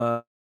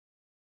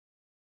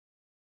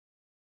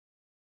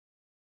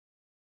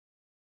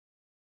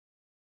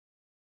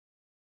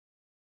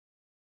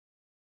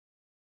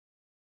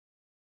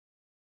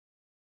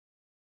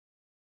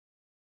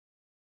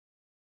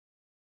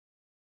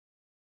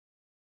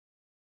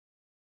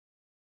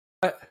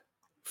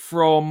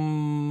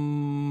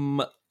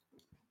From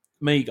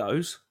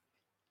Migos.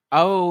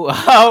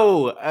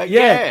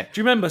 Yeah. Do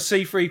you remember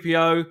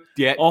C3PO?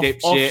 Yeah,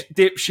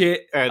 Dipshit,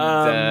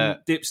 and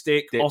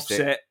Dipstick,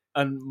 Offset,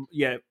 and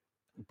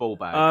ball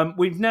bag.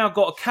 We've now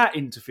got a cat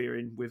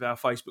interfering with our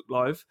Facebook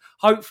Live.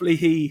 Hopefully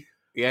he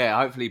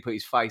put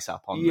his face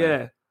up on there.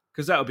 Yeah,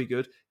 because that'll be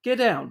good. Get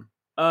down.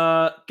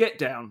 Get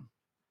down.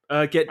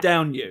 Get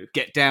down, you.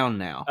 Get down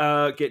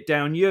now. Get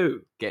down,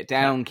 you. Get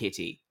down,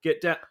 kitty. Get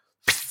down.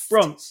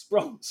 Bronze.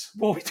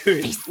 What are we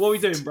doing? What are we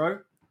doing, bro?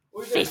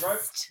 What are we doing, bro?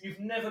 You've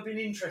never been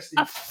interested.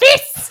 A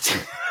fist!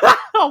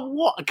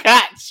 What a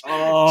catch!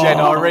 Oh,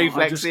 Jedi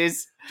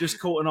reflexes. Just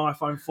caught an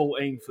iPhone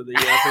 14 for the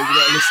people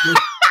that are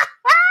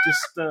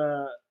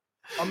listening.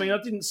 I mean,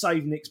 I didn't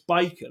save Nick's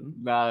bacon.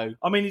 No.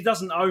 I mean, he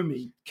doesn't owe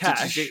me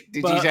cash.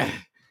 Did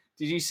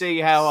you see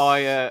how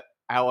I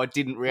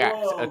didn't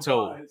react at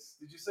all? Guys,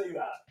 did you see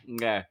that?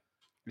 Yeah.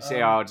 You see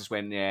how I just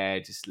went,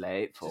 just let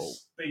it fall.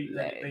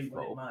 Let it be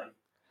what it may.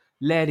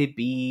 Let it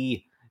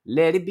be.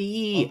 Let it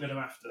be. I'm going to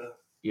have to.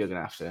 You're going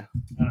to have to.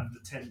 I have to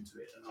tend to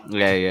it.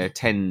 Yeah,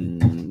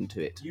 tend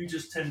to it. You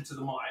just tend to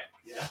the mic,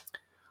 yeah?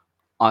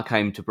 I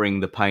came to bring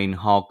the pain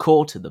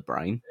hardcore to the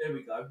brain. There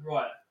we go,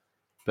 right.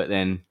 But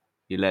then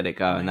you let it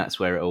go, and that's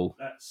where it all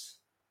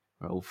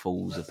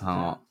falls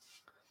apart.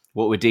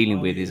 What we're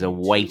dealing with is a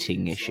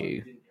weighting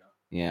issue.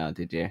 Yeah,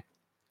 did you?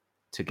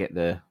 To get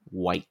the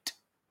weight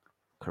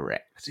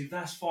correct. See,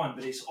 that's fine,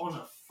 but it's on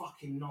a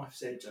fucking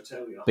knife's edge, I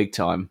tell you. Big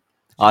time.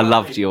 I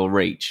loved your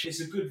reach.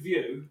 It's a good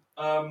view.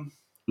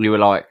 You were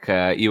like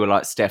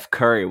Steph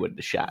Curry with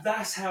the shot.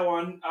 That's how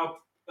I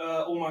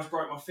almost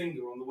broke my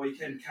finger on the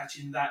weekend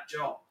catching that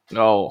job.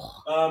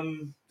 Oh.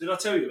 Did I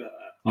tell you about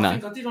that? No. I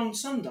think I did on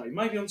Sunday.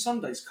 Maybe on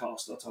Sunday's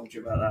cast I told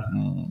you about that.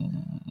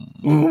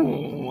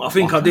 I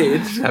think I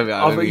did.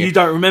 You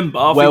don't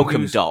remember.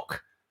 Welcome,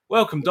 Doc.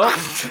 Welcome, Doc.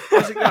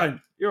 How's it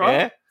going? You're right.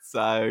 Yeah.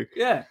 So.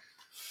 Yeah.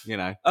 You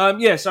know.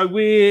 So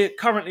we're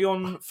currently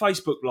on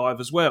Facebook Live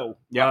as well.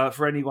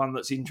 For anyone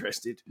that's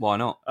interested. Why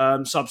not?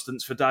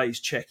 Substance for Days.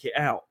 Check it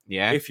out.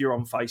 Yeah. If you're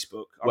on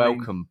Facebook.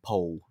 Welcome,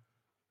 Paul.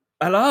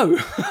 Hello.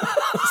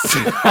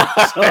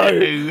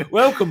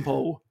 Welcome,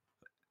 Paul.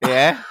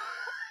 Yeah.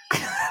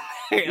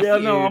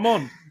 I'm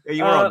on.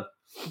 You're on.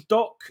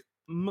 Doc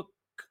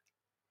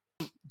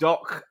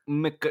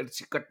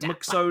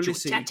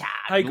McSolissi.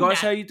 Hey guys,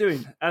 how you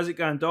doing? How's it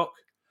going, Doc?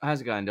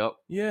 How's it going, Doc?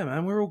 Yeah,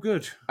 man, we're all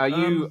good. Are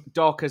you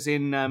Doc as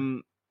in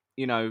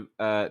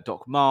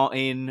Doc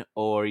Martin,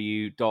 or are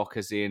you Doc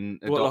as in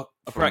a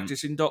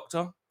practicing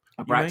doctor?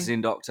 A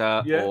practicing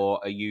doctor, or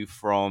are you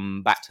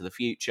from Back to the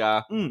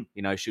Future? You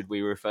know, should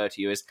we refer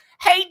to you as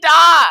Hey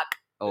Doc?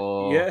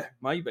 Or yeah,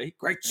 maybe.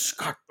 Great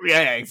Scott.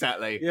 Yeah,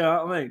 exactly.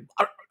 Yeah, I mean,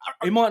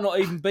 it might not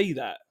even be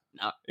that.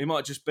 No, it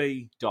might just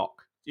be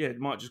Doc. Yeah, it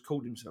might just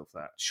call himself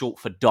that. Short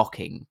for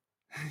docking.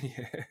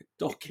 Yeah,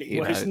 docking.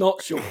 Well, it's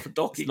not short for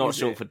docking. It's not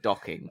short for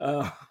docking.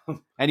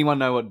 Anyone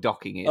know what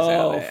docking is?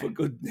 Oh, for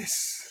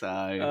goodness!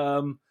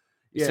 So,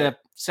 it's a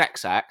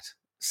sex act.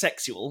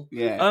 Sexual.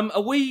 Yeah.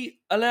 Are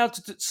we allowed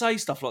to say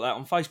stuff like that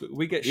on Facebook?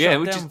 We get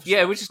shut down.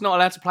 We're just not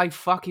allowed to play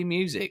fucking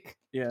music.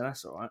 Yeah,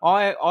 that's all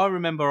right. I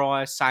remember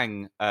I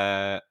sang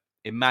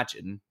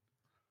 "Imagine"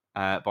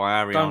 by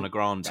Ariana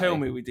Grande. Tell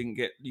me you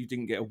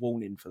didn't get a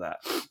warning for that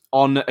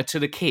on to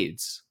the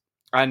kids,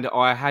 and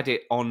I had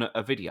it on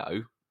a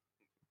video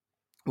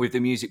with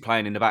the music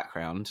playing in the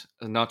background,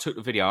 and I took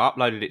the video, I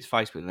uploaded it to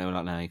Facebook, and they were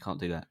like, "No, you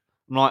can't do that."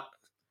 I'm like,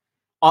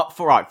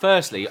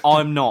 firstly,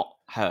 I'm not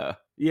her.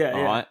 Yeah.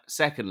 All right.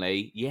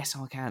 Secondly, yes,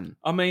 I can.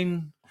 I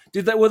mean,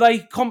 were they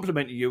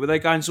complimenting you? Were they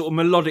going sort of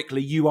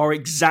melodically? You are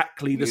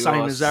exactly the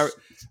same as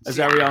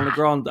Ariana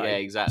Grande. Yeah,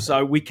 exactly.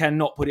 So we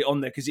cannot put it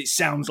on there because it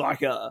sounds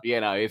like her.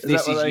 You know, if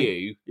this is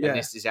you and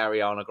this is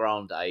Ariana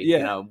Grande, you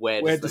know,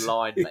 where does the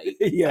line meet?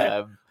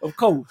 Yeah, of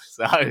course.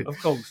 So of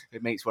course,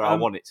 it meets where I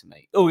want it to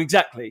meet. Oh,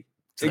 exactly.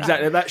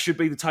 Exactly, that should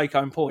be the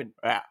take-home point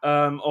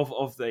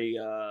of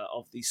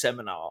the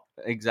seminar.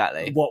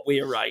 Exactly, what we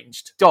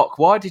arranged. Doc,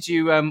 why did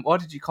you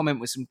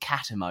comment with some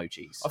cat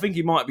emojis? I think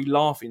he might be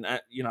laughing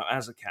at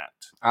as a cat.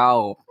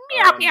 Oh,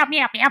 meow meow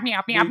meow meow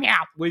meow meow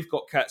meow. We've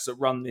got cats that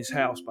run this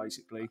house,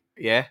 basically.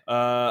 Yeah.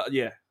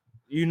 Yeah.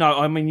 You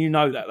know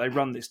that they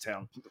run this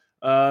town.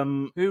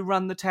 Who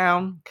run the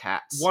town?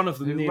 Cats. One of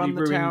them nearly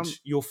ruined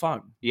your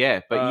phone. Yeah,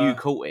 but you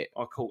caught it.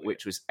 I caught it,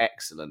 which was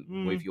excellent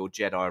with your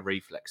Jedi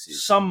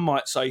reflexes. Some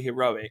might say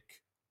heroic.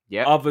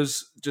 Yeah.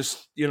 Others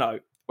just,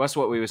 That's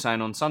what we were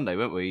saying on Sunday,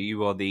 weren't we?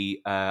 You are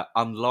the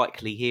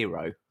unlikely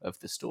hero of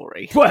the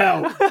story.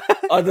 Well,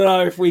 I don't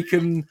know if we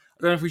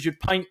should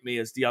paint me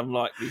as the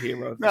unlikely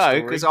hero of the story.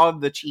 No, because I'm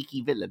the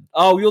cheeky villain.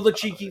 Oh, you're the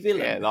cheeky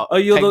villain. Yeah,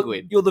 like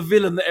you're the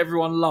villain that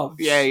everyone loves.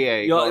 Yeah.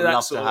 You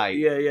love to hate.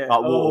 Yeah.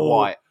 Like Walter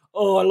White.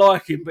 oh, I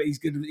like him, but he's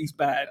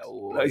bad.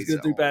 Oh, Like, he's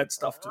going to do bad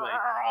stuff to me.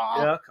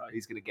 Yeah, okay.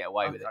 He's going to get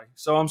away with it.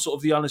 So I'm sort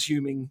of the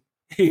unassuming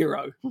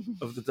hero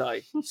of the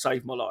day.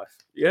 Saved my life.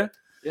 Yeah?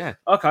 Yeah.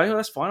 Okay, well,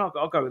 that's fine.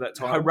 I'll go with that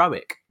title.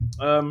 Heroic.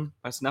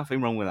 There's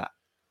nothing wrong with that.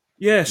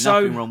 Yeah,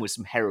 Nothing wrong with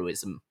some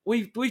heroism.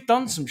 We've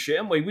done some shit,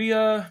 haven't we? We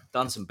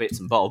done some bits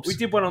and bobs. We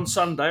did one on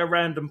Sunday, a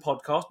random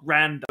podcast,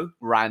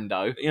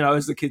 Rando. You know,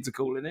 as the kids are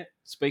calling it.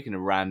 Speaking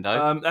of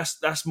rando,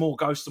 that's more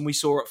ghosts than we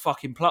saw at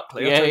fucking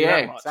Pluckley.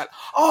 Yeah.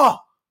 Exactly.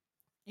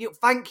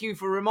 Thank you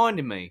for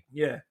reminding me.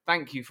 Yeah.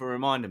 Thank you for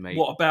reminding me.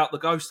 What about the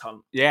ghost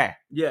hunt? Yeah.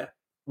 Yeah.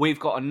 We've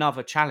got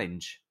another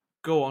challenge.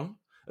 Go on.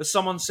 Has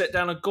someone set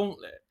down a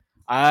gauntlet?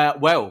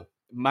 Well,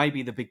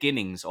 maybe the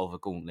beginnings of a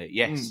gauntlet.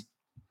 Yes.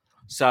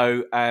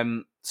 So,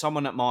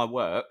 someone at my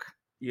work,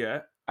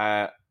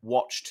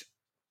 watched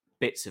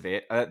bits of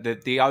it.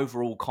 The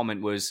overall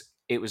comment was,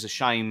 it was a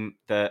shame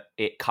that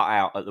it cut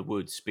out at the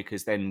woods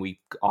because then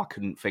I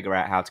couldn't figure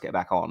out how to get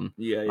back on.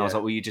 Yeah. I was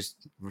like, well, you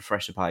just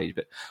refresh the page,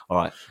 but all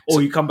right.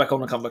 Or you come back on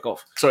and come back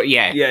off. So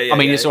yeah. I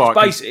mean, it's all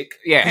right. It's basic.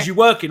 Yeah. Because you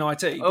work in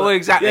IT. Oh,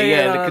 exactly.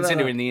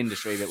 Considering the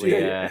industry that we.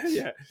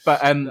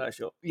 But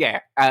sure. Yeah.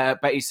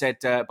 But he said,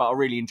 but I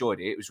really enjoyed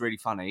it. It was really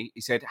funny.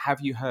 He said,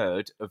 have you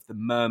heard of the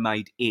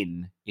Mermaid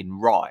Inn in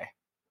Rye?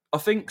 I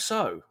think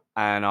so.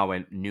 And I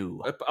went,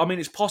 no. I mean,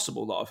 it's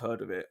possible that I've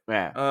heard of it.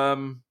 Yeah.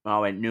 I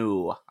went,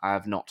 no, I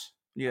have not.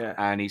 Yeah.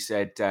 And he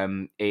said,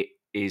 it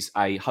is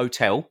a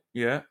hotel.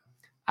 Yeah.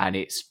 And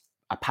it's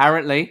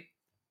apparently,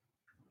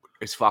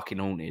 it's fucking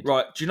haunted.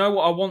 Right. Do you know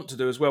what I want to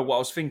do as well? What I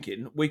was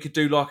thinking? We could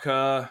do like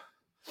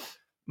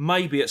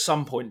maybe at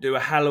some point do a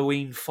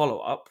Halloween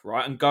follow-up,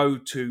 right? And go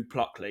to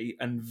Pluckley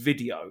and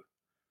video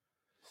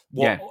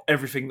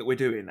everything that we're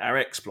doing, our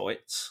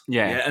exploits.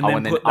 Yeah. And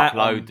then put that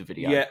upload on, the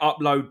video. Yeah,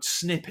 upload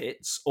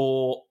snippets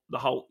or the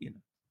whole,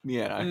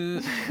 Yeah.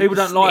 People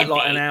don't like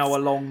an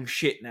hour-long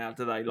shit now,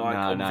 do they? Like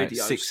on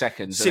videos. 6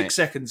 seconds. 6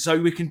 seconds.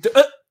 So we can do...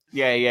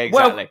 yeah,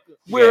 exactly.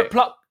 Well, we're at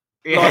Pluck.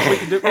 Yeah. Like we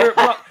can do, we're at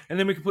Pluck, and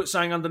then we can put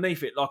something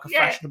underneath it, like a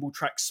fashionable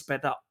track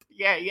sped up.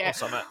 Yeah. Or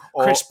something.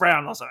 Chris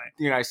Brown or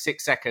something.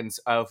 6 seconds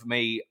of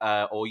me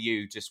or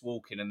you just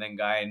walking and then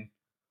going...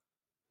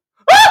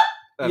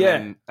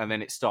 And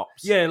then it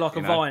stops. Yeah, like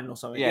a Vine or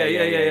something.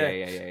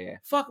 Yeah.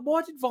 Fuck,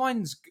 why did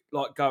Vines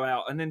go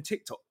out and then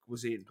TikTok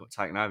was in? Got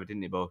taken over,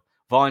 didn't it, boy?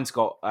 Vines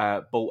got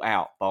bought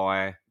out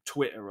by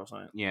Twitter or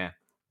something. Yeah,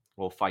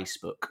 or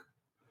Facebook.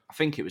 I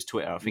think it was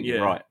Twitter. I think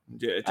you're right.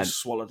 Yeah, it just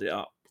swallowed it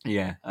up.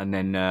 Yeah, and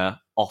then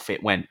off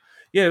it went.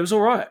 Yeah, it was all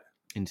right.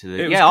 Into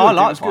the I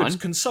liked Vine. It was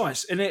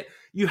concise, and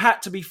you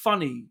had to be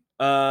funny.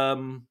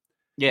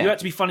 You had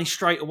to be funny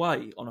straight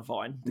away on a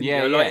Vine.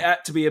 Yeah, Like, it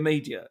had to be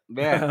immediate.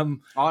 Yeah,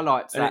 I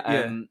liked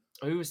that.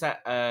 Who was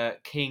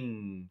that?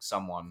 King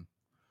someone.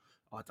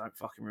 I don't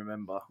fucking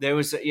remember. There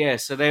was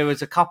so there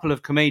was a couple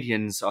of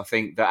comedians I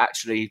think that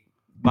actually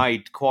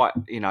made quite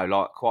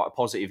a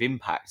positive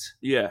impact.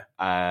 Yeah.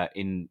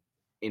 In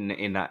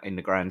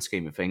the grand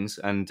scheme of things,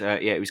 and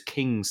it was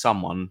King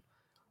someone.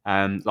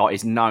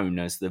 Is known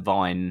as the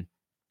Vine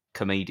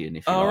comedian.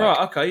 If you like. Right,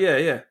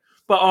 okay, yeah.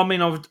 But I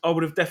mean, I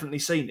would have definitely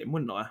seen him,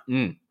 wouldn't I?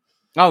 Mm.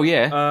 Oh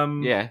yeah,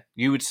 yeah.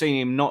 You would see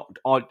him not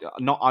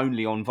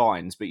only on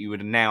Vines, but you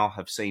would now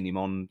have seen him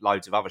on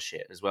loads of other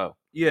shit as well.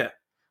 Yeah.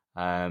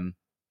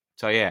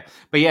 So yeah,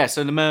 but yeah.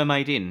 So the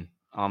Mermaid Inn,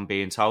 I'm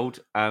being told.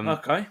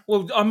 Okay.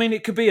 Well, I mean,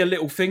 it could be a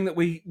little thing that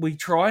we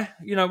try.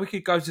 We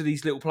could go to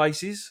these little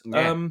places.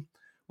 Yeah.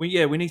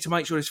 We need to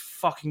make sure there's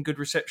fucking good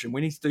reception.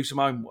 We need to do some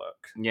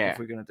homework. Yeah. If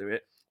we're going to do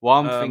it. Well,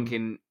 I'm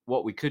thinking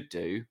what we could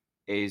do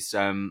is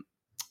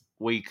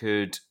we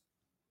could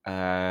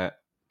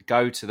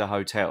go to the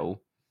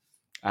hotel.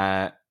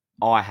 I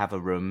have a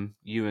room.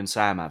 You and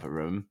Sam have a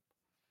room.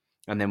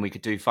 And then we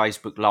could do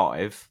Facebook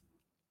Live.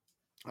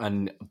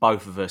 And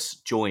both of us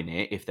join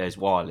it if there's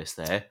wireless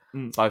there.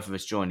 Both of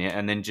us join it.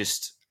 And then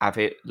just have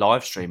it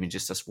live streaming,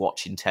 just us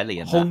watching telly.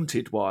 And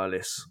haunted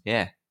wireless.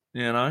 Yeah.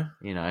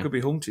 Could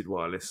be haunted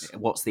wireless.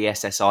 What's the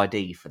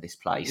SSID for this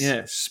place?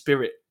 Yeah,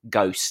 spirit.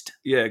 Ghost.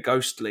 Yeah,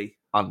 ghostly.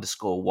 _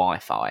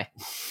 Wi-Fi.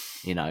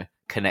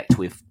 Connect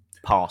with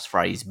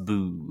passphrase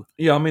boo.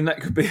 Yeah, I mean that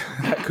could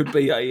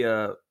be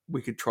a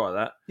we could try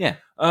that. Yeah.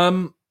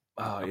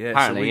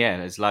 Apparently,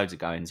 there's loads of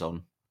goings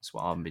on. That's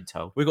what I've been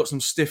told. We've got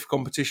some stiff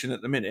competition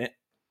at the minute.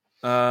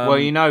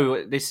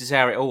 Well, this is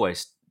how it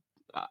always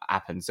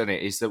happens, isn't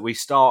it? Is that we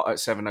start at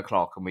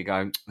 7:00 and we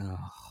go,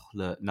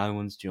 look, no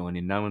one's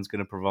joining, no one's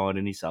going to provide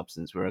any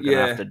substance. We're going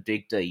to have to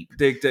dig deep.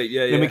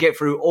 Yeah. Then we get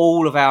through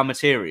all of our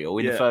material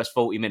in the first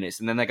 40 minutes,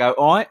 and then they go,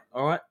 all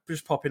right,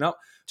 just popping up.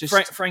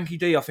 Frankie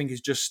D, I think,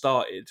 has just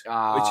started, which is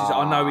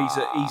I know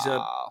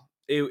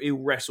he'll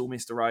wrestle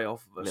Mr. A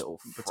off of us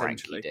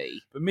potentially.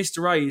 D. But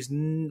Mr. A is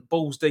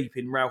balls deep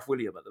in Ralph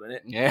William at the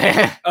minute.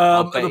 Yeah,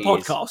 the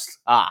podcast.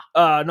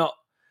 Not.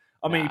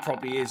 I mean, he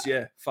probably is.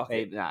 Yeah, fuck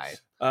it.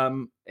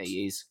 No,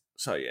 he is.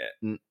 So yeah,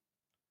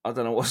 I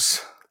don't know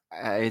what's.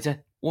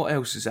 What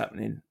else is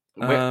happening?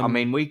 I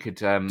mean, we could.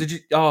 Did you?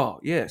 Oh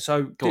yeah.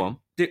 So go on,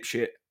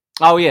 Dipshit.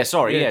 Oh yeah,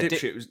 sorry. Yeah,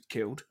 Dipshit was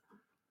killed.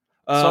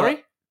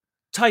 Sorry.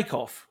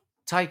 Takeoff.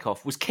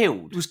 Takeoff was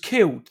killed. Was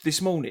killed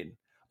this morning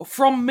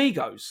from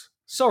Migos.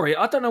 Sorry,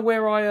 I don't know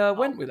where I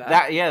went with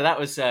that.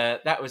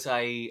 That was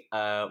a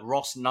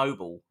Ross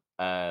Noble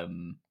about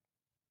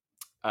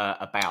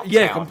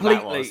Yeah, town.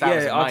 completely. That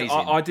was amazing.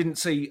 I didn't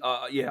see.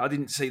 I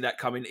didn't see that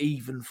coming,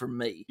 even from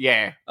me.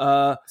 Yeah.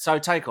 So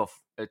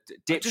Takeoff.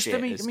 just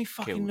let me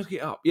fucking killed. look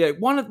it up. Yeah,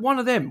 one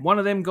of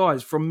them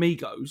guys from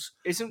Migos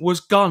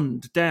was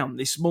gunned down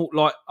this morning.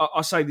 Like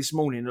I say, this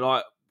morning,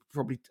 like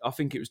probably I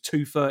think it was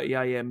 2:30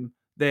 a.m.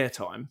 their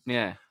time.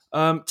 Yeah.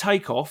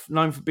 Takeoff,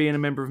 known for being a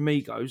member of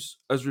Migos,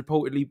 has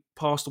reportedly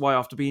passed away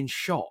after being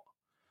shot.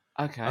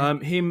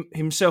 Okay.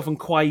 Himself and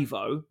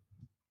Quaver.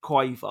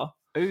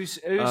 Who's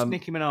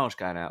Nicki Minaj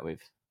going out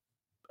with?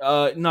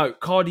 No,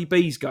 Cardi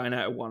B's going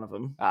out with one of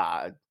them.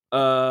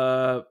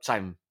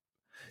 Same.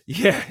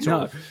 Yeah,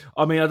 no.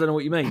 I mean, I don't know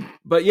what you mean,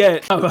 but yeah,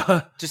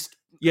 no, just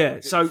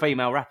so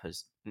female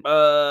rappers.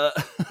 That's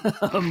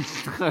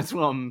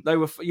what I'm. They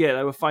were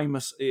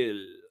famous.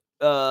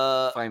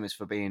 Famous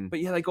for being.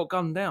 But yeah, they got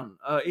gunned down.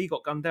 He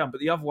got gunned down, but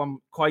the other one,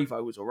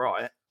 Quavo, was all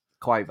right.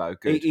 Quavo,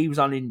 good. He was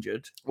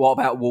uninjured. What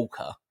about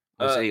Walker?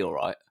 Was he all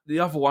right? The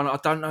other one, I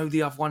don't know who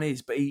the other one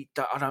is, but I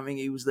don't think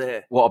he was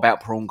there. What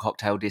about Prawn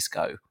Cocktail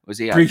Disco? Was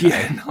he okay?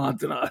 Yeah, no, I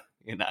don't know.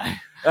 You know,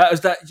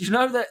 was that? You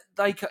know that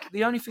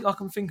the only thing I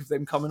can think of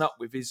them coming up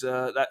with is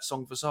that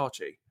song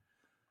Versace.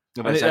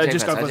 Versace.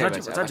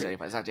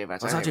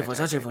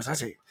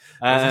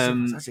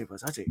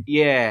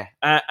 Yeah,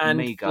 and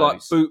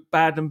Migos. Like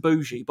Bad and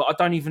Bougie, but I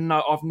don't even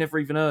know. I've never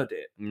even heard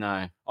it.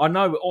 No, I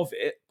know of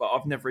it, but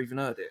I've never even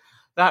heard it.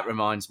 That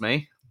reminds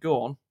me.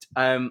 Go on.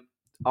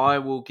 I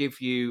will give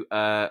you.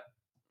 No,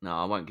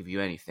 I won't give you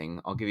anything.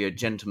 I'll give you a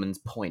gentleman's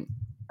point.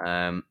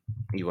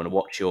 You want to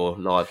watch your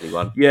lively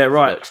one? Yeah,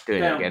 right. Let's do it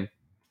again.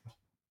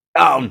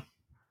 Down,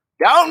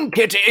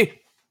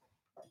 Kitty.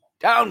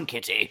 Down,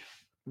 Kitty.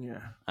 Yeah.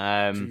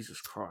 Jesus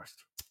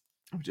Christ.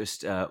 I'm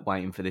just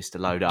waiting for this to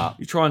load up.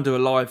 You try and do a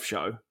live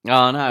show.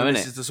 Oh, no, isn't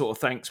this it? is the sort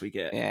of thanks we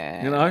get.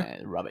 Yeah. You know?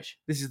 Rubbish.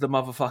 This is the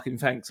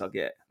motherfucking thanks I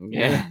get.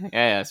 Yeah,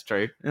 that's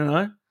true. You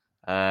know?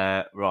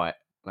 Right.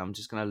 I'm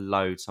just going to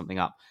load something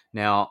up.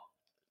 Now,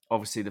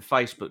 obviously, the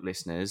Facebook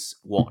listeners,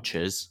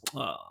 watchers,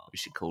 we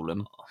should call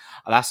them.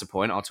 That's the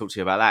point. I'll talk to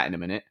you about that in a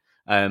minute.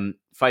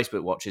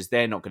 Facebook watchers,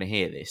 they're not going to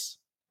hear this.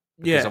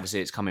 Because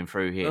obviously it's coming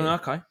through here.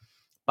 Okay.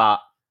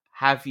 But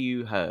have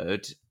you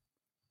heard...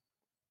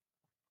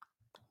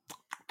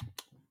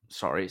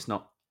 Sorry, it's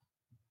not...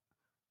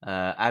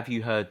 have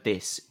you heard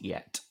this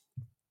yet?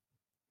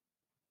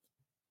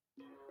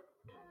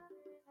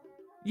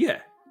 Yeah.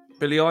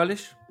 Billie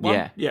Eilish? One?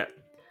 Yeah. Yeah.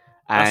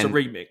 That's a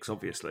remix,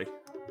 obviously.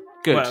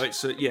 Good. Well,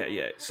 it's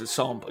it's a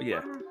sample,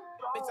 yeah.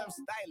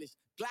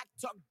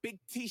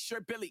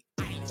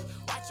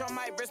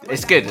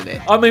 It's good, isn't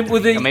it? I mean,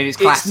 it's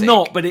classic. It's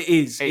not, but it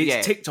is.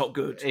 It's TikTok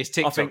good. It's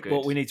TikTok I think good.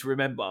 What we need to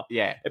remember.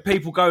 Yeah. If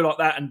people go like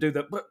that and do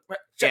the...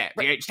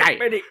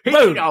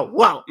 Boom.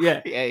 Whoa.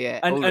 Yeah. Yeah.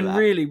 And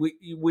really,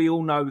 we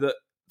all know that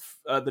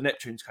the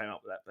Neptunes came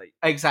up with that beat.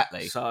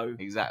 Exactly. So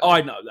exactly.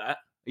 I know that.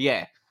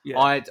 Yeah.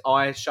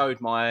 I showed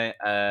my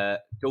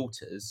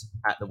daughters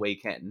at the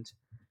weekend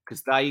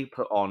because they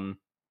put on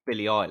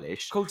Billie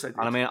Eilish. Of course they did.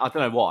 And I mean, I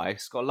don't know why.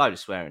 It's got a load of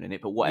swearing in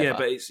it, but whatever. Yeah,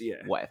 but it's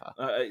whatever.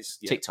 It's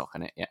TikTok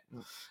in it. Yeah.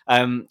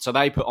 So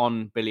they put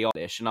on Billie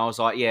Eilish, and I was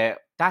like, yeah,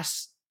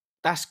 that's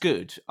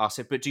good. I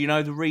said, but do you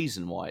know the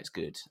reason why it's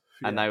good?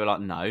 Yeah. And they were like,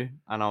 no.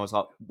 And I was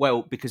like,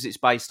 well, because it's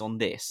based on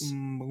this.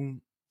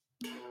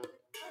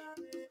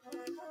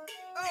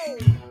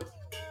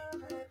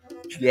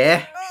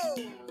 Yeah.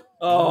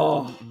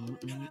 Oh.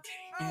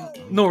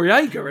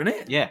 Noriega,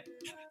 innit? Yeah.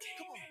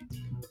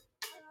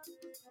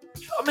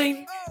 I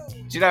mean,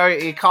 do you know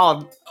you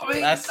can't? I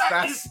mean, that's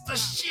the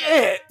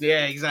shit.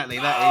 Yeah, exactly.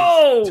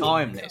 That is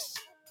timeless.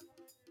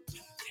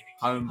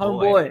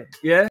 Homeboy.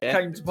 Yeah,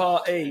 came to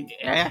party.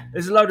 Yeah.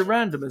 There's a load of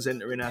randomers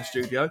entering our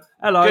studio.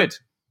 Hello. Good.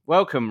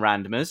 Welcome,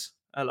 randomers.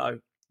 Hello.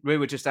 We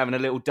were just having a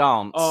little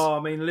dance. Oh, I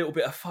mean, a little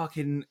bit of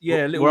fucking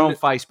We're on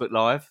Facebook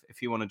Live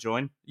if you want to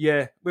join.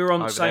 Yeah, we're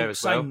on the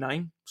same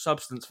name,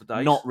 Substance for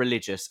Days. Not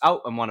religious.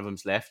 Oh, and one of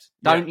them's left.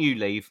 Yeah. Don't you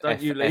leave.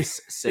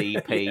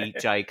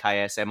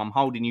 FSCPJKSM. I'm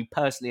holding you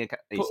personally.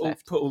 He's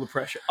left. Put all the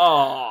pressure.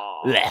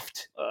 Oh,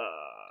 left.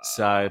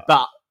 So,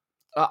 but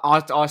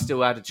I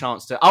still had a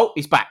chance to. Oh,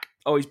 he's back.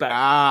 Oh, he's back.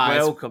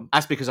 Welcome.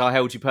 That's because I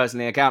held you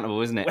personally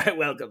accountable, isn't it?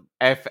 Welcome.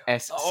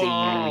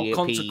 FSC.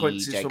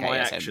 Consequences for my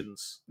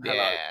actions. Hello.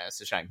 Yeah,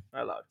 it's a shame.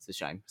 Hello. It's a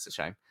shame.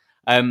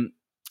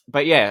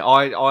 But yeah,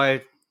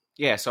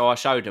 so I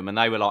showed them and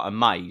they were like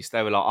amazed.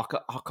 They were like,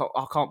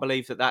 I can't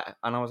believe that.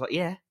 And I was like,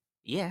 yeah,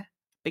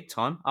 big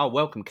time. Oh,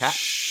 welcome, Cat.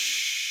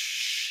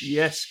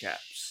 Yes,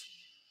 Caps.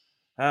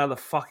 How the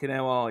fucking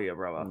hell are you,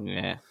 brother?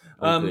 Yeah,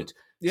 all good.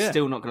 Yeah.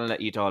 Still not going to let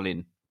you dial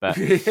in. But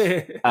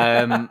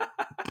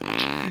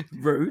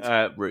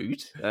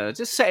rude.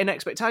 Just setting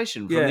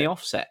expectation from the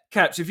offset.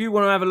 Caps, if you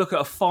want to have a look at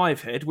a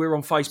 5-head, we're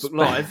on Facebook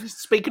Live.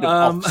 Speaking of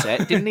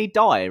offset, didn't he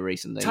die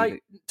recently?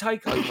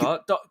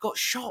 Takeover got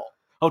shot.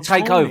 Oh,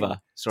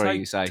 Takeover. Sorry,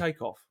 you say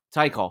Take off.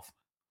 Take off.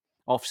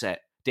 Offset.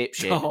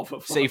 Dipshit. Oh, for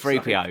fuck's sake.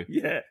 C-3PO.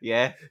 Yeah,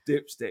 Yeah.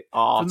 Dipstick.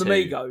 R2. From the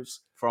Migos.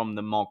 From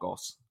the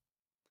Mogos.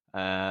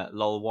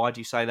 Lol, why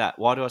do you say that?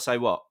 Why do I say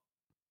what?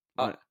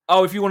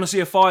 If you want to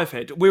see a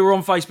 5-head, we were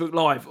on Facebook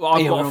Live.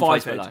 I've got a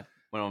 5-head.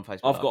 We're on Facebook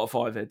I've Live. got a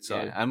 5-head. So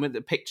Yeah. And with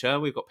the picture,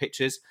 we've got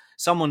pictures.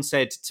 Someone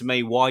said to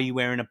me, "Why are you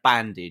wearing a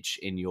bandage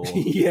in your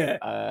yeah,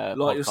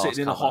 like you're podcast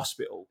sitting in a cover?"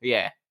 hospital.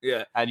 Yeah,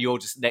 Yeah, and you're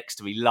just next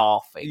to me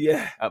laughing.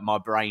 Yeah. At my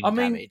brain I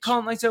mean, damage.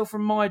 can't they tell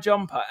from my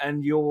jumper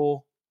and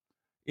your,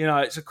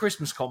 it's a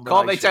Christmas combination?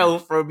 Can't they tell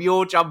from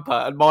your jumper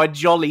and my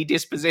jolly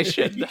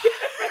disposition?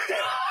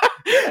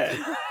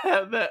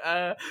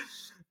 Yeah.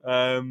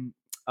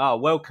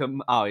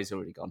 Welcome. Oh, he's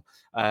already gone.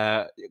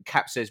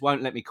 Cap says,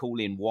 "Won't let me call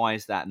in. Why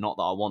is that? Not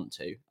that I want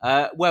to.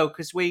 Well,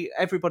 because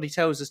everybody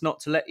tells us not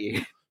to let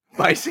you.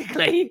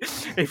 Basically,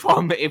 if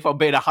I'm being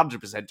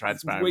 100%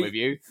 transparent with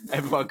you,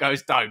 everyone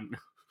goes, don't.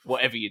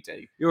 Whatever you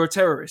do, You're a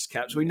terrorist,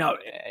 Caps. We know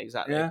it. Yeah,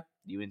 exactly. Yeah?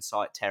 You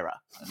incite terror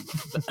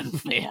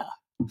and fear.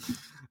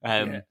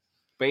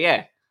 But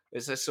yeah,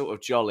 it's a sort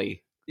of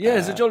jolly. Yeah,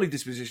 there's a jolly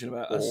disposition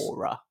about us.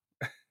 Aura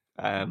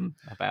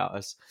about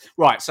us.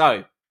 Right,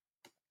 so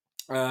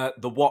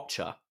The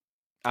Watcher,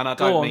 and I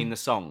don't mean the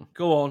song.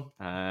 Go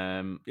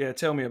on. Yeah,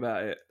 tell me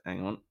about it.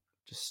 Hang on,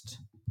 just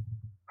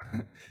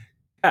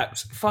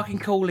Caps, fucking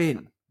call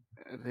in.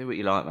 Do what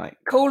you like, mate.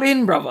 Call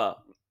in, brother.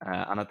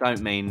 And I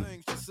don't mean.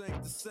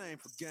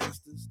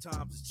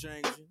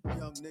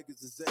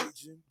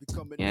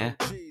 Yeah.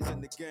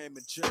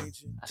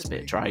 That's a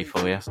bit Dre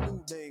for you. Yeah.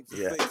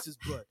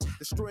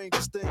 The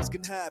strangest things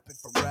can happen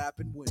from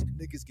rapping when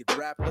niggas get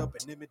wrapped up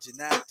in image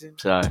and acting.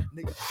 So,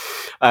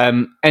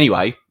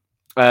 anyway,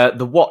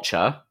 The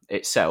Watcher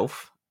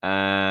itself.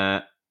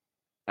 Welcome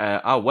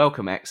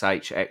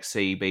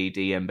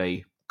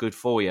XHXCBDMB. Good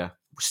for you.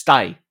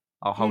 Stay.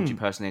 I'll hold you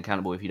personally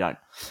accountable if you don't.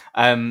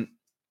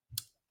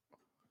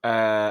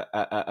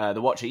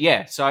 The Watcher.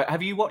 Yeah. So,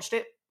 have you watched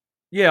it?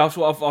 Yeah,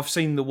 I've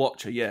seen The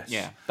Watcher. Yes.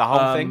 Yeah. The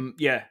whole thing.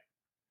 Yeah.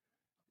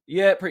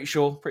 Yeah, pretty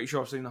sure. Pretty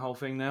sure I've seen the whole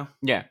thing now.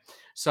 Yeah.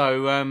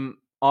 So,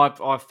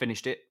 I've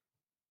finished it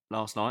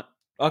last night.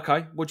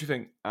 Okay. What do you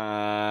think?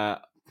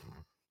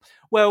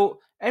 Well,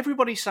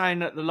 everybody's saying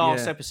that the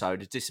last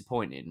episode is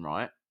disappointing,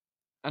 right?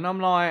 And I'm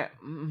like,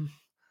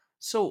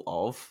 sort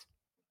of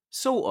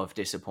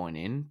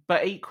disappointing,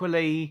 but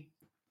equally,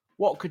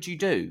 what could you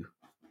do?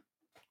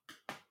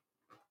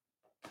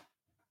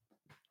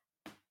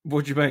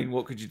 What do you mean?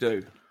 What could you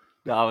do?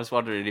 No, I was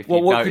wondering if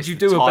what could you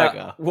do about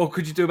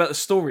the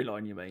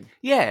storyline? You mean?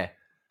 Yeah,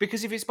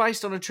 because if it's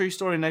based on a true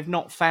story and they've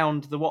not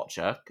found the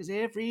Watcher, because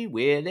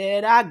everywhere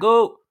that I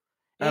go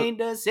ain't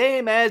the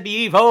same as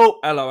before.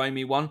 Hello,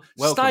 Amy One.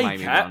 Welcome, Stay,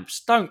 Amy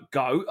Caps. One. Don't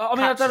go. I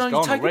mean, Caps I don't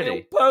know. You take already.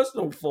 it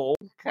personal for.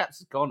 Caps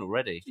has gone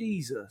already.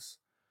 Jesus.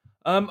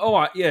 All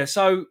right. Yeah.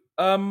 So,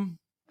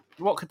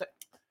 what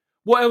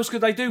else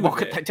could they do? What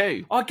could they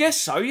do? I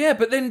guess so. Yeah,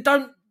 but then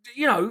don't.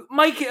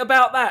 Make it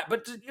about that,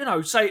 but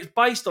say it's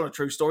based on a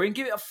true story and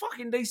give it a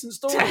fucking decent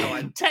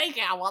storyline. Take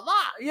out with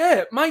that.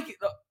 Yeah, make it.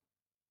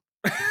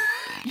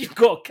 You've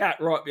got a cat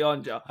right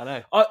behind you. I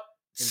know.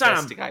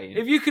 Sam,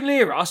 if you can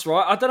hear us,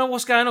 right? I don't know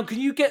what's going on. Can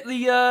you get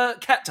the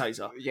cat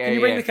taser? Yeah, can you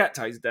bring the cat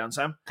taser down,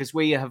 Sam? Because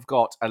we have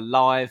got a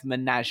live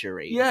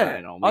menagerie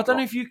going on. I don't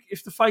know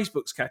if the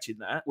Facebook's catching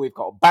that. We've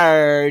got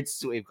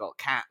birds. We've got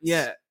cats.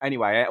 Yeah.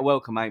 Anyway,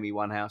 welcome, Amy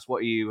Onehouse.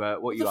 What are you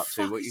up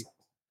to?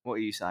 What are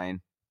you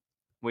saying?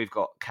 We've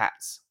got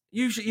cats.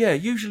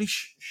 Usually,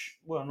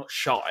 well, not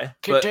shy,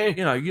 but they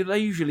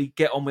usually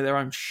get on with their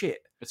own shit.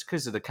 It's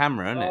because of the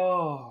camera, isn't it?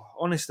 Oh,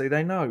 honestly,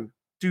 they know.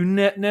 Do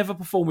never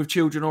perform with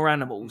children or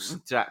animals.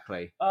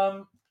 Exactly.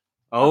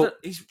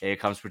 Here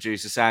comes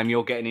producer Sam.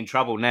 You're getting in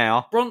trouble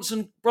now.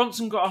 Bronson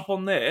got up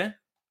on there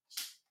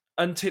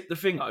and tipped the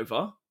thing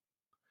over,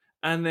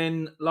 and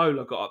then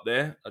Lola got up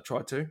there. I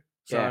tried to,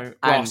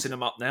 glassing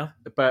them up now.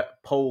 But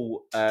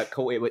Paul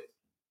caught it with.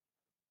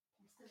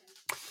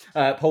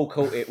 Paul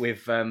caught it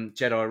with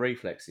Jedi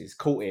reflexes.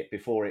 Caught it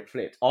before it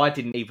flipped. I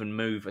didn't even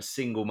move a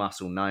single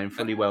muscle, knowing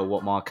fully well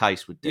what my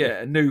case would do.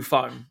 Yeah, a new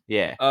phone.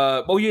 Yeah.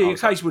 Your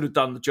case would have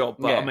done the job,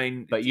 but I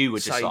mean, but you were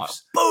just like,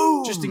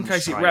 boom, just in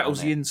case it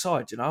rattles the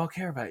inside. I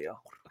care about you.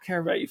 I care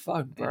about your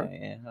phone, bro.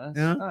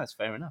 Yeah. That's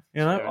fair enough.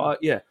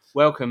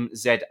 Welcome,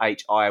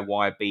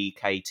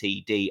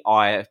 ZHIYBKTD.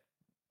 I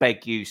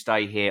beg you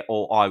stay here,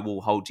 or I will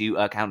hold you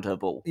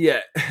accountable. Yeah.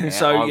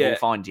 I will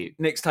find you.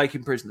 Nick's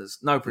taking prisoners.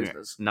 No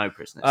prisoners. No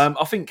prisoners.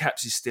 I think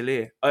Caps is still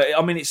here.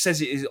 I mean, it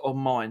says it is on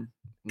mine.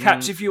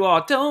 Caps, if you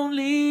are, don't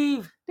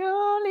leave.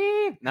 Don't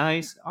leave. No,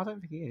 I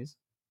don't think he is.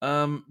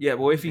 Well,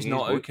 if he's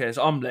not, who cares?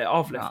 I've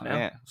left now.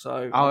 Yeah.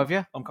 So have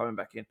you? I'm coming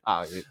back in.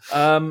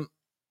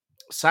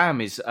 Sam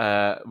is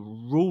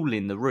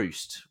ruling the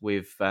roost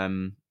with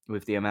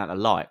the amount of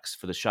likes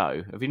for the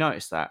show. Have you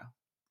noticed that?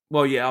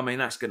 Well, yeah, I mean,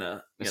 that's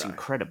gonna... It's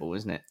incredible,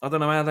 isn't it? I don't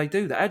know how they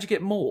do that. How'd you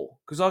get more?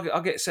 Because I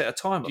get set a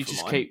timer You for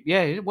just mine. keep...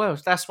 Yeah, well,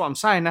 that's what I'm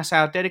saying. That's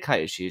how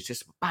dedicated she is.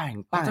 Just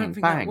bang, I don't bang,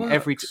 think that bang. works.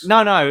 Every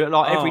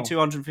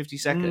 250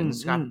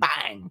 seconds. Going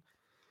bang.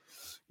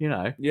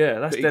 Yeah,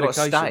 that's but you've dedication. got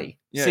to stay.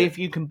 Yeah. See if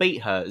you can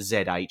beat her,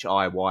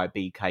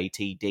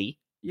 ZHIYBKTD.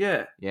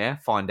 Yeah. Yeah,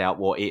 find out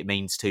what it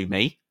means to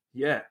me.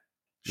 Yeah.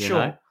 You Sure.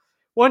 know?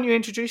 Why don't you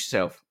introduce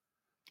yourself?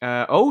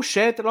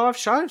 Shared the live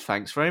show.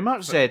 Thanks very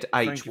much, Thank you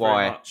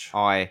very much.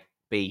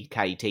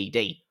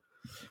 ZHYIBKTD.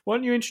 Why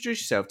don't you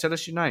introduce yourself? Tell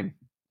us your name.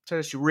 Tell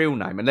us your real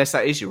name, unless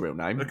that is your real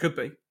name. It could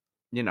be.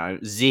 You know,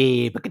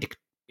 Zib.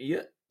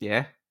 Yeah.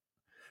 Yeah.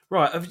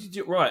 Right.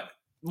 Right.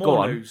 Go More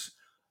on. news.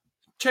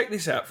 Check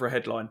this out for a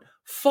headline.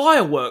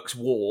 Fireworks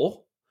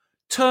war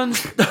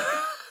turns...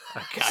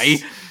 Okay.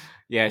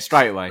 Yeah,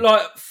 straight away.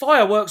 Like,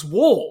 fireworks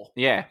war.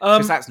 Yeah,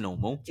 because that's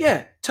normal.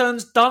 Yeah.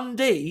 Turns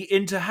Dundee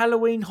into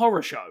Halloween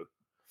horror show.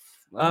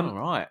 All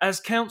right. As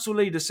council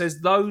leader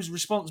says, those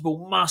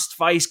responsible must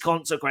face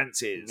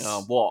consequences.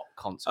 What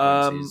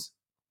consequences?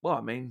 Well,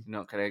 I mean... You're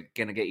not going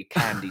to get your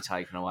candy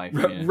taken away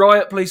from you.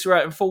 Riot police were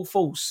out in full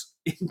force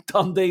in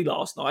Dundee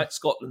last night,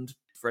 Scotland,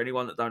 for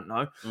anyone that don't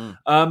know.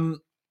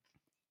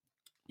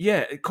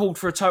 It called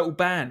for a total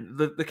ban.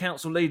 The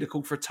council leader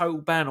called for a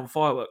total ban on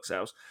fireworks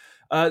sales.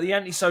 The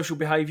antisocial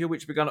behaviour,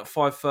 which began at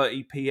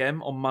 5:30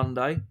 p.m. on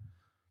Monday,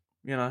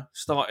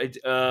 started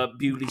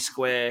Bewley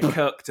Square,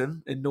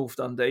 Kirkton in North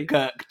Dundee.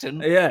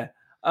 Kirkton. Yeah.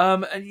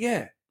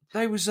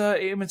 They was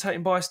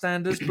imitating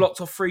bystanders, blocked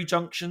off 3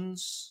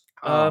 junctions.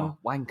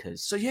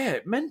 Wankers. So yeah,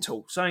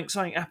 mental.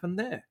 Something happened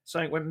there.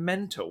 Something went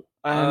mental.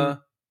 Do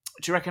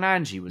you reckon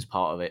Angie was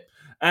part of it?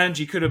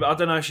 Angie could have. I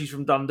don't know if she's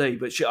from Dundee,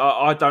 but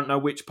I don't know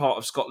which part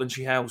of Scotland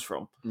she hails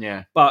from.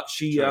 Yeah, but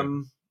she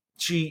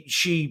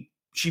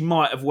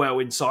might have well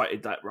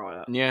incited that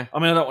riot. Yeah, I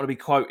mean, I don't want to be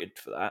quoted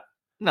for that.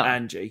 No,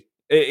 Angie.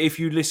 If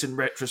you listen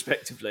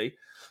retrospectively,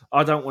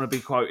 I don't want to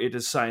be quoted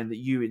as saying that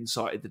you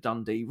incited the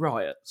Dundee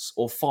riots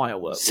or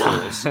fireworks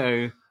wars,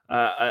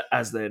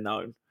 as they're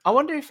known. I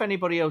wonder if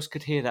anybody else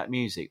could hear that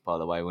music, by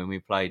the way, when we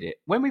played it.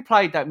 When we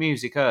played that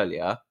music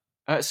earlier,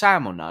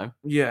 Sam will know.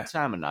 Yeah.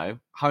 Sam will know.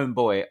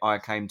 Homeboy, I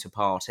came to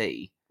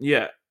party.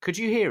 Yeah. Could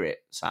you hear it,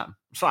 Sam?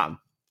 Sam,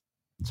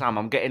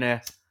 I'm getting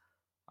a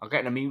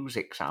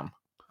music, Sam.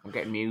 I'm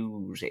getting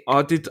music.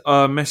 I did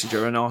message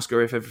her and ask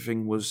her if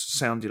everything was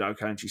sounded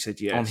okay, and she said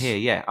yes. On here,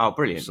 yeah. Oh,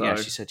 brilliant. So, yeah,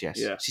 she said yes.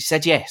 Yeah. She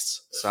said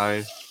yes.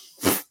 So...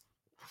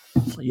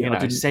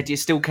 Yeah, said it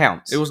still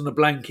counts. It wasn't a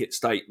blanket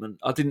statement.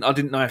 I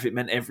didn't know if it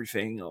meant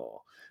everything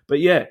but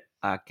yeah.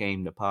 I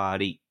came to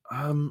party.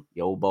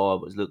 Your boy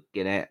was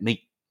looking at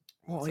me.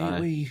 What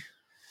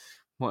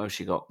else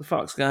you got? The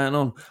fuck's going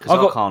on? I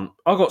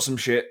got some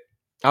shit.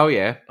 Oh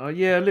yeah.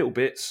 Yeah, little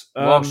bits.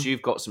 Whilst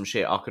you've got some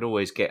shit, I could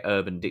always get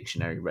Urban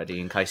Dictionary ready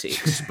in case it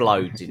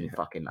explodes in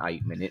fucking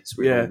 8 minutes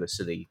with all the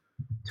silly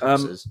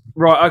tossers.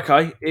 Right,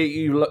 okay.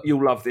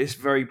 You'll love this.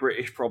 Very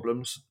British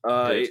problems.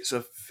 It's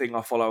a thing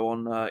I follow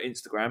on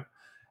Instagram.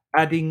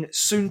 Adding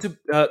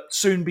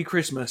soon be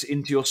Christmas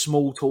into your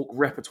small talk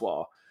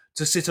repertoire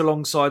to sit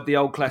alongside the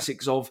old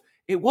classics of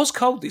 "It was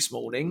cold this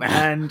morning"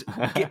 and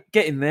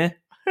get in there.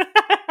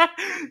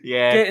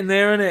 Yeah, get in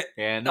there, innit?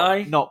 Yeah,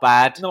 not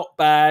bad. Not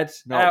bad.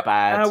 Not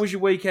bad. How was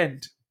your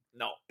weekend?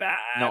 Not bad.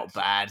 Not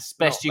bad. It's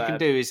best you can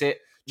do, is it?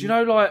 Do you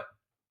know, like,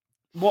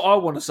 what I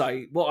want to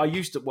say? What I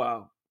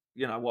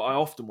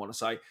often want to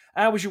say.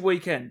 How was your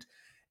weekend?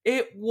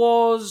 It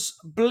was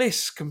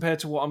bliss compared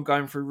to what I'm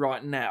going through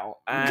right now,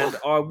 and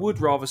I would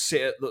rather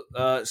sit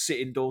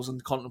indoors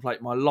and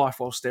contemplate my life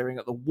while staring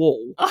at the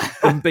wall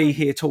than be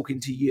here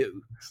talking to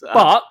you.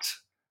 But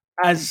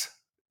as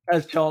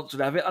chance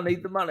would have it, I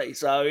need the money,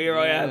 so here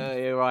I am.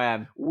 Here I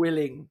am,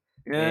 willing.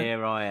 Yeah?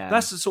 Here I am.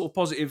 That's the sort of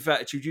positive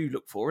attitude you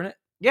look for, isn't it?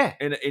 Yeah,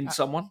 in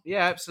someone.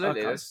 Yeah,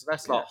 absolutely. Okay.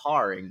 That's like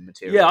hiring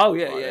material. Yeah. Oh,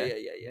 yeah.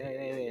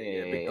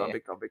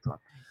 Big time.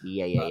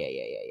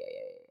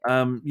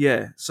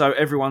 Yeah. So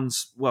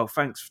everyone's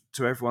thanks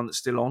to everyone that's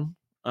still on.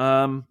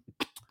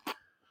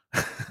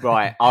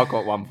 Right, I've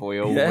got one for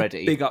you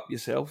already. Big up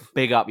yourself.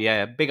 Big up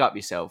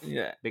yourself.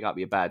 Yeah. Big up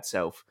your bad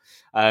self.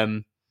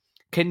 Can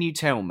you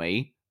tell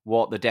me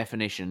what the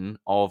definition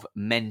of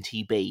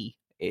Menti B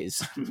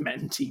is?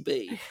 Menti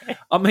B.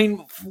 I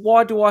mean,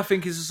 why do I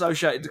think it's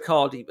associated to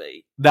Cardi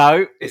B?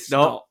 No, it's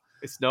not.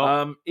 It's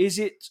not. Is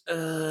it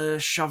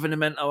shoving a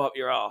Mento up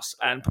your ass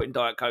and putting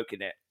Diet Coke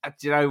in it?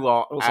 Do you know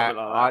what? Or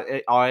something like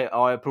that.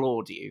 I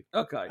applaud you.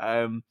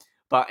 Okay.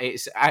 But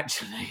it's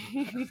actually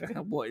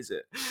what is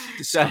it?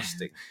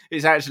 Disgusting.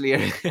 It's actually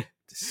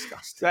disgusting.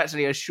 It's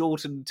actually a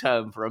shortened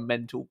term for a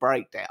mental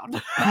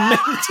breakdown.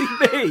 Menti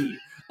B.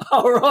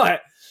 All right.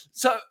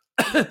 So,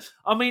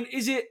 I mean,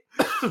 is it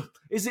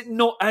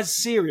not as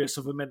serious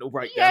of a mental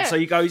breakdown? Yeah. So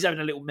you go, he's having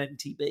a little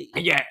Menti B.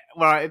 Yeah.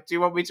 Right. Do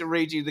you want me to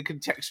read you the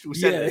contextual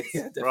sentence?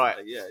 Yeah, definitely. Right.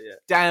 Yeah.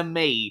 Damn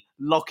me,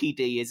 Lockie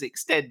D is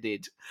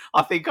extended.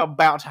 I think I'm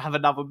about to have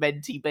another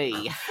Menti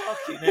B.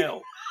 Fucking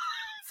hell.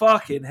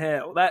 Fucking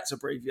hell. That's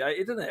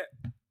abbreviated, isn't it?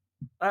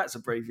 That's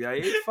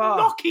abbreviated.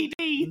 Lockie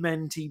D.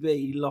 Menti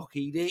B,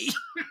 Lockie D.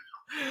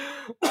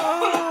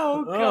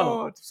 Oh,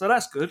 God. So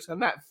that's good. Isn't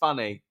that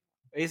funny?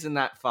 Isn't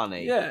that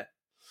funny? Yeah.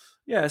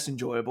 Yeah, it's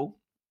enjoyable.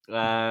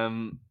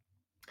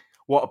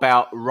 What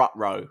about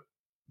Rutro?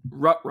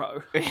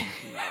 Rutro?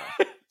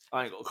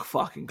 I ain't got a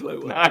fucking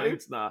clue what that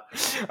is. Nah.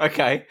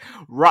 Okay.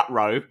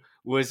 Rutro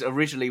was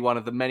originally one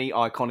of the many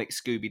iconic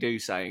Scooby-Doo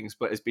sayings,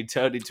 but has been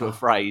turned into a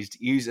phrase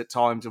used at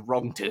times of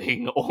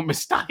wrongdoing or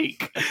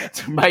mistake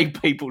to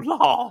make people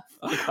laugh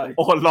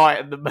or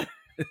lighten the mood.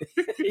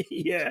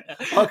 Yeah,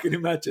 I can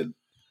imagine.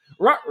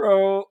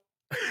 Ruh-roh.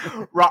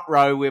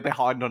 Ruh-roh, we're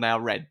behind on our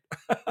rent.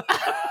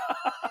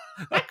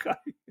 Okay.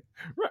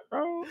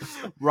 Ruh-roh.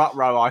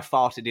 Ruh-roh, I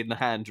farted in the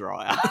hand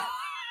dryer.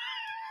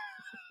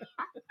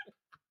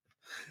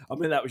 I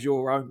mean, that was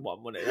your own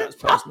one, wasn't it? That's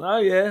personal. Oh,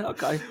 yeah,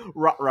 okay.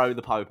 Ruh-roh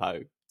the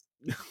popo.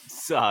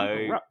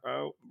 So,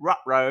 Ruh-roh.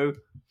 ruh-roh.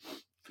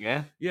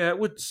 Yeah. Yeah, it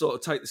would sort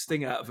of take the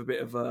sting out of a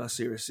bit of a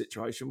serious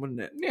situation, wouldn't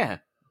it? Yeah.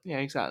 Yeah,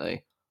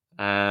 exactly.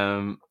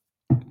 What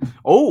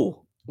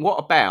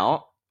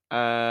about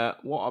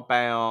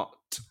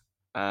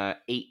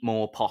eat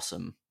more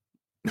possum?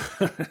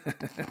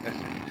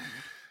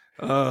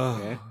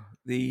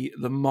 The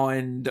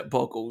mind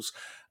boggles.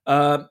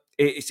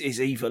 It is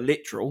either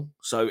literal,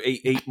 so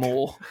eat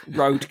more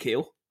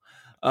roadkill,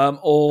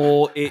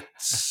 or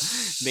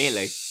it's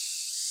Nearly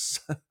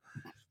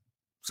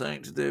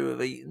something to do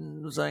with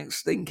eating something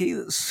stinky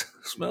that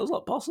smells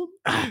like possum.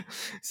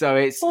 So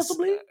it's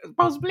Possibly.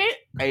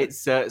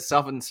 It's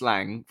southern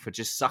slang for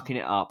just sucking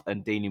it up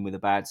and dealing with a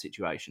bad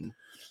situation.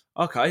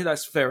 Okay,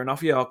 that's fair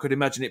enough. Yeah, I could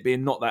imagine it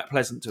being not that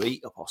pleasant to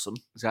eat a possum.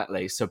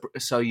 Exactly.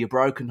 So you're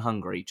broken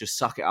hungry, just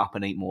suck it up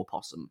and eat more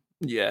possum.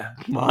 Yeah.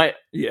 Right?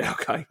 Yeah,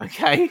 okay.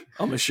 Okay.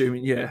 I'm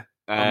assuming, yeah.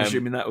 I'm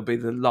assuming that would be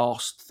the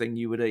last thing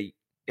you would eat.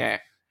 Yeah.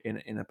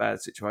 In a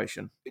bad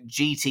situation.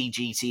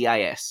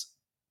 GTGTAS.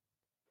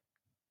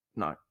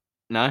 No.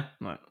 No?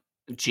 No.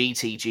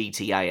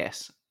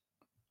 GTGTAS.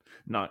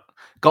 No.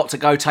 Got to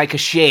go take a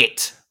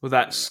shit. Well,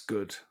 that's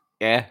good.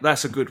 Yeah?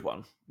 That's a good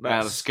one.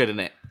 That's good,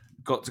 isn't it?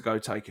 Got to go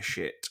take a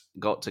shit.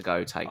 Got to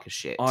go take a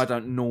shit. I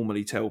don't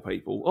normally tell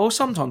people. Or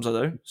sometimes I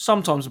do.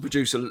 Sometimes the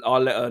producer, I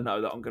let her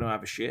know that I'm going to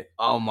have a shit.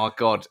 Oh my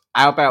god!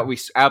 How about we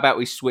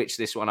switch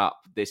this one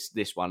up, this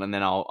one, and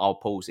then I'll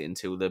pause it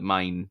until the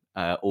main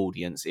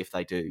audience, if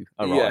they do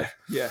arrive.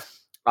 Yeah.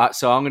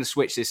 So I'm going to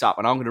switch this up,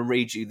 and I'm going to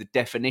read you the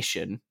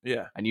definition.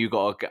 Yeah. And you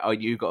got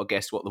to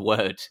guess what the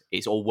word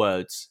is or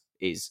words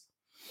is.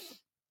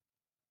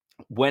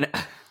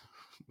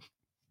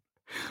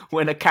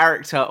 When a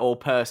character or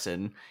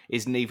person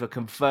is neither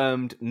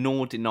confirmed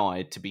nor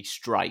denied to be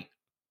straight.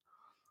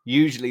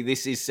 Usually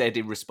this is said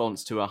in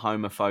response to a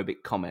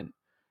homophobic comment,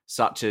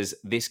 such as,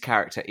 this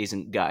character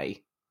isn't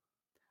gay.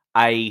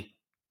 A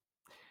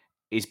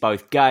is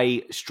both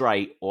gay,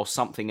 straight, or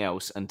something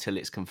else until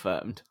it's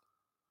confirmed.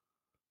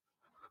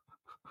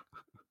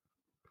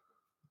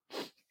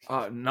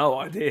 I have no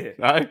idea.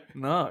 No?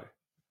 No.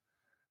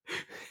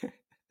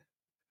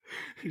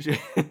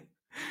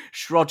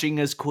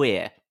 Schrodinger's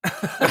queer.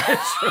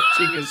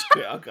 Schrodinger's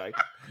queer. Okay.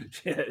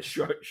 Yeah,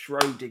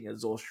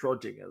 Schrodinger's or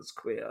Schrodinger's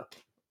queer.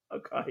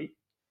 Okay.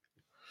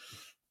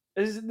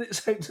 Isn't it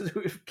something to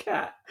do with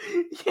cat?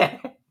 Yeah.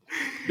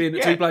 Being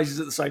at two places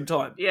at the same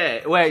time.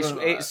 Yeah. Well,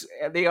 it's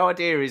the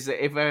idea is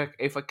that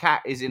if a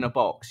cat is in a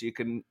box, you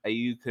can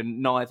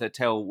neither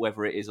tell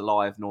whether it is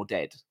alive nor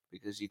dead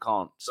because you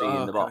can't see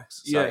in the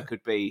box. So it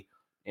could be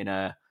in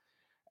a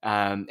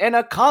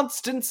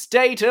constant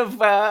state of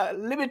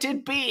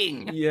limited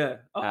being. Yeah.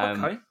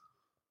 Okay.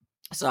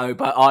 So,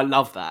 but I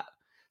love that.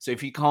 So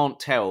if you can't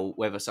tell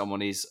whether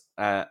someone is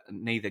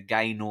neither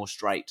gay nor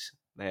straight,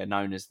 they're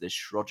known as the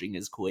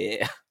Schrodinger's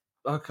queer.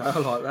 Okay, I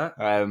like that.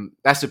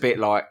 That's a bit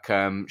like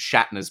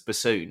Shatner's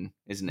bassoon,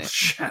 isn't it?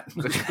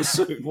 Shatner's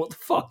bassoon. What the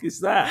fuck is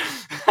that?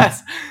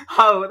 That's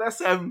Hello,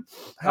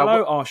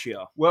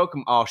 Arshia.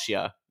 Welcome,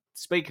 Arshia.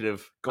 Speaking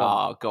of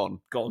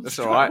gone. That's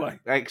all right.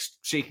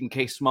 She can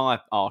kiss my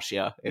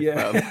Arshia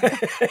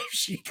if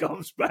she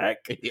comes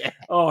back. Yeah,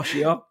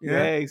 Arshia.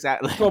 Yeah,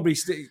 exactly. Probably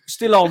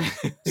still on.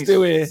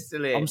 Still here.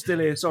 Still here. I'm still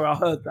here. Sorry, I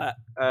heard that.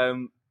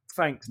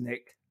 Thanks,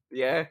 Nick.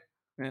 Yeah.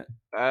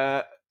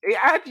 How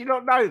do you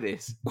not know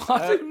this?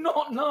 I do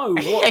not know.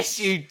 Yes,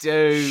 you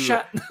do.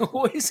 Shatner.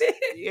 What is it?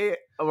 Yeah.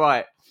 All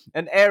right.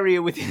 An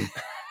area within.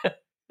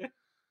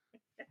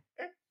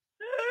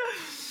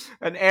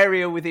 An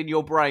area within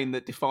your brain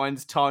that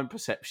defines time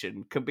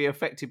perception can be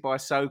affected by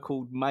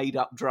so-called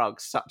made-up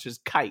drugs such as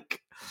cake,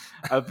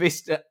 a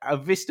vistabile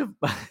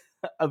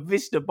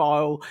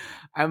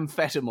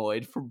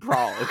amphetamide from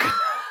Prague.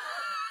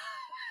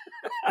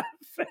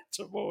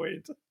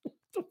 Amphetamide? What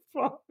the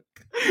fuck?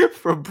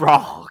 From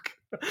Prague.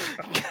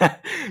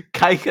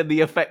 Cake and the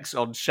effects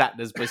on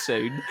Shatner's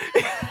bassoon.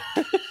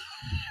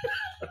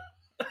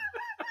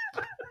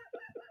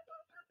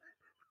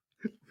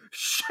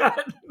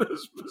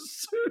 Shatner's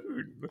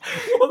bassoon.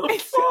 What the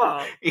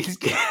fuck?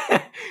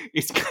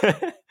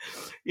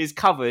 It's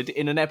covered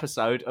in an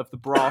episode of The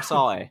Brass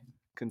Eye,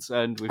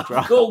 concerned with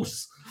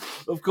drugs.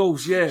 Of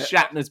course, yeah.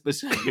 Shatner's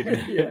bassoon.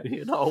 Yeah.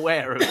 You're not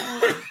aware of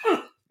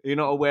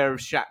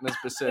Shatner's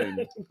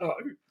bassoon. No.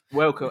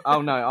 Welcome.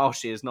 Oh no,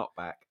 Arshia's not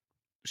back.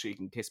 She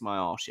can kiss my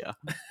Arshia.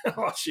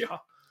 Arshia.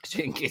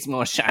 She can kiss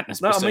my Shatner's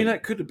bassoon. No, I mean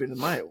that could have been a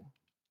male.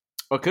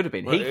 Or it could have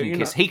been. Well,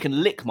 He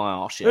can lick my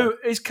Arshia.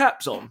 His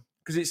caps on.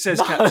 Because it says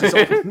caps is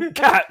on.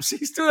 Caps,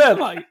 he's still there,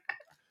 mate.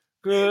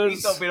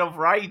 He's not been on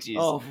for ages.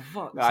 Oh, for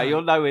fuck's no, sake.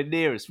 you're nowhere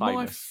near as My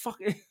famous.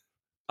 fucking...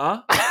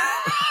 Huh?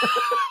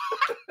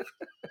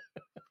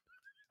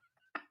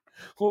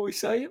 What are we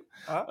saying?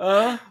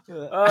 Caps,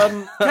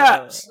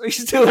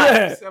 he's still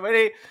there. I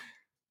mean,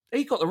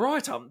 He got the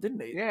right hump,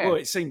 didn't he? Yeah. Well,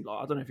 it seemed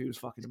like. I don't know if he was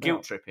fucking about.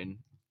 guilt tripping.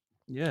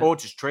 Yeah. Or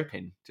just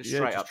tripping. Just Yeah,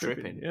 straight just up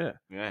tripping. Yeah.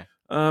 Yeah.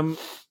 Um,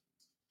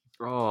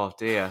 Oh,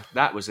 dear.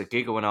 That was a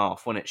giggle and a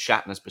half, wasn't it?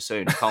 Shatner's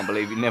bassoon. I can't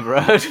believe you never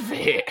heard of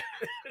it.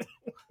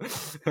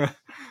 Do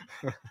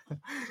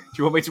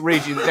you want me to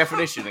read you the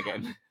definition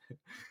again?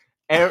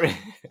 Area...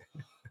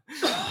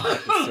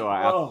 It's all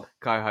right. Our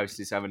co-host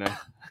is having a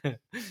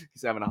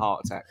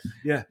heart attack.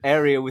 Yeah.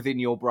 Area within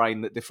your brain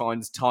that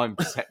defines time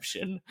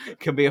perception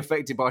can be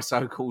affected by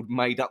so-called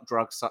made-up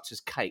drugs such as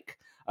cake,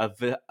 a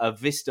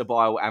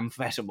vistabile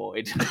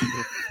amphetamide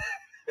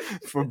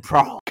from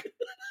Prague.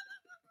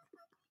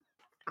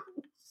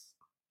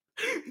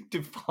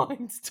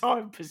 Defines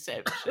time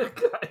perception.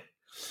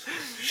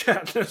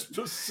 Shatner's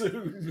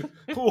bassoon.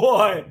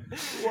 Why?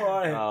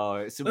 Oh,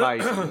 it's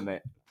amazing, isn't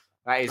it?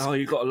 That is. Oh,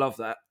 you got to love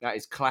that. That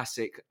is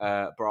classic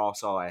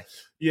brass eye.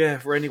 Yeah,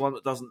 for anyone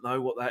that doesn't know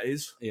what that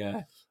is.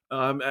 Yeah.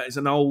 It's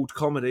an old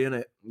comedy, isn't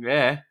it?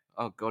 Yeah.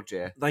 Oh God,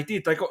 yeah. They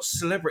got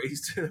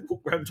celebrities to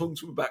walk around talking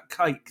to them about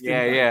cake.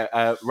 Yeah, they?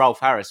 yeah. Rolf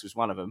Harris was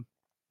one of them.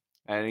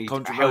 And he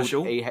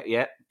Controversial. Pedo.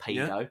 Yeah,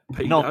 Pedo.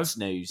 Nonce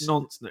news.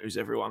 Nonce news,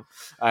 everyone.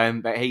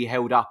 But he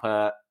held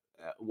up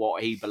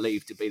what he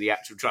believed to be the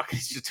actual drug.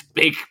 It's just a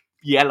big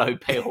yellow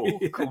pill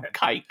called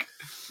cake.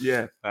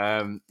 Yeah.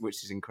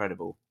 Which is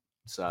incredible.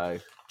 So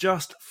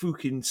Just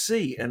fucking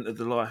C entered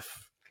the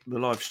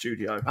live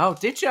studio. Oh,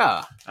 did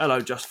ya?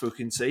 Hello, Just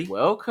fucking C.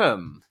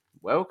 Welcome.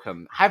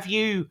 Have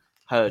you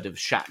heard of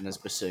Shatner's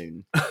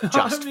bassoon?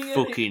 Just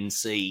fucking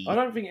see. I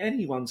don't think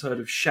anyone's heard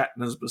of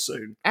Shatner's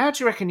bassoon. How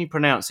do you reckon you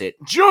pronounce it?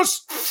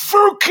 Just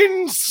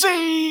fucking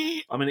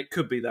see. I mean, it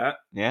could be that.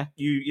 Yeah.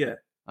 Yeah.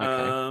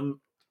 Okay.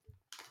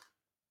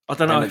 I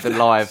don't know. And at the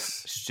live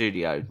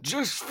studio.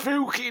 Just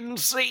fucking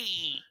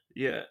see.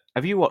 Yeah.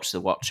 Have you watched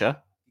The Watcher?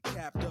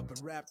 Capped up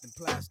and wrapped in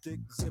plastic,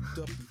 zipped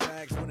up in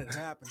bags when it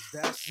happens.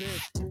 That's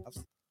it.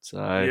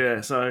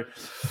 So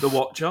The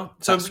Watcher.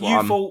 So That's you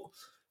one. thought?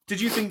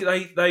 Did you think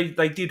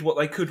they did what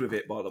they could with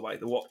it? By the way,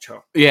 The Watcher.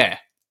 yeah.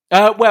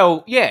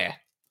 Well, yeah.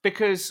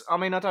 Because I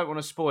mean, I don't want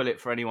to spoil it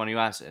for anyone who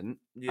hasn't.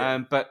 Yeah.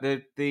 But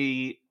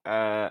the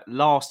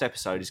last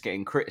episode is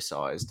getting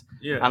criticised,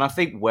 Yeah. and I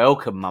think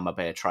welcome, Mama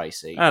Bear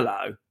Tracy.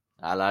 Hello.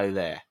 Hello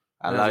there.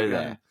 How's Hello it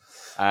there.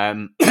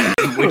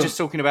 We're just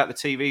talking about the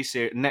TV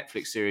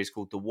Netflix series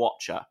called The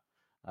Watcher.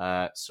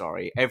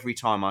 Sorry, every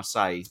time I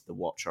say The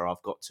Watcher,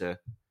 I've got to.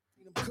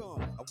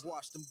 Come, I've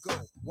watched them go,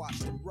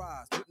 watched them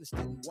rise, witnessed it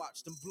and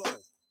watched them blow.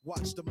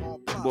 Watch them all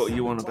blossom, What are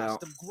you on watch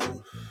about? them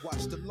grow,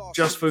 watch them lost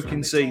Just souls fucking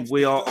when see. they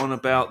We are lost on them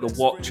about go. The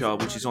Watcher,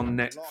 which is on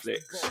Netflix.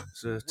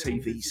 It's a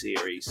TV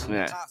series.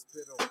 Yeah.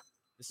 Hospital.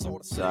 It's all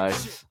the So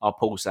same shit. I'll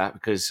pause that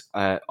because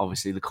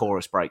obviously the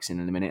chorus breaks in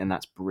a minute, and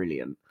that's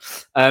brilliant.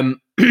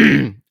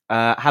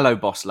 Hello,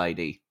 boss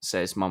lady,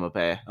 says Mama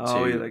Bear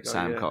Oh, to yeah, they go,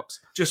 Sam yeah. Cox.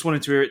 Just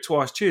wanted to hear it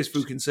twice. Cheers,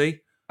 fucking see.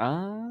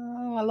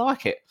 I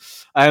like it.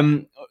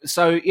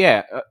 So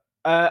yeah,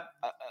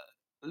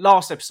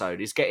 last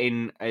episode is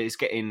getting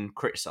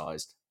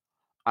criticised,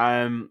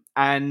 and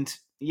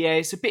yeah,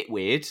 it's a bit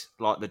weird,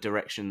 like the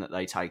direction that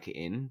they take it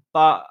in.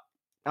 But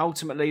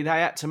ultimately, they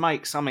had to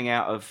make something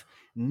out of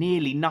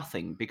nearly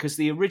nothing because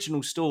the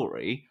original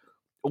story,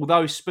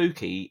 although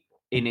spooky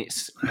in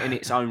its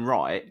own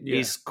right, Yeah.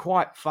 is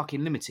quite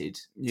fucking limited.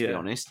 To be Yeah.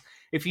 honest,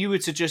 if you were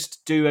to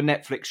just do a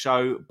Netflix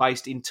show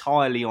based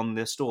entirely on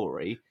the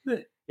story, Yeah.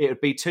 it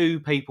would be two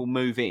people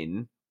move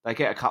in, they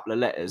get a couple of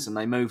letters, and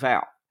they move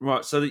out.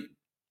 Right. So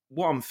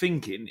what I am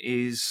thinking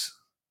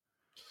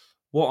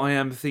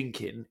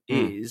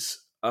is,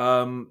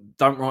 don't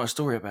write a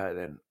story about it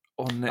then.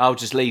 I'll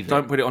just leave it.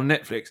 Don't put it on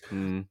Netflix.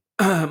 Mm.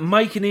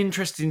 Make an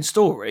interesting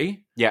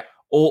story. Yeah.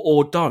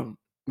 Or don't.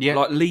 Yeah.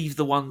 Like leave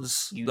the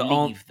ones You that leave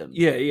aren't them.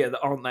 Yeah, that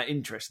aren't that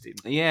interesting.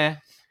 Yeah.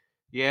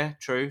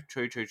 True.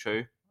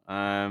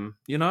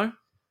 You know?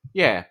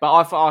 Yeah, but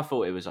I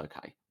thought it was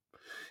okay.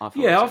 I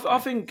okay.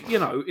 think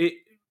it.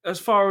 As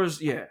far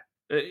as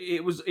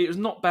it was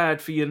not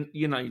bad for your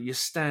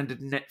standard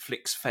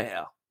Netflix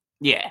fare.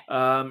 Yeah.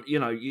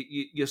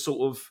 You're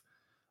sort of,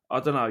 I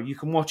don't know. You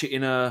can watch it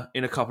in a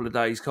couple of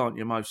days, can't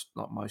you? Most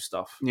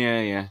stuff.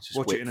 Yeah. Just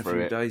Watch whip it in a through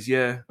few it. days.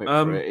 Yeah. Whip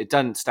through it. It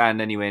doesn't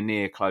stand anywhere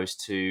near close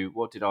to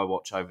what did I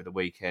watch over the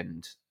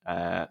weekend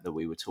that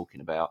we were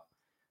talking about.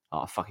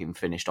 I fucking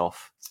finished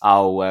off.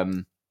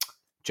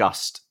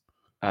 Just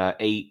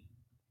eat.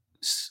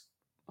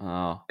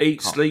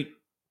 Eat, sleep,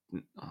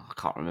 I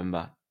can't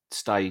remember.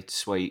 Stay,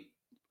 sweet,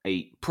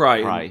 eat,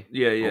 pray.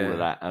 Yeah. all of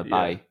that,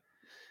 obey,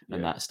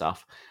 and that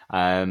stuff.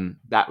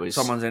 That was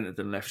Someone's entered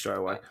and left straight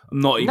away. I'm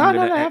not even. no,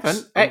 gonna they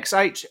haven't.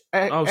 XH,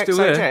 Oh, still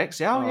here? XHX.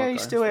 Yeah, Oh, okay,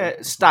 he's still fine. here.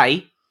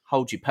 Stay,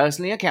 hold you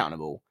personally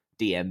accountable.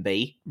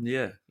 DMB.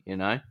 Yeah. You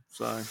know.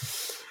 So.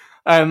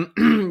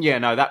 Yeah,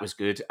 no, that was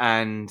good.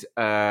 And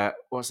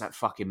what's that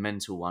fucking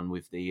mental one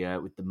with the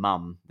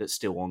mum that's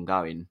still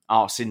ongoing?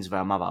 Sins of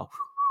Our Mother.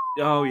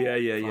 Oh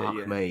yeah.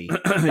 Fuck me,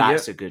 Yeah.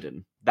 that's a good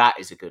one. That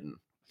is a good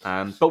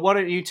one. But why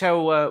don't you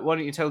tell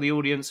the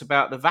audience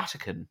about the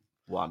Vatican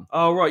one?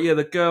 Oh right, yeah.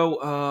 The girl,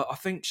 I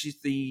think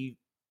she's the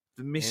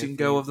missing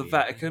girl of the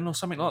Vatican or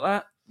something like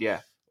that,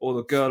 Yeah. or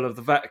the girl of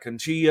the Vatican.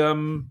 She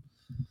in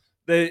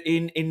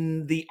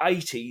the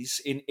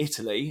 80s in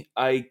Italy,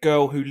 a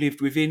girl who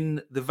lived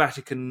within the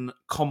Vatican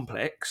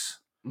complex.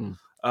 Mm.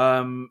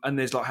 And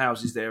there's like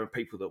houses there and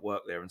people that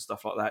work there and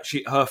stuff like that.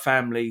 Her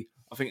family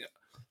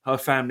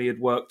had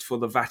worked for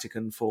the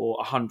Vatican for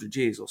 100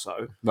 years or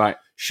so. Right.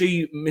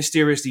 She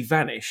mysteriously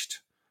vanished,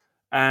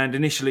 and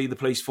initially the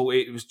police thought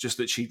it was just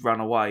that she'd run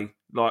away,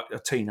 like a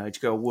teenage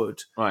girl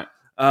would. Right.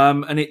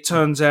 And it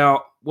turns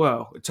out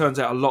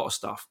a lot of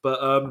stuff,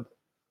 but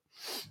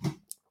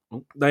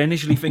they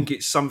initially think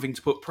it's something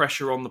to put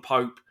pressure on the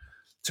Pope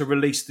to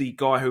release the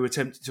guy who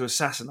attempted to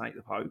assassinate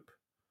the Pope.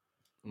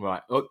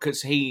 Right,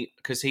 because he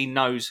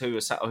knows who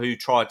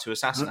tried to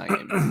assassinate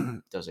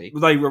him. Does he?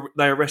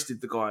 They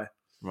arrested the guy,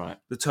 right?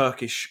 The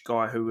Turkish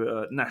guy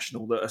who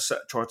national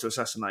that tried to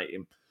assassinate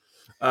him,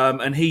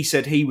 and he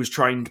said he was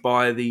trained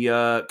by the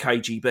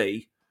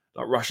KGB,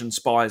 like Russian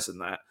spies and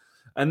that.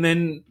 And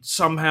then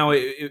somehow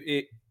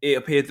it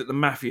appeared that the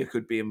mafia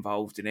could be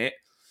involved in it.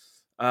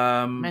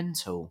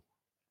 Mental.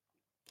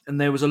 And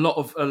there was a lot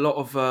of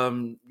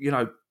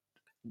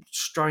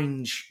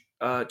strange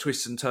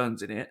twists and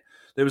turns in it.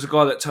 There was a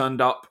guy that turned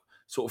up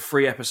sort of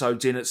 3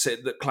 episodes in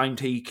that claimed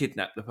he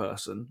kidnapped the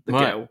person, the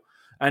girl,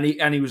 and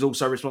he was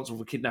also responsible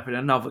for kidnapping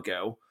another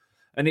girl.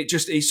 And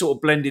he sort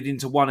of blended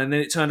into one. And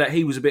then it turned out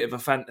he was a bit of a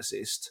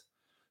fantasist,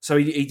 so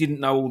he didn't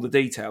know all the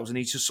details, and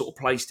he just sort of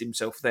placed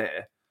himself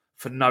there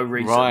for no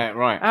reason.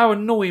 Right. How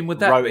annoying would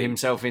that be? Wrote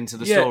himself into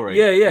the story.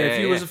 Yeah. If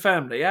you was a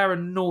family, how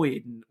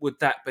annoying would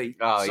that be?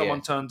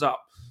 Someone turns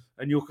up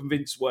and you're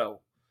convinced,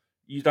 well,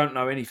 you don't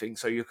know anything,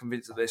 so you're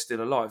convinced that they're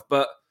still alive.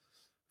 But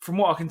from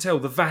what I can tell,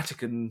 the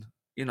Vatican,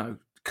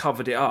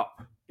 covered it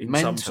up in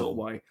some sort of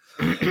way.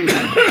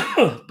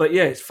 But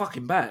yeah, it's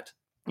fucking bad.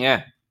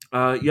 Yeah.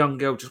 Young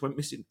girl just went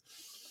missing.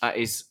 That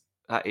is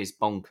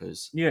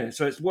bonkers. Yeah,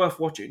 so it's worth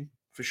watching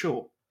for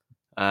sure.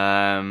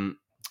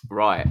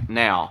 Right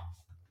now,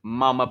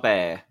 Mama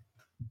Bear.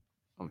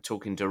 I'm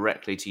talking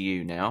directly to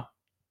you now.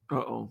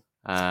 Uh-oh.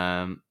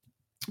 Oh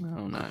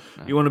no.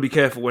 You want to be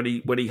careful when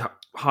he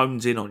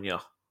hones in on you.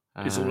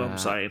 Is all I'm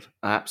saying.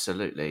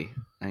 Absolutely.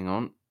 Hang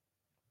on.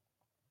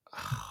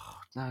 Oh,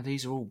 no,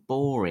 these are all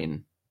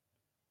boring.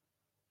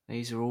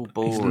 He's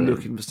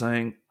looking for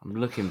something. I'm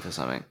looking for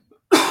something.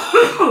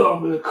 I'm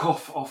going to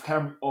cough off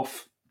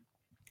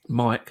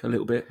mic a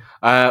little bit.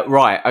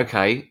 Right,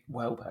 okay.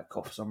 Well, bad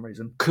cough for some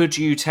reason. Could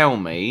you tell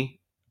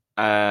me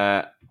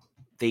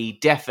the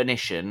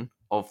definition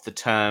of the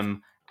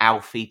term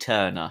Alfie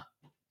Turner?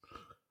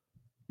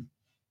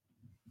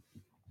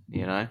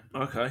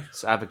 Okay.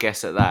 So have a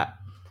guess at that.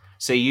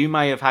 See, you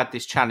may have had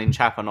this challenge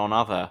happen on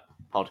other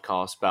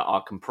podcasts, but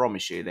I can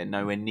promise you they're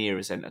nowhere near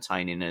as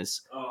entertaining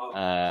as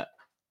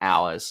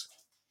ours.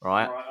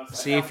 Right?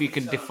 See if you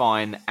can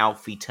define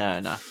Alfie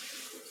Turner.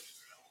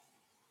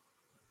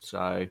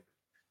 So,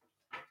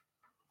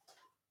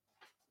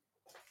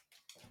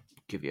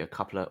 give you a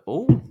couple of...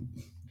 Oh,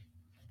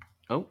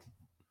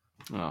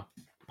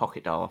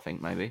 pocket dial, I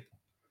think, maybe.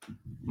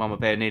 Mama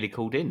Bear nearly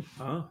called in,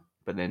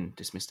 but then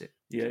dismissed it.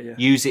 Yeah.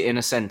 Use it in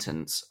a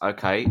sentence.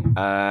 Okay.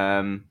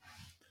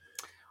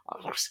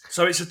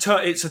 So it's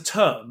a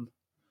term.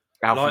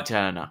 Alfie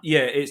Turner.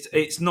 Yeah,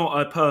 it's not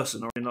a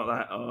person or anything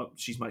like that.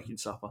 She's making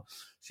supper.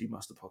 She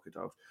must have pocket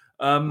dialed.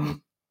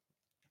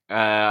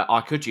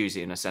 I could use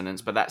it in a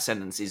sentence, but that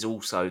sentence is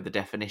also the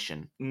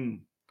definition. Mm.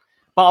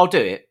 But I'll do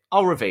it.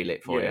 I'll reveal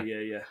it for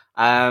you.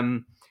 Yeah.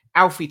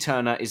 Alfie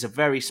Turner is a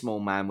very small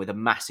man with a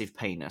massive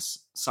penis.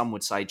 Some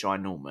would say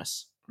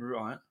ginormous.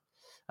 Right.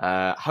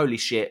 Holy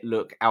shit,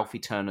 look, Alfie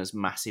Turner's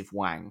massive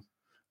wang.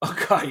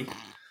 Okay.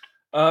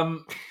 I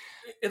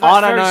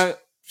don't know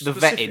the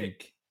specific.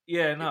 vetting.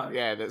 Yeah, no.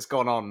 Yeah, that's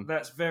gone on.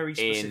 That's very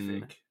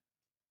specific.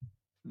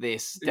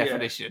 This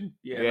definition.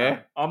 Yeah. No,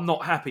 I'm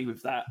not happy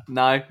with that.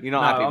 No, you're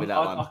not happy with that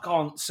one. I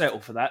can't settle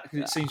for that because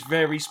it seems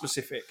very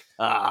specific.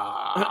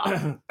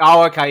 Oh,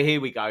 okay. Here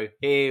we go.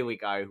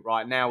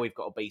 Right, now we've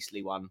got a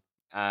beastly one.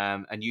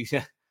 And you...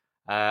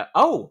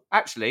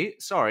 actually,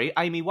 sorry.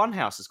 Amy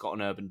Winehouse has got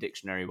an Urban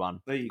Dictionary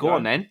one. There you go. Go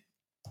on, then.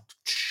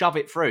 Shove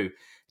it through.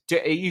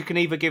 You can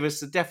either give us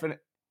the definite...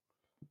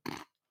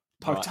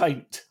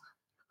 Potaint.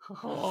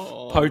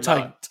 Oh,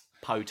 Potaint. No.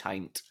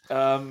 Potaint.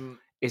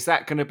 Is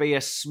that going to be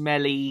the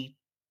smelly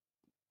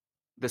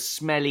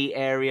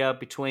area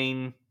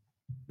between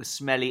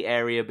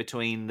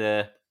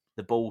the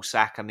ball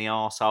sack and the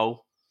arsehole,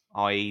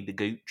 i.e. the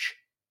gooch,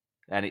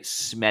 and it's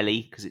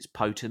smelly because it's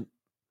potent?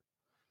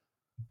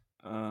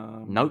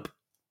 Nope.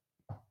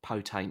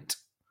 Potaint.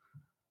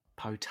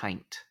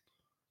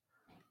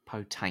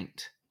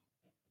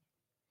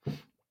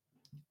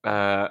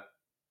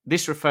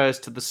 This refers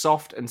to the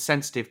soft and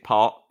sensitive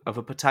part of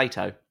a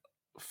potato.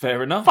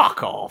 Fair enough.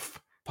 Fuck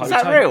off. Potaint.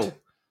 Is that real?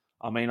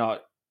 I mean,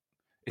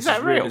 it's that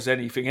as real real as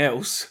anything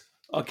else,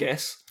 I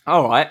guess.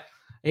 All right.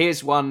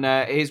 Here's one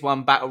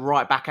back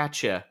right back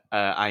at you,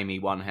 Amy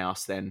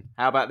Onehouse. Then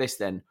how about this?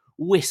 Then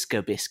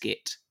Whisker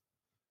Biscuit.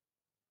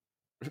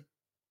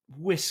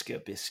 Whisker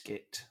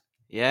biscuit.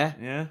 Yeah.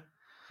 Yeah.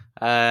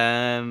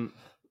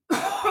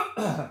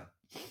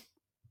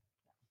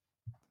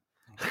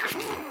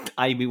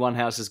 Amy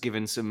Onehouse has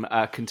given some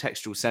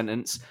contextual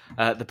sentence.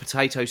 The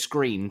potato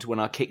screamed when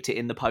I kicked it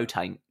in the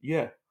potaint.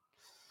 Yeah.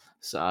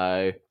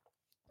 So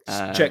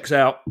checks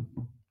out.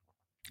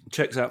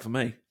 Checks out for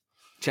me.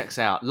 Checks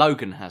out.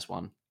 Logan has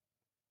one.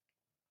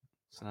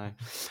 So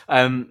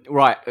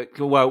right.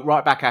 Well,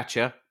 right back at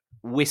you.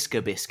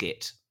 Whisker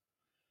Biscuit.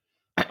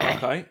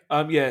 Okay.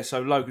 Yeah.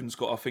 So Logan's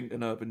got, I think,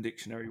 an Urban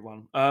Dictionary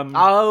one.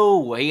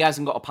 Oh, he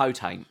hasn't got a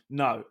potaint.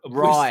 No.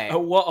 Right. A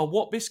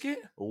what biscuit?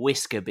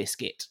 Whisker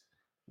Biscuit.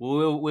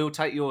 We'll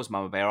take yours,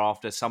 Mama Bear,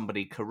 after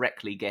somebody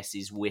correctly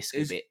guesses Whisker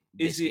Biscuit.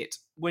 Is it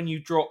when you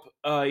drop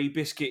a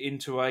biscuit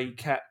into a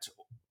cat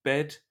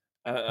bed,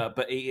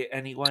 but eat it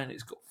anyway, and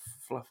it's got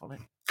fluff on it?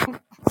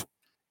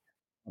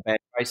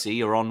 Tracy,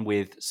 you're on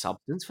with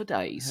Substance for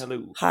Days.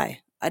 Hello.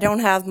 Hi. I don't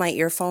have my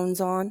earphones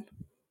on.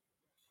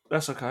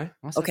 That's okay.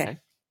 That's okay.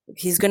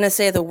 He's going to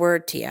say the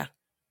word to you.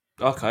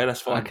 Okay,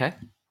 that's fine. Okay.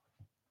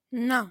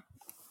 No.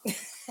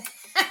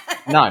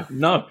 No.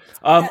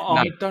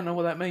 I don't know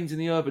what that means in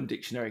the Urban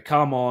Dictionary.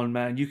 Come on,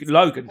 man.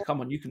 Logan,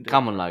 come on, you can do it.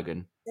 Come on,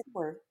 Logan. Say the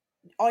word.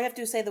 All you have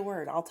to do is say the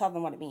word. I'll tell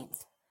them what it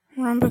means.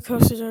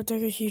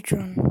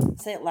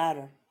 Rhombocosidodecahedron. Say it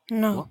louder.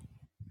 No.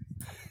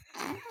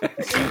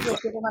 It's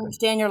English. They don't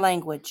understand your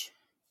language.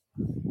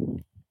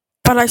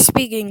 But I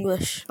speak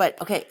English.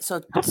 But, okay,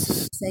 so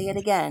say it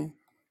again.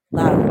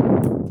 Louder.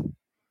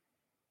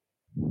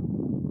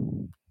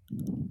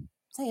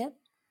 Say it.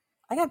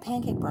 I got a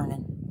pancake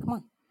burning.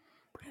 Come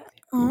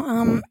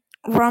on.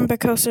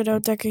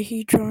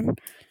 Rhombocosidodecahedron.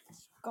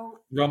 Go.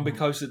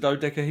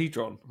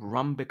 Rhombocosidodecahedron.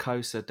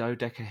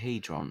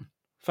 Rhombocosidodecahedron.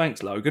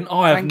 Thanks, Logan.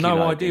 I have Thank no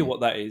you, idea Logan. what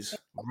that is.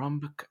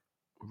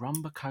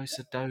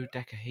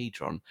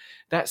 Rhombocosidodecahedron.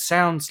 That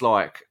sounds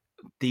like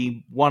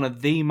one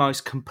of the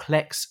most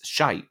complex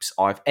shapes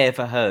I've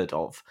ever heard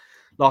of.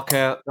 Like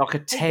a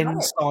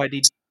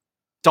 10-sided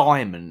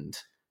diamond.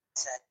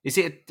 Is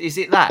it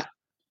that?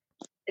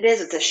 It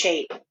is. It's a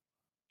shape.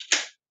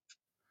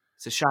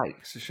 It's a shape.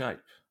 It's a shape.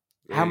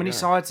 How many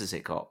sides has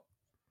it got?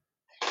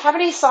 How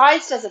many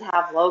sides does it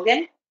have,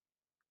 Logan?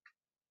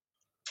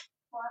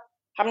 What?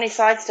 How many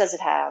sides does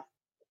it have?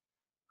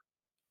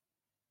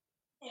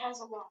 It has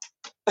a lot.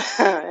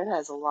 It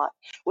has a lot.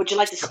 Would you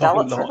like to spell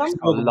it for them? It's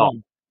more than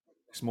one.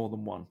 It's more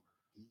than one.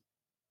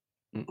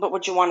 But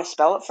would you want to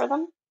spell it for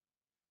them?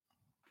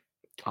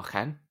 I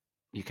can.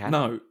 You can.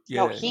 No.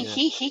 Yeah, no,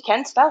 he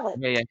can spell it.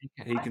 Yeah,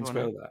 he can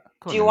spell that.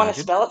 Do you want to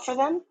spell it for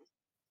them?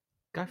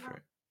 Go for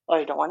it. Oh,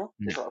 you don't want to?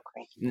 No. He's a little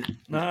crazy.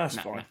 No, that's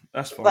fine.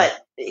 That's fine.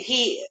 But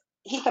he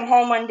come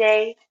home one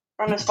day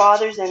from his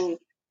father's and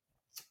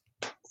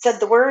said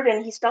the word,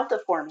 and he spelled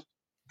it for me.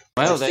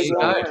 Well, there you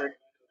go. Word.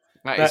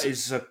 That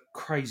is a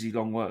crazy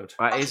long word.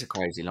 That is a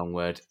crazy long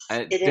word.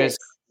 It is.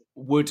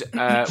 Would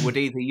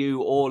either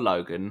you or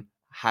Logan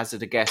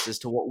hazard a guess as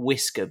to what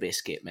Whisker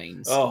Biscuit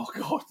means? Oh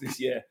God,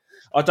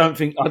 I don't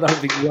think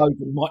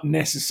Logan might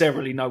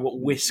necessarily know what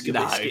Whisker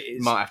Biscuit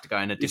is. Might have to go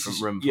in a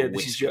different room for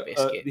Whisker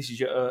Biscuit. This is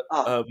your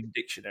Urban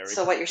Dictionary.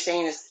 So what you're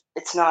saying is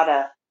it's not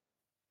a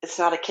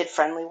kid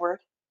friendly word?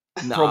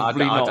 No,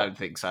 Probably not. I don't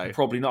think so.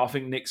 Probably not. I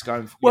think Nick's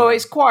going.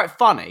 It's quite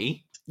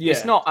funny. Yeah.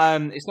 It's not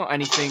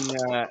anything.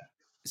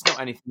 It's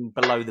not anything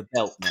below the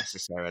belt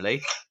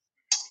necessarily.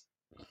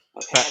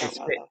 Okay,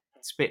 But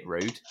it's a bit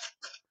rude.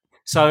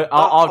 So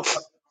I'll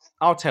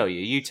tell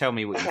you. You tell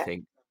me what you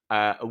think.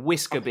 A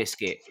Whisker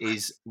Biscuit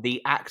is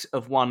the act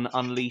of one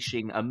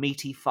unleashing a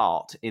meaty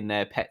fart in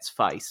their pet's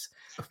face,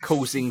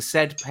 causing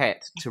said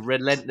pet to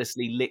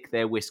relentlessly lick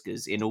their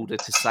whiskers in order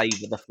to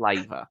savour the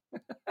flavour.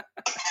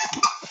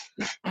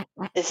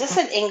 Is this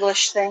an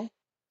English thing?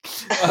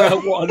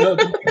 What an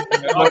Urban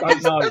Dictionary? I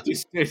don't know.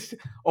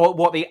 Or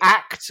what the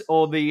act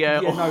or the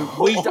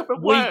we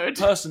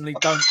personally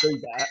don't do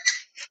that.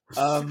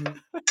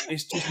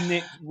 It's just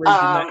Nick reading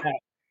that out.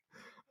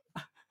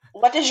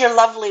 What does your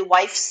lovely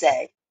wife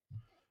say?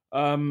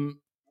 Does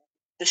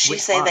she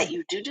say one? that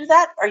you do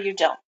that or you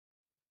don't?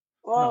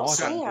 Well, No, I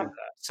Sam. don't do that.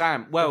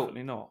 Sam, well,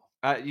 Definitely not.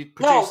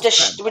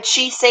 Would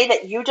she say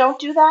that you don't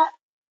do that?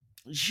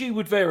 She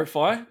would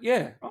verify.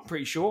 Yeah, I'm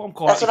pretty sure. I'm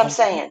quite. That's what I'm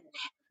saying.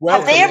 Well,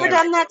 have they ever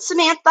done that,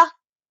 Samantha?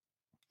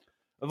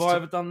 Have I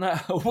ever done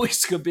that? A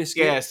Whisker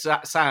Biscuit? Yes,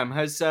 Sam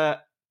has.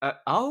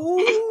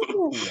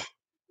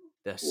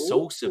 The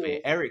source of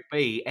it. Eric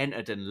B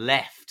entered and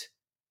left.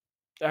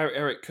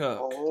 Eric Kirk.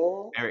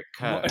 Oh. Eric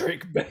Kirk. Not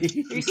Eric B.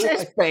 He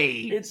says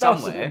B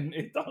somewhere.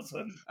 It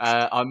doesn't.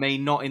 I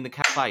mean, not in the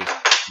cat's face.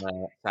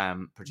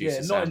 Sam, producer.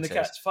 Yeah, Sam not in the says.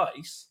 cat's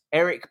face.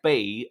 Eric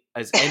B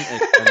has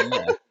entered and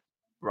left.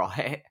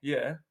 Right.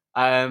 Yeah.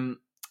 And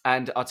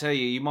I'll tell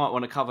you, you might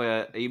want to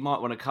cover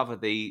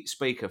the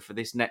speaker for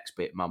this next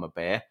bit, Mama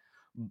Bear.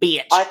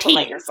 BHT I put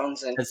my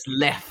earphones in. has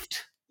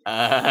left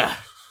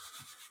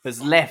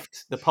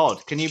the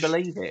pod. Can you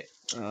believe it?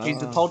 He's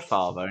the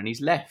podfather, and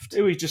he's left.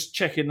 He was just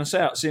checking us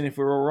out, seeing if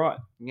we're all right.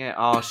 Yeah.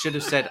 Oh, I should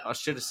have said. I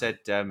should have said.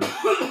 Hello,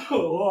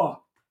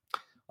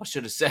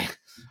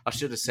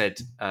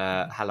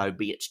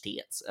 bitch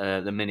tits.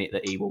 The minute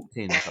that he walked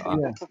in, but I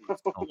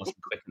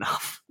wasn't quick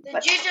enough.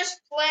 Did you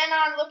just plan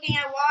on looking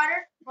at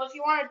water? Well, if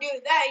you want to do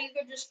that, you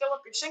could just fill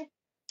up your sink.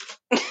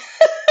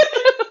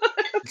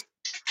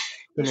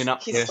 Filling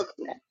up He's here.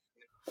 looking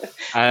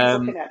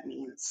at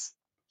memes.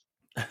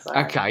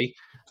 Okay.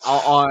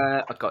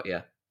 I got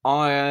you.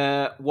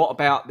 What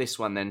about this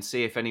one then?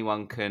 See if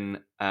anyone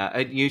can.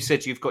 You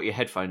said you've got your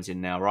headphones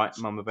in now, right,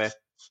 Mama Bear?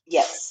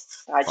 Yes,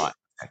 I do. Right.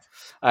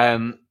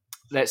 Okay.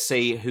 Let's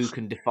see who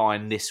can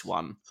define this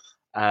one.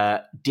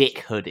 Dick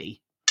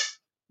hoodie.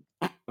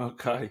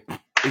 Okay.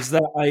 Is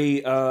that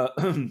a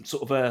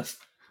sort of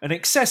an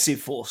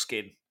excessive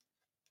foreskin?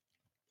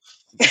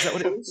 Is that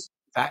what it is?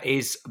 That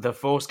is the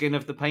foreskin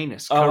of the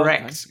penis. Oh,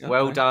 Correct. okay.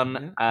 Well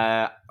done,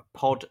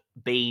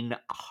 Podbean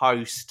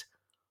host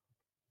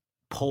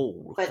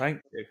Paul. But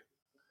Thank you.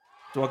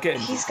 Do I get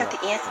him? he's got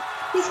the answer.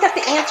 He's got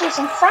the answers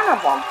in front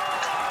of him.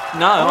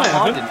 No, I'm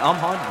hiding them. I haven't.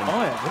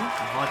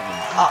 I'm hiding them.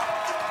 Oh,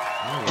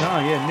 No,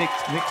 yeah,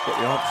 Nick's got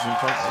the answers in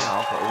front of him. Yeah,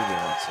 I've got all the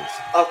answers.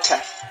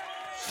 okay.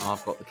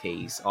 I've got the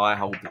keys. I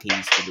hold the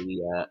keys to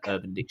the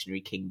Urban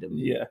Dictionary Kingdom,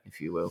 if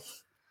you will.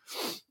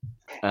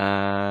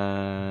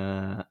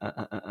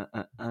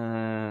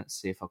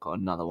 See if I've got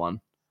another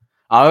one.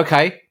 Oh,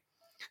 okay.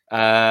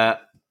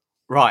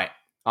 Right.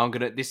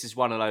 This is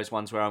one of those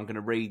ones where I'm gonna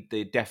read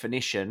the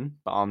definition,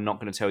 but I'm not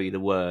gonna tell you the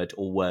word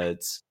or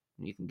words.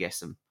 You can guess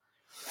them.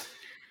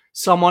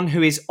 Someone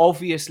who is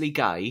obviously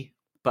gay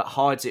but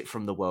hides it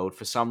from the world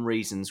for some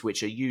reasons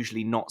which are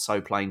usually not so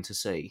plain to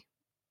see.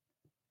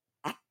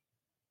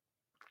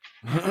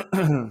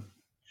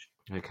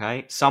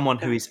 Okay. Someone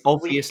who is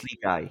obviously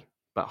gay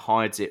but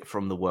hides it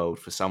from the world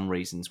for some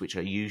reasons which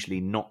are usually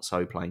not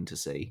so plain to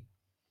see.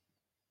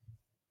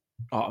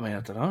 Oh, I mean, I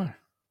don't know.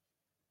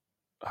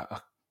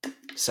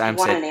 Sam You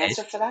want said an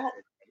answer for that?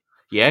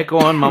 Yeah, go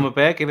on, Mama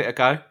Bear, give it a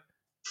go.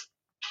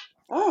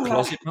 Oh, I'm not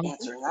Closet monkey?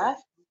 answering that.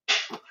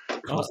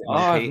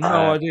 I have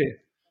no idea.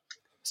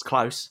 It's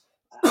close.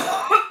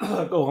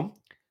 Go on.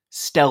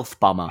 Stealth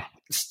bummer.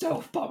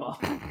 Stealth bummer.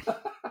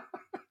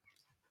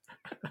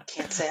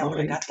 Can't say I would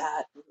have got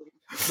that.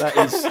 That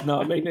is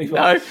no, me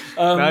neither.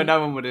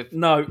 No one would have.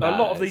 No, a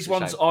lot of these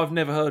ones I've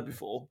never heard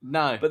before.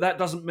 No, but that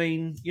doesn't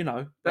mean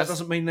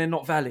doesn't mean they're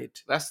not valid.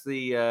 That's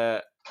the.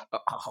 Oh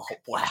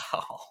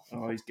wow!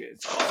 Oh, he's getting.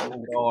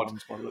 Oh God!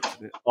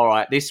 All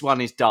right, this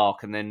one is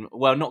dark, and then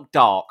not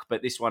dark,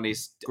 but this one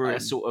is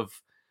sort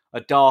of a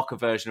darker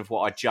version of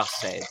what I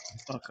just said.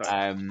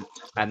 Okay.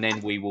 And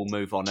then we will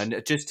move on. And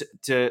just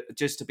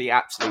to be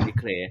absolutely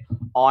clear,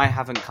 I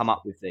haven't come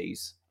up with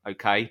these.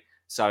 Okay.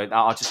 So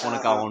I just want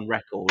to go on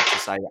record to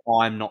say that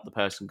I'm not the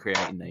person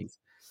creating these.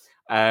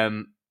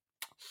 Right.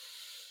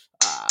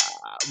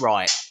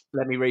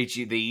 Let me read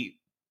you.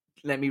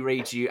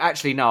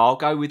 Actually, no. I'll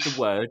go with the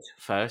word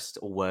first,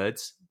 or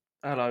words.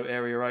 Hello,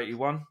 Area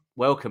 81.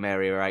 Welcome,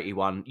 Area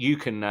 81. You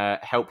can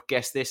help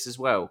guess this as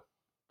well.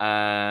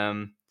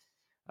 When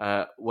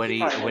he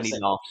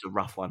laughs, the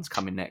rough one's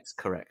coming next.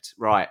 Correct.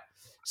 Right.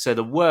 So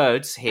the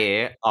words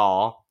here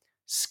are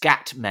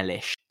Scat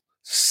Mellish.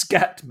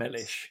 Scat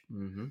Mellish.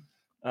 Mm-hmm.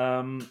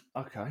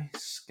 Okay,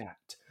 scat.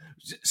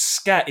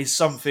 Scat is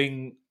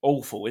something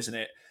awful, isn't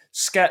it?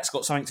 Scat's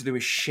got something to do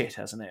with shit,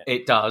 hasn't it?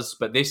 It does,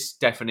 but this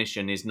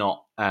definition is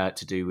not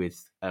to do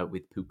with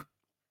poop.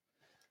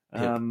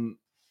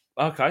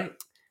 Okay.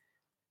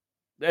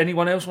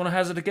 Anyone else want to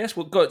hazard a guess?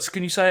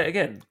 Can you say it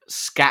again?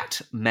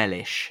 Scat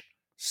Mellish.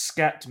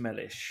 Scat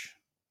Mellish.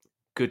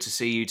 Good to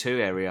see you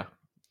too, Area.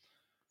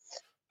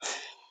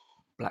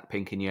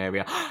 Blackpink in your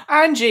area.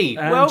 Angie,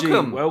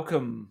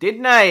 welcome.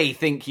 Didn't I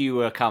think you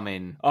were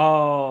coming?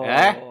 Oh,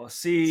 yeah?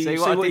 See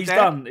what he's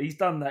done. He's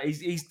done that.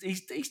 He's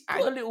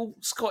put a little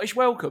Scottish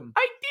welcome.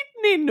 I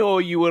didn't know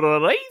you were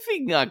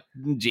arriving,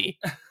 Angie.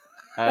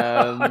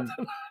 Hello.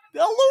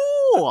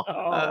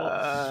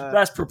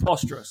 That's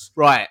preposterous.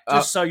 Right.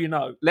 Just so you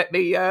know. Let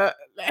me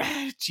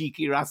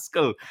cheeky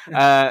rascal.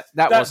 That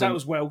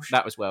was Welsh.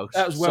 That was Welsh.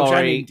 That was Welsh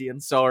and Indian.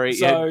 Sorry.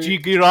 So,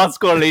 cheeky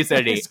rascal,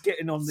 isn't it? It's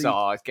getting on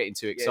the it's getting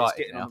too excited. It's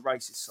getting now. on the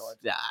racist side.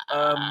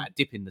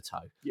 Dipping the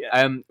toe.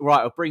 Yeah. Right,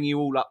 I'll bring you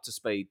all up to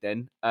speed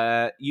then.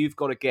 You've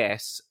got to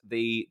guess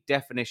the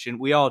definition.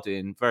 We are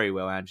doing very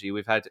well, Angie.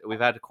 We've had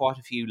quite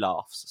a few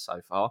laughs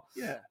so far.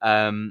 Yeah.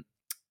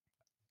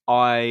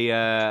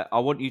 I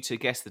want you to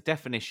guess the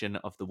definition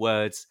of the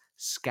words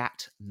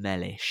Scat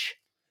Mellish.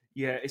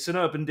 Yeah, it's an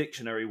Urban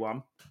Dictionary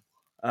one.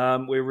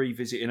 We're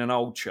revisiting an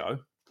old show.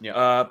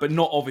 Yeah. But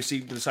not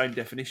obviously with the same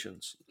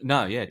definitions.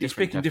 No, yeah. He's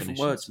picking different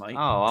words, mate.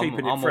 Oh,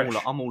 Keeping it fresh.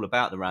 I'm all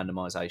about the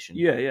randomisation.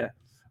 Yeah.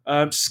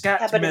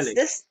 Scat Mellish.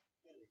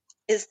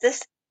 Is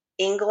this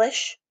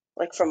English,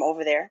 like from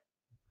over there?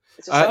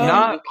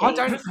 No,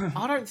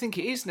 I don't think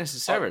it is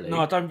necessarily.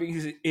 No, I don't think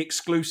it's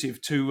exclusive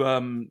to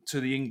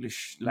the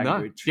English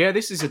language. No. Yeah,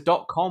 this is a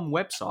 .com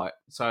website,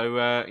 so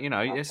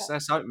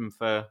that's open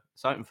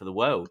for the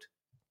world.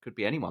 Could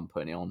be anyone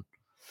putting it on.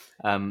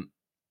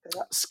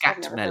 'Cause I've Scat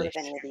never heard of Mellish.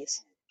 any of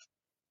these.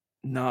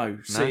 No,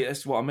 see,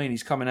 that's what I mean.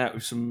 He's coming out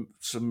with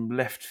some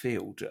left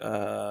field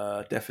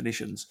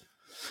definitions.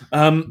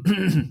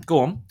 Go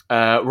on.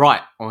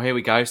 Right. Well, here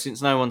we go.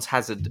 Since no one's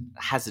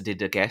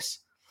hazarded a guess,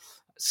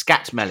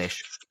 Scat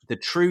Mellish, the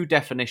true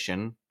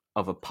definition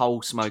of a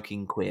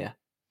pole-smoking queer.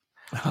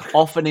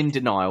 Often in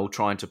denial,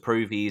 trying to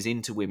prove he is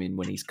into women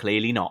when he's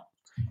clearly not.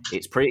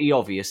 It's pretty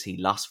obvious he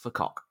lusts for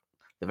cock.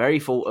 The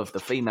very thought of the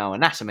female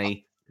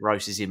anatomy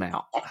grosses him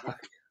out.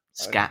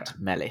 Scat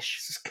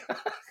Mellish.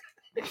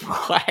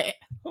 Right.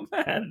 Oh,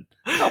 man.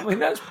 I mean,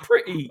 that's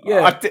pretty.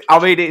 Yeah. I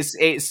mean,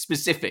 it's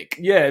specific.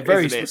 Yeah,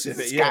 very isn't it?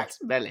 specific. Scat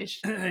Mellish.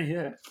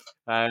 Yeah.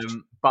 But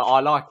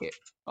I like it.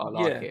 I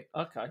like it.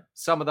 Okay.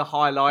 Some of the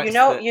highlights.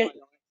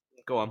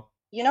 Go on.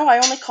 You know, I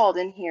only called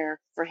in here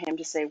for him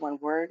to say one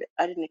word.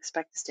 I didn't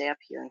expect to stay up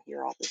here and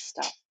hear all this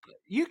stuff.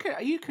 You can.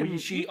 Well, you I can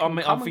think come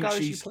and go as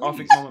you she's. I please.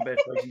 think Mama Bear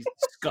she's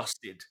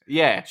disgusted.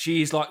 Yeah.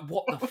 She's like,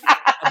 what the f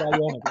are they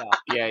on about?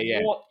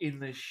 Yeah. What in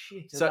the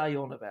shit are they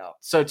on about?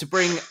 So to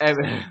bring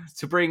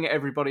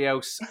everybody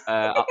else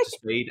up to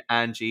speed,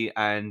 Angie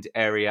and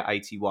Area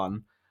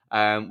 81,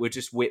 we'll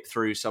just whip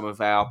through some of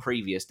our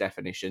previous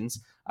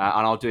definitions,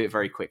 and I'll do it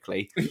very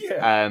quickly.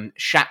 Yeah.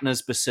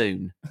 Shatner's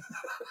bassoon,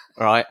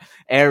 right?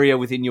 Area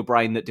within your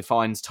brain that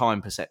defines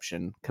time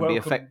perception can be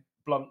affected.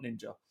 Blunt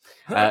Ninja.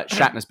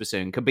 Shatner's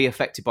bassoon can be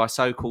affected by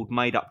so-called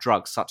made-up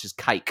drugs such as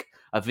cake,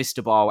 a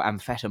Vistabile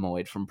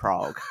amphetamide from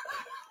Prague.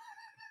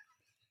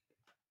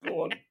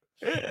 Go on.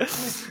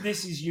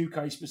 This is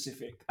UK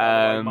specific.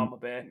 Mama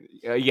Bear.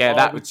 Yeah,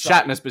 that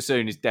Shatner's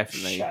bassoon is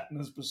definitely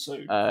Shatner's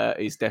bassoon.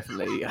 Is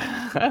definitely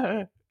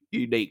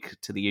unique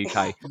to the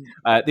UK.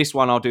 This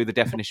one I'll do the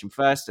definition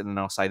first, and then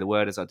I'll say the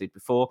word as I did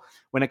before.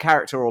 When a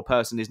character or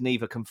person is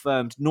neither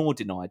confirmed nor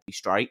denied to be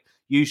straight,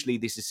 usually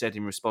this is said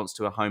in response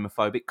to a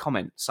homophobic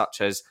comment,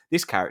 such as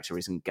 "This character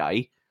isn't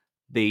gay."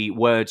 The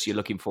words you're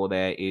looking for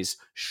there is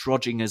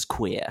Schrodinger's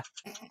queer.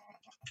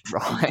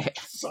 Right.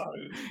 So,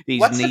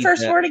 what's the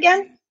first word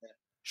again?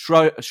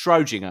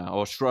 Schrodinger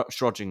or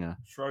Schrodinger.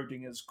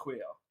 Schrodinger's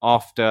queer.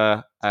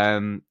 After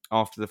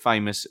the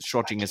famous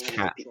Schrodinger's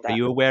cat. Are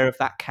you aware of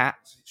that cat,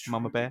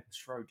 Mama Bear?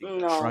 Schrodinger.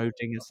 No.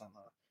 Schrodinger's.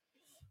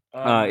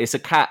 It's a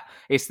cat.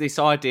 It's this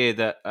idea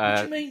that. What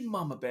do you mean,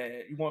 Mama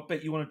Bear? You want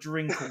to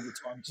drink all the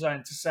time,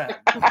 saying to Sam.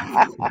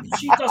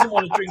 She doesn't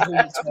want to drink all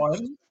the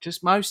time.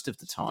 Just most of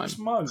the time. Just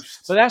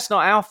most. But that's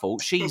not our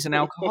fault. She's an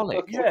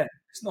alcoholic. Yeah,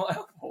 it's not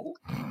our fault.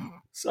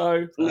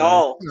 So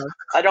No,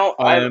 I don't.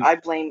 I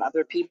blame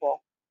other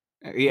people.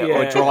 Yeah,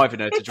 or driving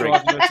her to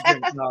drink.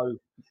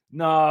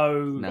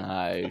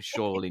 No,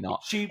 surely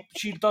not.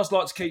 She does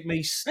like to keep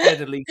me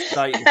steadily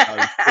sedated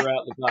though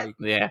throughout the day.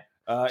 Yeah.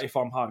 If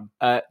I'm home.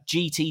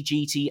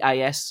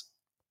 GTAS.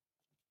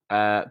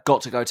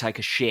 Got to go take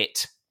a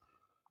shit.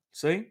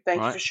 See?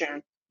 Thank you for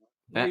sharing.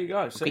 There you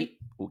go. See?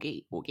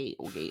 Okay.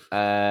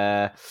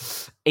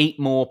 Eat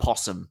more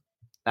possum.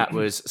 That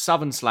was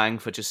Southern slang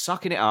for just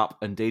sucking it up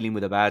and dealing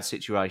with a bad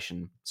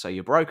situation. So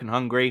you're broke and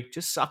hungry,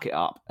 just suck it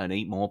up and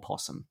eat more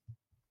possum.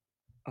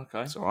 Okay.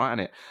 That's all right,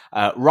 isn't it?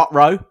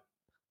 Rut-row.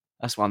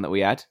 That's one that we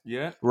had.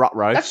 Yeah.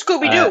 Rut-row. That's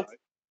Scooby-Doo.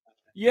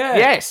 Yeah.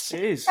 Yes.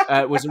 It is.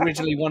 Was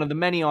originally one of the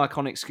many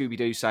iconic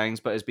Scooby-Doo sayings,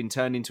 but has been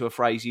turned into a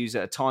phrase used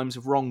at times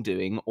of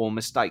wrongdoing or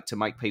mistake to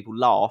make people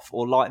laugh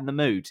or lighten the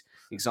mood.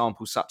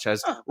 Examples such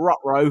as,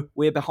 Rut-row,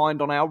 we're behind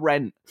on our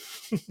rent.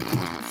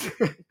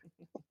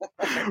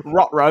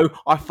 Rut-row,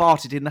 I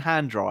farted in the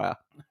hand dryer.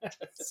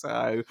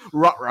 So,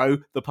 Rut-row,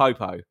 the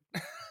popo.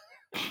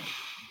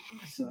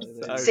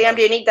 Sam,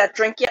 do you need that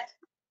drink yet?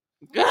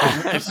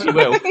 Yes, you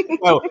will.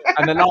 Well,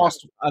 and the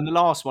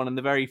last one, and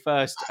the very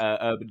first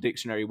Urban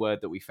Dictionary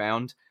word that we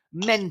found,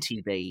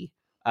 mentee,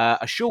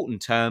 a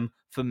shortened term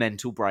for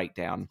mental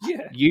breakdown.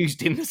 Yeah.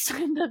 Used in the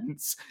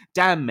sentence,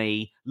 damn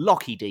me,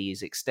 Lockie D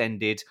is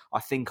extended.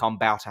 I think I'm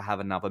about to have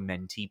another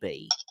mentee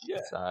B.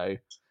 Yeah. So,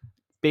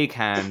 big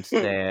hand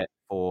there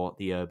for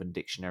the Urban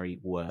Dictionary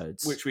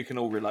words. Which we can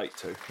all relate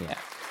to. Yeah.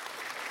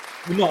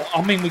 We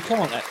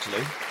can't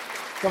actually.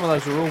 Some of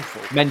those are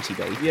awful. Mentee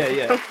B.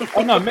 Yeah.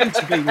 Oh no,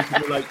 Mentee B we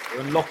can relate to,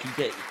 and Lockie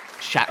D.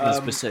 Shatner's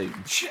bassoon.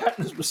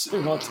 Shatner's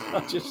bassoon.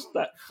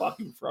 That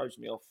fucking throws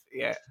me off.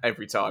 Yeah,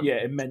 every time.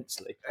 Yeah,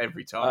 immensely.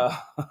 Every time.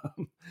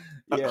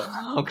 Yeah.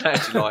 I'm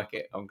glad you like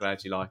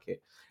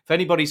it. If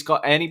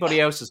anybody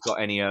else has got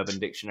any Urban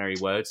Dictionary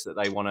words that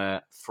they want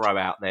to throw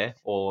out there,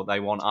 or they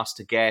want us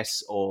to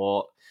guess,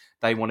 or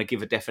they want to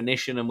give a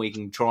definition and we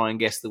can try and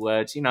guess the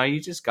words, you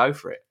just go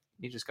for it.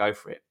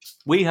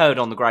 We heard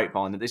on the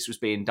grapevine that this was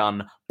being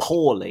done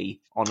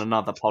poorly on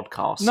another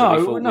podcast. No,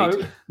 it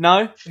wasn't.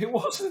 No.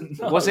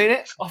 Was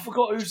it? I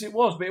forgot whose it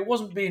was, but it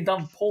wasn't being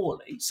done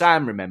poorly.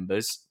 Sam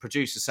remembers.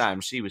 Producer Sam,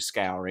 she was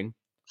scouring.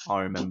 I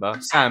remember.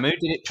 Sam, who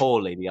did it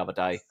poorly the other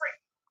day?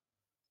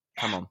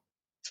 Come on.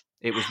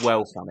 It was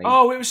well funny.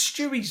 Oh, it was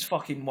Stewie's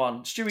fucking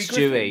one. Stewie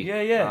Griffin.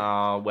 Yeah.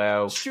 Oh,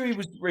 well. Stewie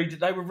was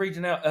they were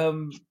reading out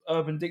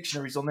Urban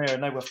Dictionaries on there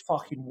and they were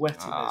fucking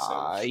wetting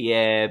themselves.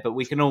 Yeah, but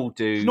we can all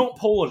do... Not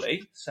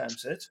poorly, Sam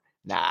said.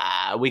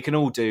 Nah, we can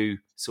all do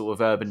sort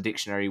of Urban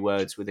Dictionary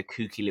words with a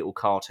kooky little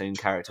cartoon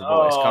character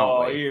voice,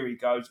 can't we? Here he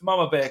goes.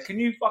 Mama Bear, can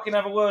you fucking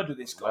have a word with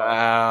this guy?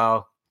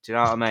 Well, do you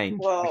know what I mean?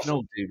 Well- we can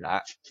all do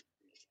that.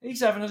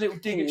 He's having a little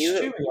dig Can at you-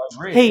 Stewie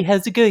over here.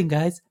 how's it going,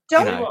 guys?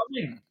 Don't. See what I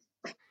mean?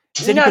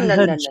 Has No, anybody no,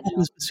 heard no, of no,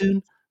 Shadows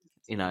Bassoon?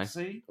 You know,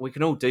 See? we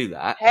can all do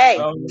that. Hey,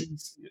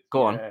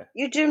 Go on. Yeah.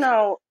 you do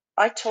know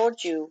I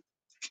told you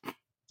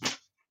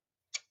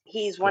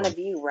he's one on. of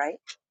you, right?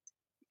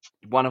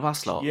 One of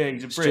us lot. Yeah,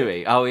 he's a Brit.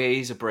 Stewie. Oh, yeah,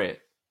 he's a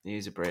Brit.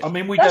 He's a Brit. I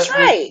mean, we That's don't.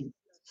 right.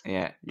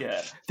 Yeah.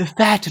 Yeah. The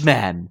fat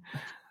man.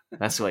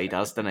 That's what he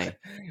does, doesn't he?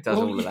 He does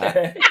all of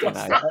that. He does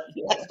that.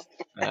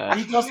 Yeah.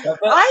 He does that.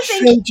 But, I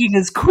think. Changing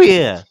as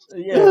queer.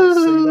 yeah,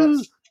 see,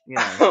 that's. You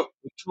know,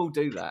 we can all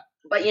do that.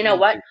 But you know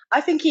what? I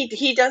think he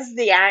does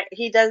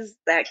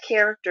that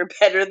character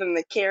better than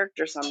the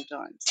character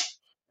sometimes.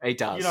 He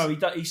does. You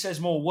know, he says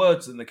more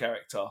words than the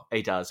character.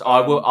 He does.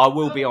 I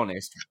will be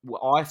honest.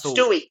 I thought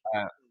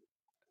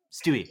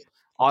Stewie.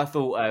 I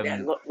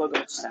thought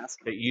Logan just asked.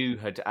 that you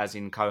had, as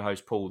in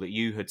co-host Paul, that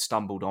you had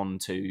stumbled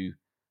onto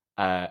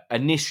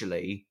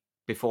initially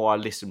before I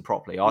listened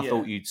properly. I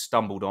thought you'd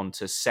stumbled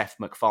onto Seth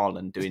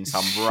MacFarlane doing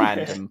some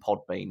random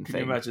Podbean Can thing.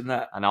 you imagine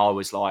that? And I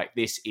was like,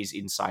 this is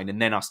insane.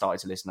 And then I started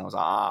to listen. I was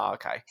like,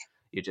 okay.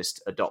 You're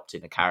just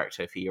adopting a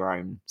character for your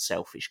own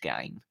selfish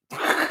gain.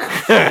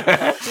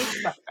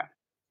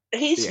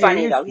 He's Yeah,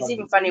 funny he is though. He's funny.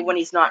 even funny when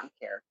he's not in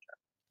character.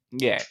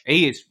 Yeah,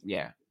 he is.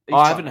 Yeah. He's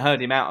I haven't funny.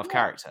 heard him out of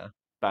character,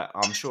 but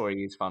I'm sure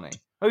he is funny.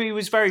 Oh, he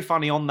was very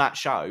funny on that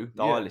show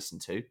that I Yeah.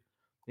 listened to.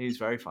 He was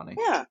very funny.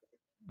 Yeah,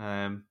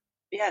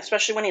 yeah.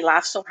 Especially when he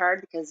laughs so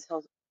hard because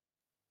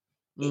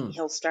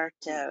he'll start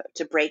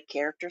to break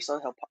character, so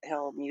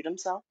he'll mute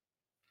himself.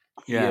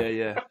 Yeah.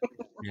 Yeah.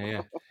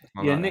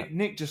 I Yeah, like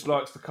Nick just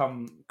likes to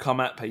come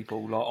at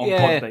people like on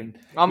Yeah. Podbean.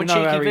 that. I'm a You know,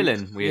 cheeky Harry-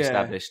 villain, we yeah.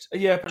 established.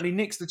 Yeah, apparently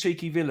Nick's the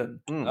cheeky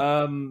villain.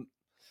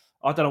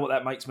 I don't know what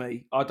that makes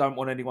me. I don't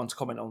want anyone to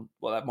comment on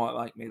what that might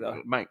make me though.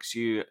 It makes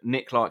you.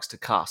 Nick likes to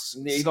cuss.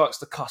 He likes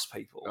to cuss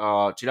people.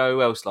 Oh, do you know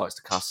who else likes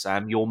to cuss,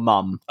 Sam? Your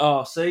mum.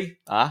 Oh, see,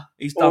 Huh?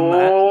 he's done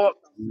that. Oh,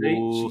 See?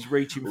 Ooh. She's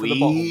reaching for the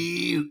bottle.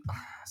 Wee.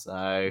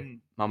 So,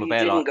 Mama you Bear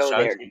didn't likes go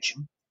shows. there, did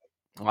you?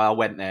 I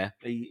went there.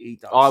 He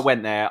does. I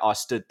went there. I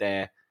stood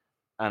there,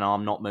 and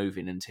I'm not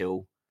moving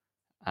until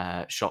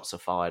shots are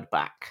fired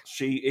back.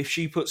 If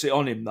she puts it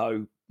on him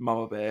though,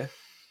 Mama Bear.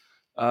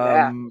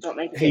 Don't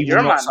make it He your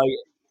will not mum. say.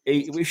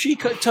 If she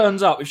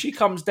turns up, if she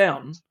comes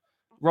down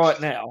right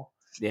now,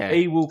 Yeah,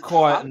 he will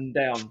quieten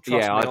down. Trust me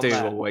I on do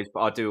that.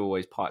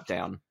 always pipe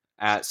down.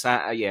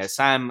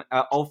 Sam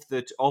of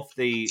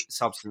the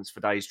Substance for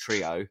Days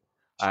trio.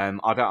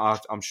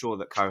 I'm sure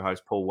that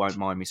co-host Paul won't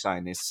mind me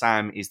saying this.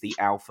 Sam is the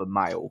alpha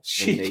male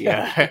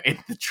in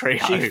the trio.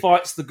 She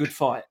fights the good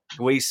fight.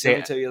 We Let me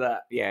sit, tell you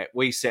that. yeah,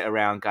 we sit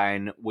around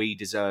going, we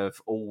deserve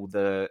all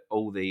the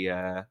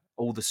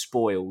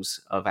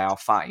spoils of our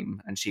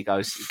fame, and she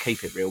goes,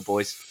 "Keep it real,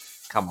 boys.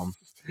 Come on,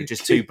 you're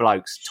just two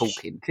blokes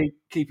talking."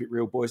 Keep it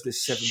real, boys.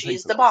 There's 7 people.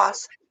 She's the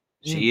boss.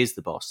 She is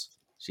the boss.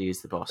 She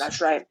is the boss.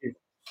 That's right.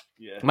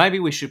 Yeah. Maybe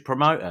we should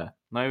promote her.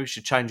 Maybe we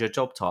should change her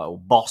job title,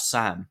 Boss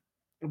Sam.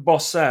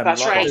 Boss Sam.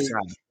 That's right. Boss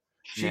Sam.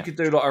 She Yeah. could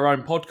do like her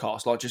own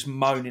podcast, like just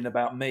moaning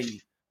about me. And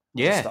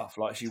Yeah, stuff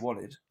like she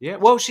wanted. yeah.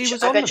 Well, she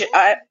was I on. bet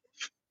The...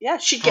 you.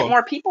 She'd Go get on.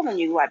 more people than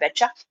you. I bet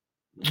you.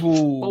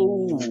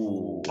 Ooh.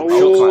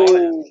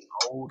 Oh.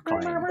 Old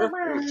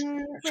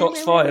claim.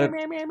 Shots fired.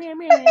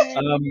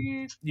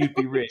 You'd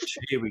be rich.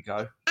 Here we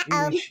go.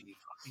 Here she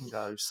fucking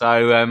goes.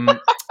 So,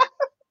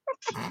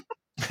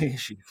 Here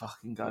she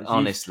fucking goes.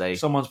 honestly,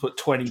 Someone's put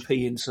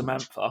 20p in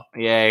Samantha.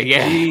 yeah.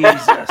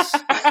 Jesus.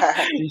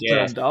 She's Yeah.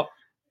 turned up.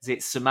 Is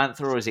it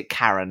Samantha or is it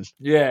Karen?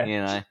 Yeah.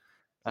 You know,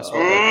 that's what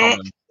they're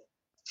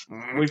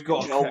calling. We've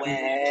got No a cat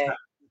way.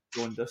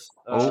 joined us.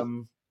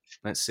 Oh.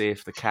 Let's see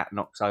if the cat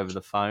knocks over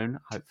the phone.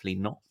 Hopefully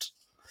not.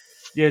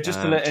 Yeah,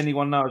 just to let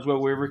anyone know as well,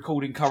 we're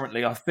recording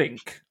currently, I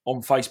think,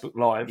 on Facebook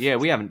Live. Yeah,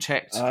 we haven't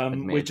checked. We're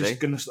admittedly. just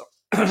going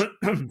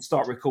to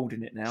start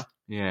recording it now.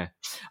 Yeah.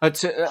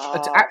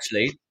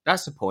 Actually,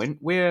 that's the point.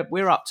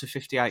 We're up to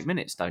 58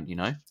 minutes, don't you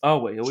know? Are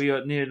we? Are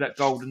we near that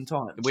golden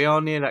time? We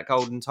are near that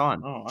golden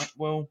time. All right.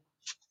 Well,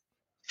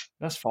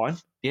 that's fine.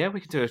 Yeah,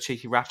 we can do a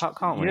cheeky wrap up,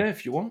 can't we? Yeah,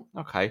 if you want.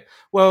 Okay.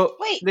 Well,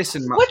 Wait,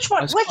 listen. Which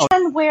one?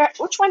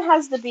 Which one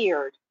has the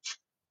beard?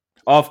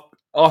 I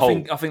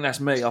Paul. think that's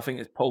me. I think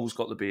it's Paul's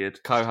got the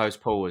beard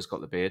Co-host Paul has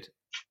got the beard.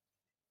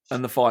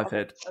 and the 5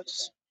 head,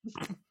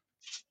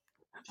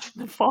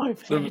 The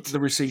 5 the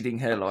receding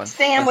hairline.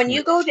 Sam, That's when me.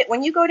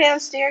 you go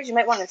downstairs, you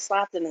might want to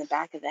slap them in the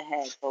back of the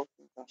head, both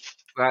of them.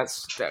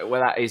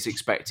 That is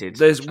expected.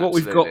 There's what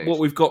Absolutely.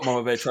 we've got,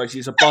 Mama Bear Tracy,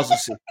 is a buzzer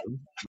system,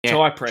 which Yeah.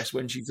 I press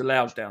when she's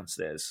allowed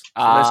downstairs.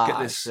 So let's get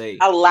I this. see.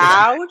 How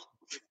loud?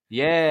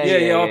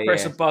 Yeah. I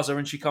press a buzzer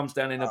and she comes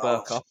down in a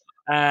burqa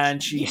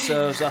and she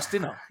serves us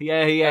dinner.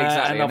 Yeah, exactly.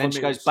 And and then other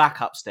she goes meals.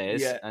 back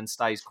upstairs Yeah. and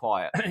stays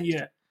quiet.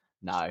 Yeah.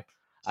 No.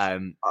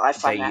 I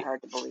find They- that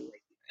hard to believe.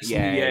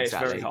 It's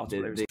very hard to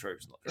believe it's true.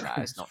 It's not true. No,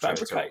 it's not true at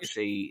all. Fabricated.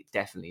 She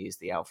definitely is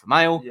the alpha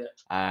male.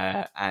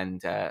 Yeah.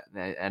 And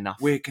enough.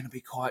 We're going to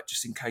be quiet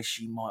just in case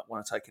she might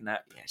want to take a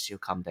nap. Yeah, she'll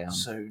come down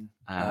soon.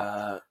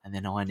 And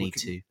then I need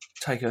to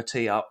take her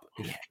tea up.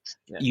 Yeah.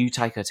 You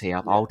take her tea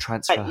up. I'll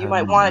transfer her. But you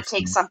might want to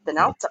take something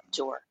else up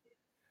to her.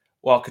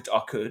 Well,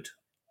 I could.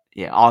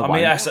 Yeah, I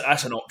mean, that's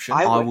an option.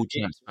 I will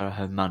transfer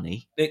her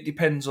money. It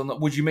depends on that.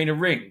 Would you mean a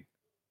ring?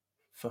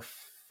 For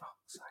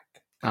fuck's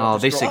sake. Oh,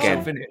 this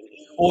again.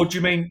 Or do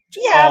you mean...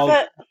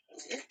 but...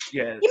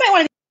 Yeah. You might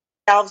want to be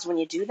yourselves when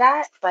you do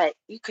that, but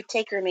you could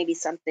take her maybe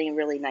something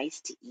really nice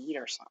to eat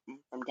or something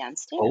from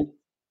downstairs. Oh,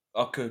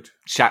 I could.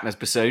 Shatner's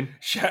bassoon.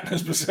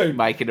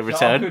 Making a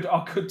return.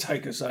 I could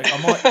take her something.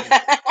 I might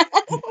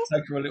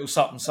take her a little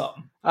something.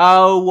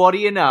 Oh, what do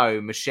you know?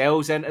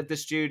 Michelle's entered the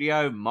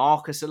studio.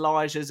 Marcus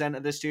Elijah's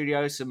entered the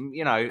studio. Some,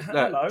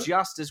 look,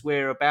 just as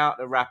we're about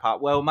to wrap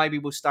up, well, maybe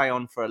we'll stay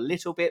on for a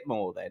little bit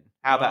more then.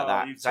 How about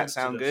that? Does that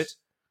sound good?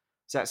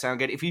 Does that sound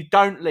good? If you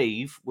don't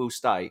leave, we'll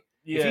stay.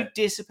 Yeah. If you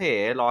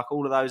disappear like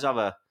all of those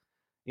other,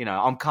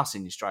 I'm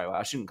cussing you straight away.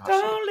 I shouldn't cuss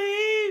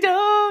you.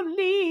 Don't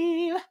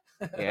leave.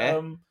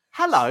 Yeah.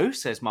 Hello,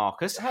 says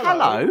Marcus.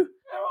 Hello.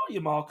 How are you,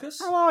 Marcus?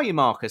 How are you,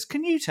 Marcus?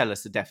 Can you tell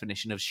us the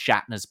definition of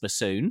Shatner's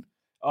bassoon?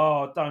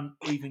 Oh, don't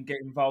even get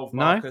involved,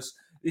 Marcus.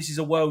 No? This is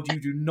a world you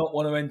do not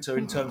want to enter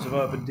in terms of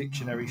Urban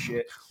Dictionary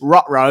shit.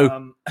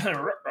 Ruh-roh.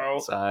 Ruh-roh.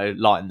 So,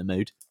 lighten the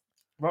mood.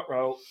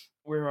 Ruh-roh.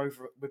 We're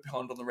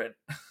behind on the rent.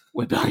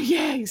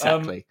 Yeah,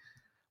 exactly.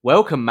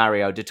 Welcome,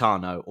 Mario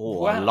Ditano.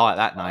 Oh, wow. I like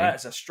that name.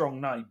 That's a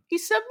strong name.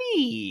 It's a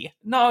me.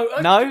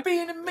 No.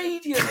 Being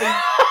immediately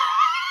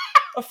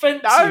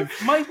offensive. No.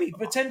 Maybe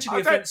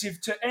potentially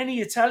offensive to any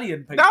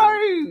Italian people. No,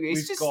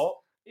 it's just got.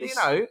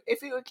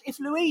 If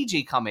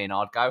Luigi come in,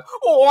 I'd go.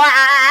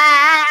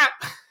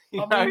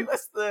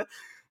 That's the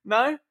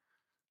no.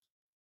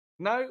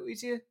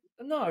 Is you?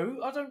 No,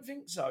 I don't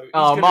think so.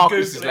 Oh,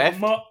 Marcus has left.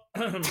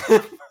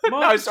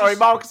 No, sorry,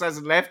 Marcus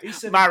hasn't left.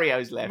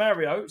 Mario's left.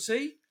 Mario,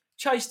 see?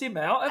 Chased him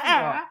out,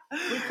 haven't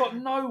we? We've got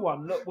no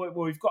one. Look,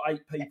 we've got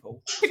 8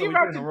 people. So we're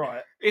doing all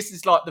right. This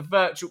is like the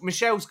virtual...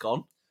 Michelle's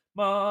gone.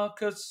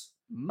 Marcus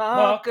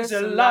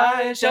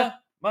Elijah.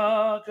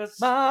 Marcus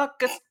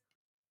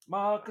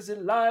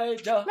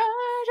Elijah.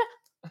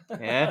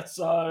 Yeah,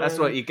 so that's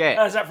what you get.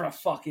 How's that for a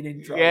fucking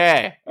intro?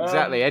 Yeah,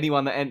 exactly.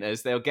 Anyone that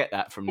enters, they'll get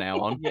that from now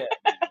on. Yeah.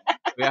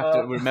 We have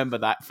to remember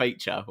that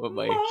feature, won't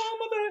we?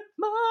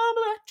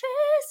 Mama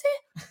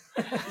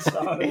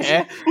Tracy.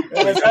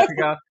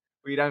 Yeah.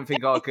 We don't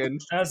think I can.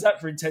 How's that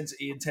for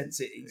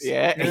intensities?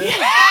 Yeah.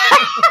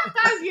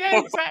 Yeah,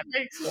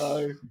 exactly.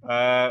 So,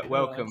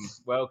 welcome.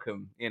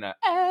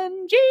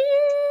 Angie.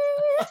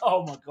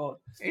 Oh my God.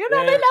 You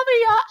know me love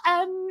you,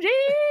 Angie.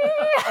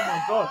 Oh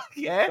my God.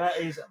 Yeah. That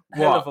is a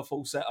hell of a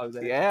falsetto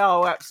there. Yeah.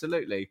 Oh,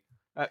 absolutely.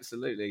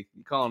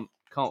 You can't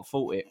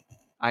fault it.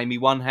 Amy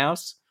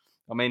Winehouse.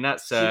 I mean,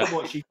 that's...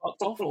 She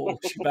fucked off or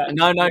she back?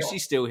 No,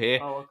 she's still here.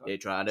 Oh, okay. They're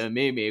trying to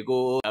make me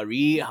go to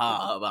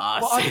rehab.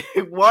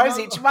 Why is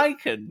it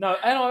Jamaican? No,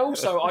 and I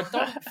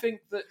don't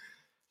think that...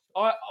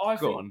 I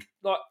think,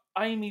 like,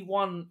 Amy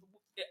won...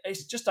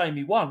 It's just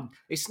Amy One.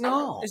 It's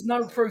not. There's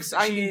no proof. It's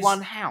Amy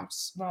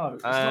Winehouse. No,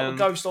 it's not the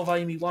ghost of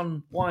Amy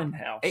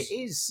Winehouse. It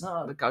is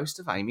the ghost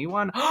of Amy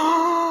One.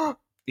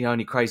 The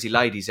only crazy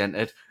lady's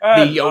entered.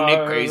 The only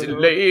crazy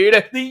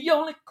lady.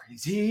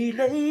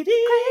 Crazy.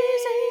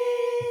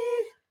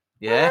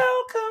 Yeah.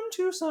 Welcome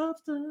to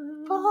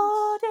Substance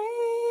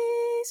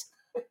Bodies.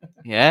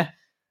 Yeah.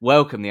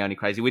 Welcome, the only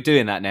crazy. We're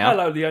doing that now.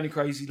 Hello, the only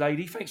crazy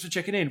lady. Thanks for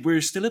checking in.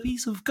 We're still a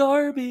piece of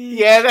garbage.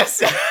 Yeah,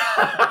 that's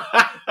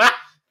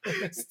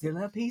still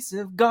a piece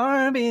of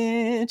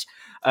garbage.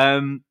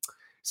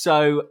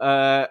 So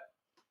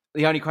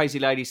the only crazy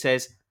lady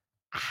says,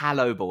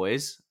 "Hello,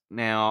 boys."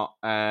 Now,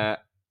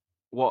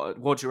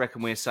 what do you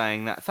reckon we're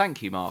saying? That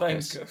thank you,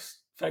 Marcus.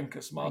 Thank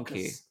us,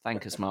 Marcus.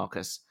 Thank us,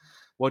 Marcus.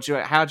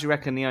 How do you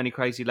reckon the only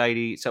crazy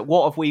lady? So,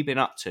 what have we been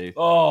up to?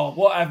 Oh,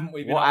 what haven't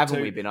we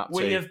been up to?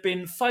 We have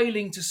been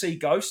failing to see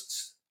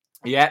ghosts.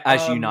 Yeah,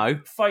 as you know,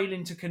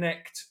 failing to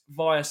connect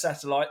via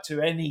satellite to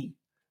any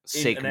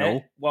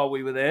signal while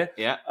we were there.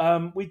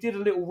 Yeah. We did a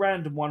little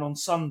random one on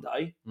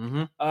Sunday.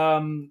 Mm-hmm.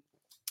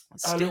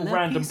 A little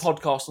random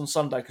podcast on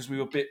Sunday because we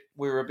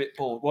were a bit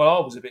bored. Well, I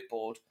was a bit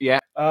bored. Yeah.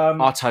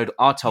 I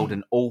told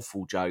an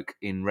awful joke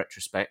in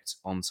retrospect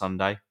on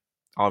Sunday.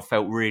 I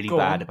felt really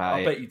bad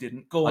about it. I bet you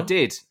didn't. Go on. I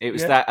did. It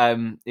was that.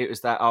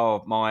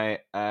 Oh,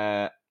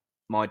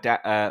 my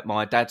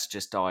dad's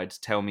just died.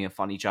 Tell me a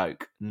funny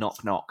joke.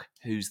 Knock knock.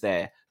 Who's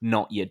there?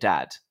 Not your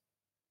dad.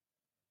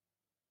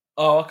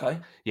 Oh, okay.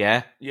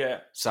 Yeah? Yeah.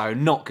 So,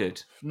 not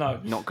good. No.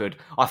 Not good.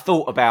 I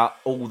thought about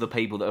all the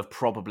people that have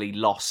probably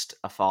lost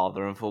a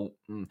father and thought...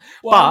 Well,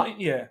 but, I mean,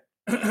 yeah.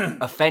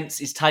 Offence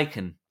is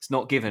taken. It's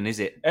not given, is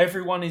it?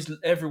 Everyone has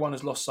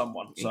lost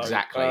someone. So,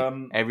 exactly.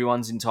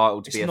 Everyone's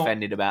entitled to be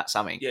offended about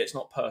something. Yeah, it's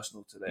not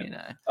personal to them. You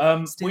know.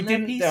 We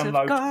didn't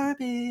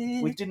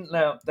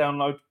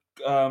download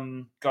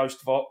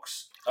Ghost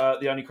Vox,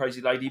 The Only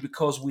Crazy Lady,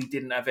 because we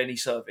didn't have any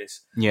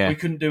service. Yeah. We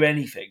couldn't do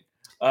anything.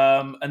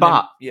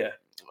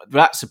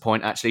 that's the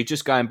point, actually.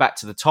 Just going back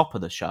to the top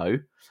of the show,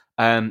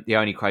 the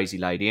only crazy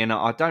lady, and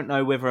I don't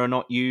know whether or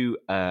not you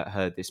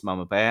heard this,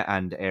 Mama Bear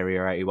and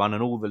Area 81,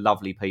 and all the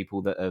lovely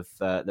people that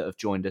have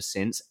joined us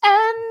since.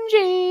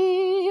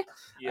 Angie,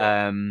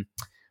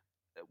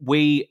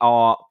 we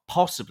are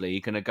possibly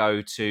going to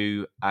go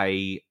to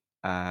a.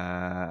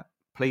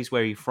 Please,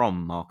 where are you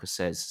from? Marcus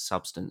says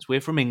substance.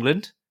 We're from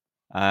England,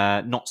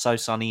 not so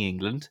sunny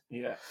England.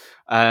 Yeah.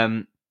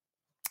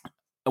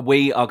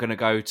 We are going to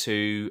go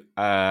to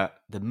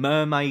the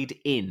Mermaid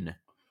Inn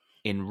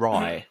in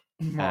Rye,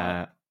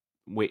 Right.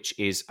 which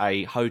is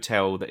a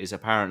hotel that is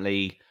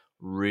apparently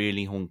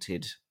really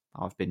haunted.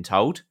 I've been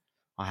told.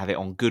 I have it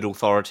on good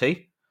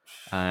authority.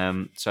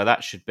 So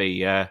that should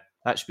be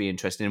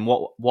interesting. And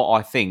what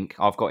I think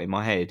I've got in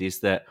my head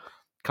is that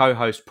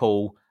co-host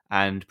Paul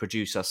and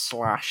producer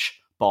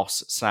 /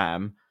 boss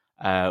Sam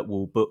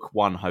will book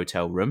one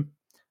hotel room,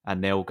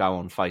 and they'll go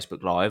on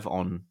Facebook Live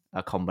on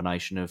a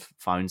combination of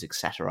phones,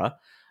 etc.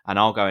 And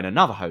I'll go in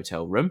another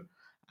hotel room,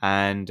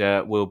 and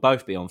we'll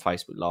both be on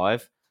Facebook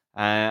Live,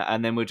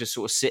 and then we'll just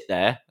sort of sit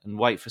there and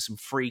wait for some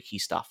freaky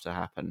stuff to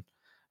happen.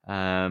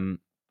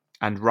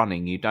 And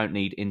running, you don't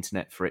need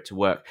internet for it to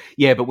work.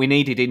 Yeah, but we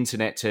needed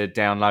internet to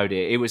download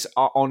it. It was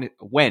on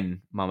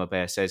when Mama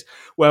Bear says,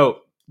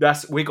 "Well,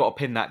 we got to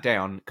pin that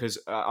down because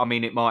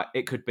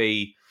it could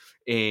be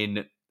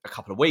in a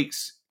couple of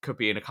weeks, could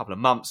be in a couple of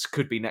months,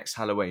 could be next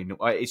Halloween.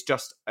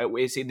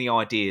 It's in the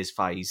ideas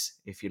phase,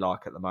 if you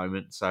like, at the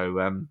moment."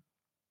 So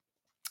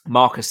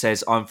Marcus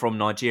says, "I'm from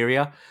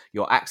Nigeria.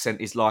 Your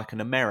accent is like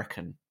an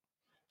American."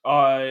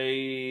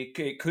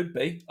 It could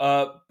be,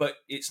 but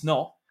it's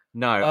not.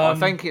 No, I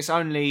think it's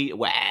only,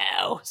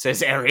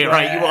 says Area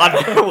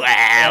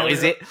 81.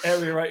 Is it?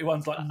 Area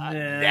 81's like, nah,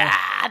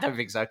 I don't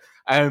think so.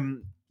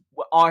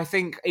 I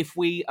think if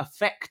we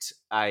affect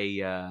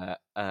an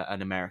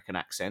American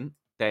accent,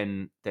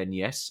 then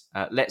yes.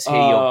 Let's hear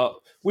your...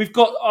 We've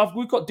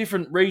got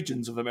different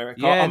regions of America.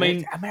 Yeah, I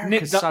mean,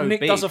 America's Nick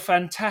big. does a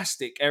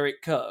fantastic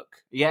Eric Kirk.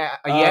 Yeah,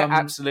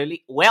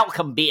 absolutely.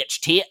 Welcome, bitch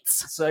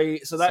tits. So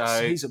that's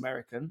he's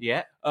American.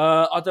 Yeah.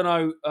 I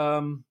don't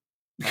know.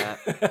 Yeah,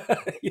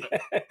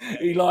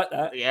 he liked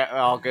that. Yeah,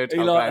 oh, good.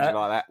 I'm glad you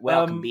like that.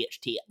 Welcome, bitch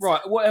tits. Right,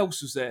 what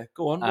else was there?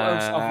 Go on. What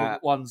else? Other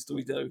ones do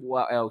we do?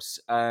 What else?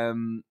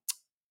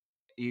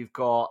 You've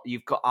got.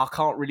 I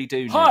can't really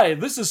do. Hi,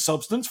 this is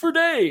Substance for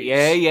Days.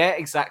 Yeah,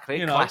 exactly.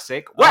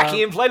 Classic.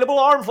 Wacky inflatable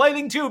arm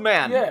flailing tube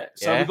man. Yeah,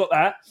 so we've got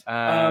that.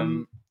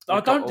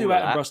 I don't do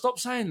Attenborough. Stop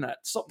saying that.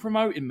 Stop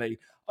promoting me.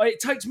 It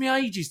takes me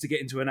ages to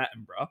get into an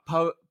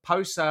Attenborough.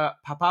 Posa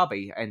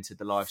Papabi entered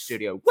the live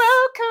studio.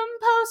 Welcome,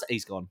 Posa.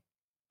 He's gone.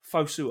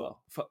 Fosua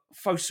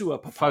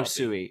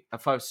Papabi.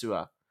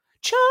 Fosua.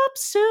 Chop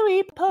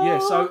suey Papabi. Yeah,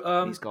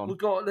 so he's gone. We've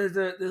got there's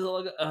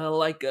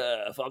like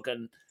a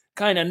fucking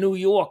kind of New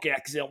York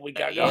accent we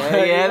got.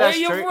 Yeah, that's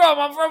true. Where you from?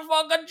 I'm from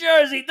fucking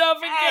Jersey. Don't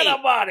forget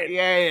about it.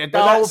 Yeah,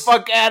 don't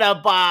forget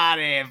about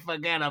it.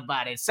 Forget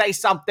about it. Say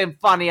something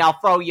funny, I'll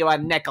throw you a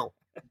nickel.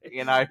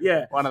 You know,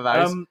 yeah, one of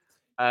those.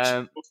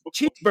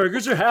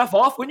 Cheeseburgers are half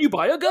off when you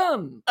buy a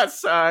gun.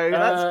 That's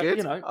good.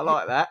 You know, I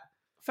like that.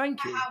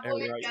 Thank you.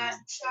 You like that?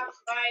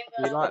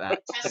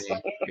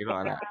 You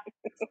like that?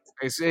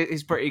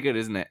 It's pretty good,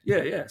 isn't it?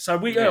 Yeah. So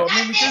we do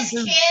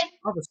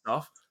other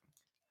stuff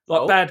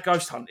like bad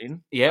ghost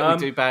hunting. Yeah, we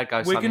do bad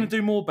ghost hunting. We're going to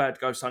do more bad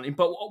ghost hunting,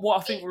 but what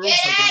I think we're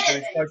also going to do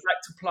is go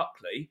back to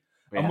Pluckley.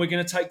 Yeah. And we're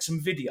going to take some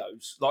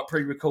videos, like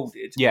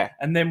pre-recorded. Yeah.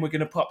 And then we're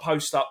going to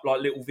post up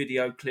like little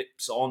video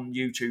clips on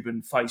YouTube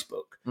and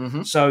Facebook,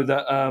 mm-hmm. so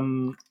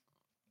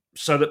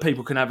that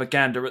people can have a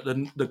gander at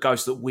the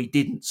ghosts that we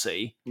didn't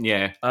see.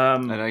 Yeah.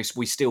 And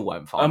we still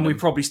won't find them. And we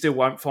probably still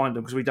won't find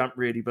them because we don't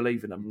really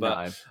believe in them.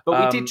 But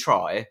we did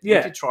try. Yeah.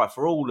 We did try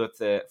for all of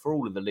the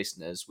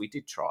listeners. We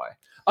did try.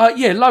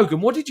 Yeah,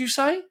 Logan, what did you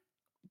say?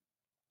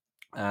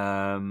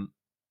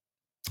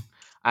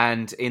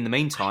 And in the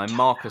meantime,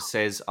 Marcus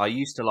says, I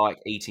used to like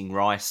eating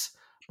rice,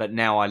 but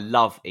now I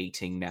love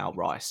eating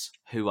rice.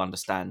 Who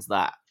understands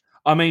that?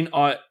 I mean,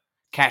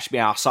 Cash me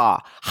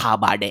outside. How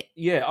about it?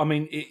 Yeah, I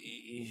mean,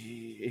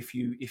 if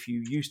you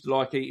used to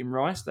like eating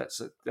rice,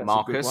 that's a good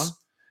one.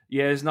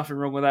 Yeah, there's nothing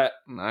wrong with that.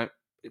 No.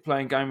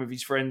 Playing game with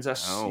his friends,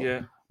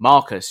 yeah.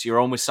 Marcus, you're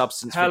on with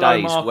Substance for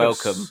Days. Marcus.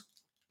 Welcome.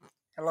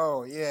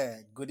 Hello,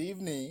 good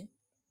evening.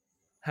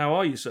 How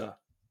are you, sir?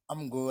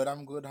 I'm good.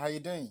 How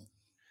you doing?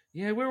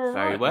 Yeah, we're all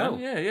right. Very well.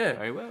 Man. Yeah.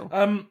 Very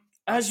well.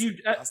 As you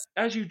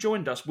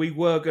joined us, we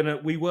were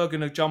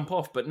gonna jump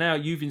off, but now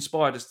you've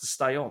inspired us to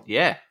stay on.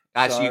 Yeah.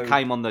 As you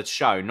came on the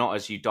show, not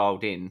as you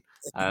dialed in,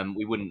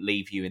 we wouldn't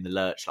leave you in the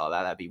lurch like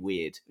that. That'd be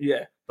weird.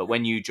 Yeah. But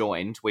when you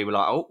joined, we were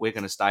like, oh, we're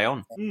going to stay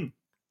on. Mm.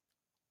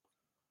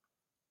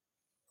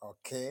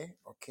 Okay.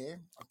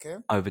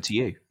 Over to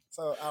you.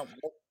 So,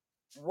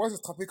 what's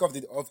the topic of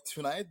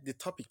tonight? The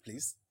topic,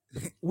 please.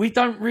 We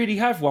don't really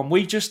have one.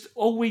 We just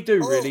all we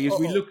do really is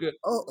we look at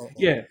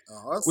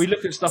we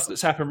look at stuff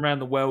that's happened around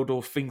the world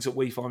or things that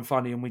we find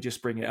funny, and we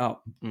just bring it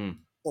up. Mm.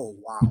 Oh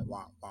wow!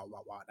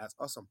 That's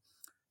awesome.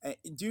 Have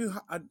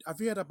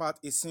you heard about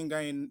a singer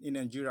in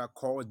Nigeria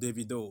called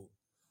Davido?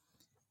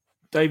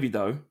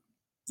 Davido?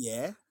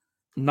 Yeah.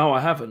 No,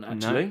 I haven't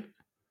actually.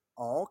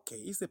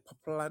 Okay, he's a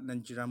popular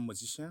Nigerian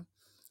musician.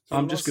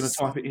 I'm just going to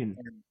type it in.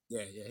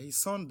 Yeah.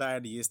 His son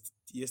died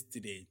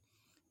yesterday.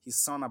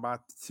 His son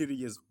about 3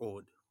 years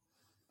old.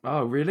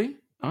 Oh, really?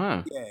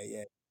 Oh.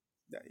 Yeah.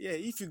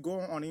 If you go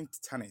on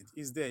internet,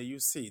 it's there. You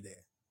see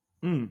there.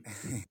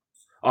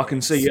 I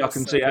can see. I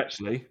can see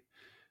actually.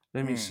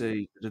 Let me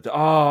see.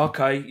 Oh,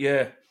 okay.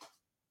 Yeah.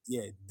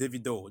 Yeah,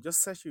 Davido.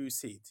 Just search, you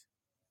see it.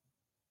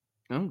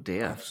 Oh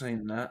dear. I've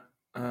seen that.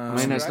 I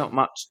mean, there's not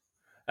much.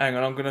 Hang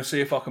on, I'm going to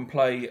see if I can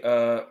play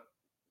a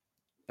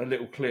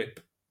little clip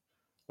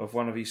of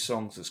one of his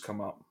songs that's come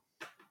up.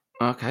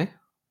 Okay.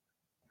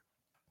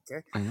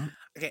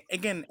 Okay.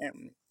 Again,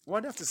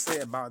 what do you have to say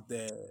about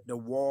the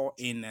war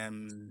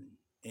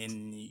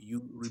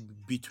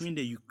between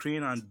the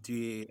Ukraine and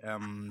the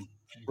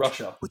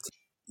Russia?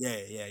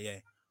 Yeah.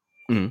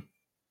 Mm.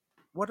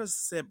 What do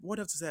you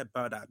have to say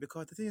about that?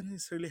 Because the thing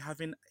is really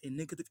having a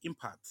negative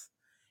impact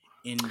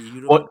in the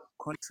European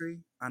country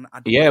and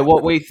at the world what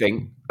level. we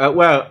think.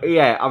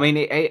 I mean,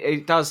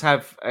 it does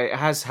have. It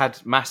has had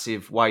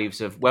massive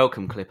waves of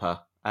welcome Clipper.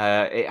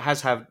 It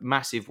has had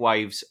massive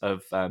waves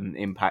of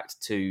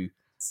impact to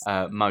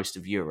most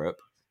of Europe.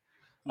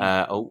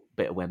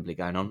 Bit of Wembley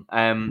going on.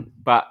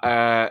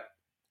 But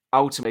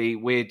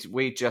ultimately,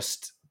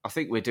 I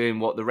think we're doing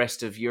what the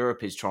rest of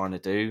Europe is trying to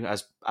do,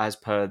 as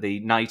per the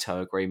NATO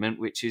agreement,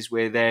 which is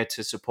we're there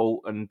to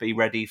support and be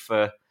ready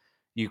for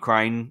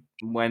Ukraine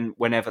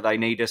whenever they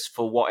need us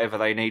for whatever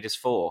they need us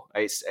for.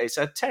 It's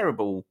a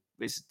terrible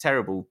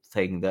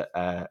thing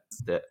that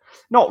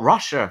not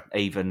Russia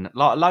even,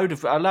 like a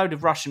load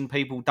of Russian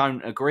people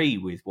don't agree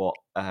with what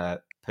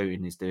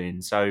Putin is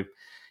doing. So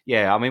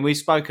yeah, I mean, we've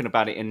spoken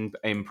about it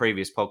in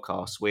previous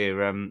podcasts.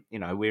 We're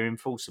we're in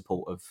full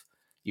support of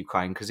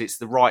Ukraine because it's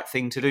the right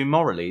thing to do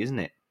morally, isn't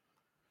it?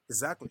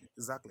 Exactly.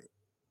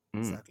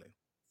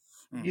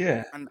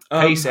 Yeah. And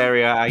Peace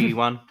Area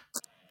 81.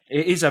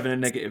 It is having a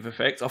negative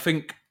effect. I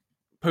think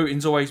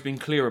Putin's always been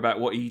clear about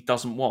what he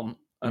doesn't want,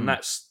 and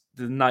that's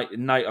the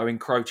NATO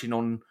encroaching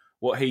on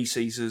what he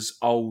sees as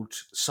old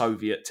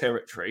Soviet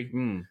territory,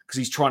 because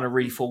he's trying to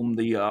reform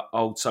the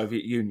old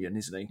Soviet Union,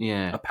 isn't he?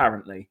 Yeah.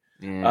 Apparently.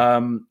 Yeah.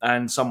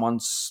 And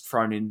someone's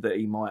thrown in that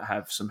he might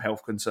have some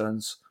health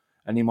concerns,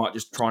 and he might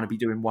just trying to be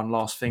doing one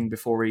last thing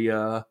before he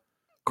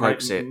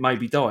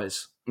maybe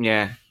dies.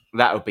 Yeah.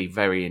 That would be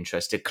very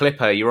interesting.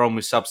 Clipper, you're on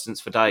with Substance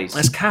for Days.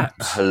 That's Cat.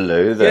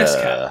 Hello there. Yes,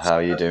 Cat. How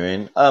are you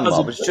doing? I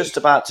was just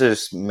about to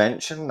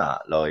mention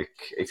that, like,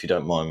 if you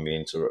don't mind me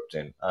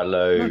interrupting.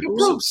 Hello,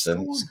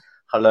 Substance.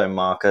 Hello,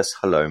 Marcus.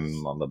 Hello,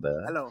 Mama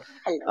Bear. Hello.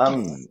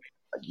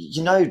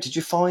 Did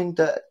you find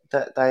that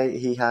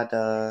he had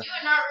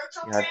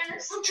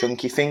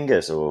chunky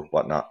fingers or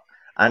whatnot?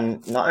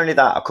 And not only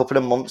that, a couple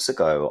of months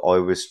ago, I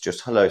was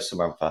just, hello,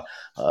 Samantha.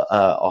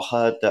 I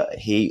heard that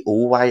he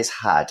always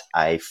had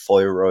a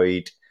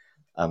thyroid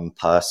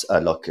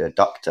like a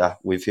doctor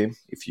with him.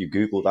 If you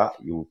Google that,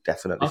 you'll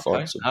definitely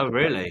find something. Oh,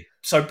 really?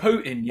 So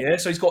Putin, yeah.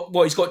 So he's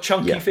got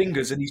chunky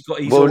fingers, and he's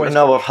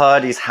I've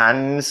heard his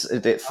hands.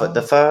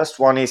 The first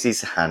one is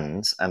his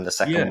hands, and the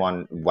second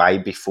one, way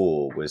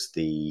before, was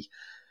the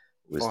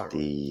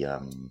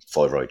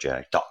thyroid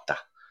doctor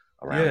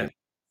around him.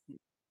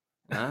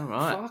 Oh,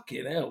 right.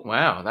 Fucking hell!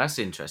 Wow, that's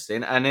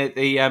interesting. And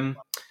the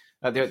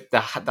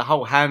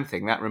whole hand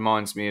thing, that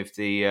reminds me of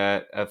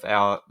of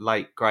our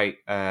late great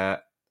Her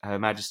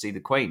Majesty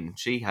the Queen.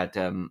 She had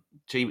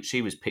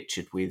she was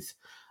pictured with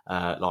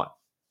like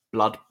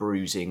blood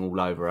bruising all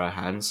over her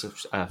hands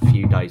a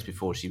few days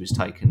before she was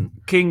taken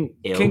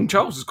ill. King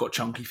Charles has got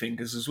chunky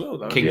fingers as well,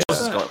 though. King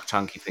Charles has got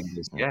chunky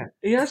fingers. Yeah,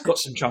 he has got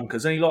some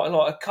chunkers, and he like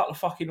a couple of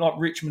fucking like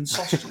Richmond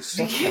sausages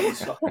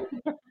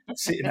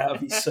sitting out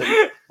of his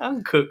suit.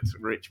 Uncooked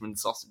Richmond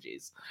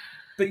sausages.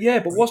 But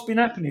what's been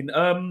happening?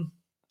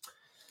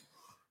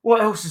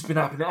 What else has been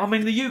happening? I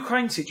mean, the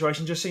Ukraine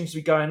situation just seems to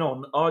be going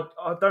on.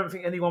 I don't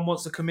think anyone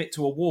wants to commit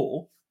to a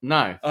war.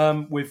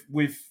 No. With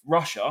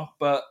Russia,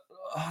 but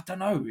I don't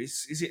know.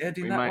 Is it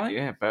heading that way?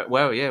 Yeah, but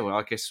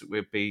I guess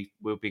we'll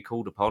be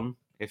called upon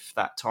if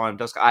that time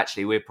does.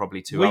 Actually, we're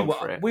probably too old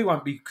for it. We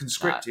won't be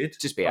conscripted.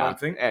 Just be our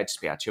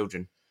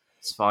children.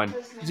 It's fine.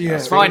 Yeah,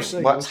 it's fine.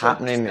 What's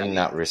happening in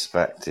that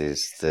respect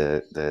is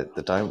they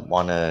don't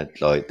want to,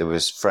 like, there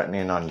was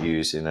threatening on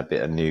using a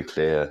bit of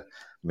nuclear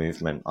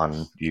movement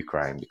on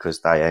Ukraine because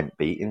they ain't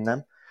beating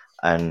them.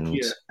 And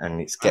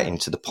it's getting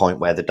to the point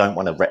where they don't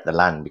want to wreck the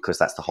land because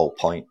that's the whole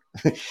point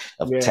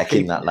of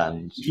taking that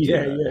land.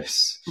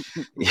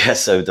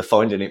 So they're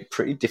finding it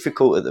pretty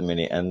difficult at the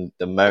minute, and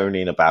they're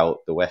moaning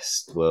about the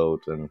West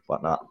world and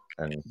whatnot.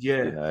 And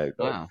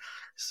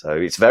so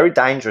it's a very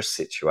dangerous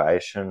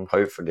situation.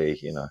 Hopefully,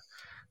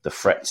 the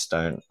threats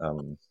don't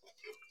come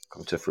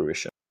to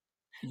fruition.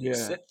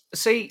 Yeah.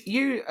 See,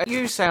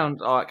 you sound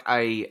like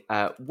a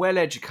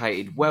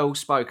well-educated,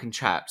 well-spoken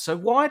chap. So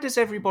why does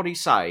everybody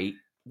say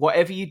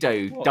whatever you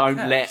do, don't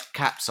let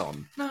Caps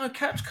on. No,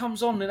 Caps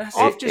comes on, and that's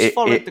I've just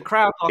followed the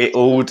crowd.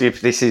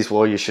 This is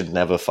why you should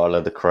never follow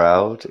the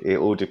crowd. It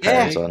all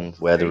depends on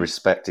where the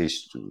respect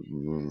is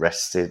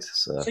rested.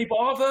 So. See, but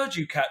I've heard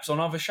you, Caps, on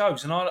other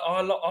shows, and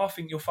I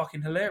think you're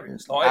fucking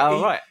hilarious.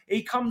 Like,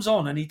 he comes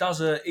on and he does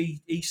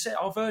he said,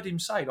 I've heard him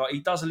say, like, he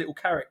does a little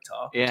character,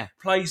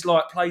 plays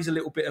a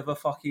little bit of a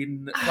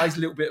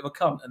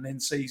cunt, and then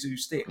sees who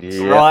sticks.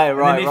 Yeah.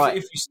 Right.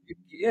 If it's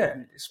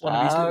one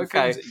of his little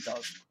things that he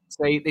does.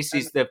 See, this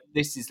is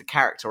the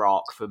character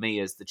arc for me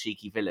as the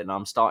cheeky villain.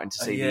 I'm starting to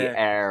see the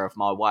error of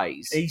my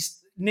ways.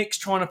 Nick's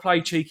trying to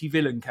play cheeky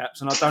villain,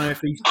 Caps, and I don't know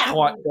if he's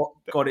quite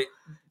got it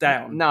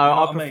down.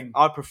 No,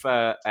 I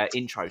prefer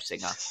intro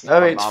singer.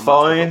 No, it's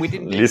fine.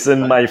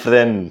 Listen, my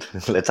friend,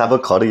 let's have a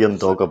curry and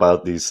talk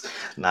about this.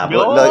 Nah,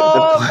 but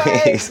the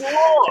point is,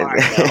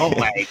 oh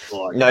my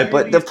god! No,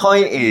 but the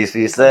point is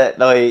that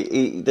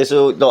there's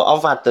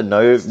I've had the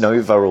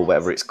Nova or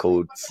whatever it's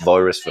called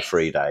virus for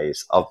 3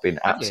 days. I've been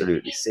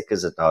absolutely sick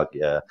as a dog,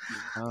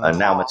 and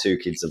now my 2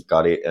 kids have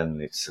got it,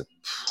 and it's a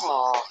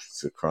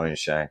crying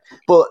shame.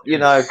 But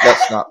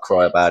let's not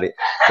cry about it.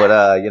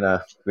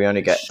 But we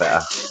only get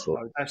better. But,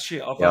 that's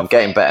shit. I'm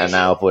getting better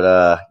now. But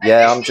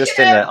I'm just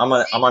I'm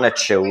on a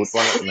chilled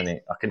one at the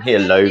minute. I can hear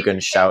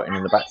Logan shouting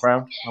in the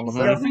background. I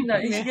think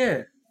that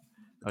is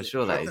I'm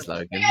sure that is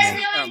Logan.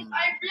 I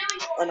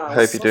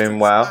hope you're doing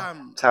well.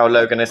 Tell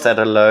Logan I said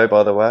hello,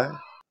 by the way.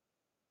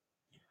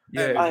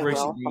 Yeah, it was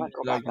recently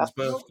Logan's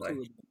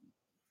birthday.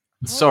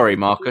 Sorry,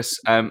 Marcus.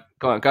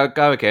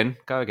 Go again.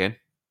 Okay.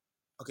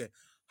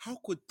 How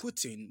could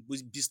Putin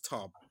be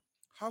stopped?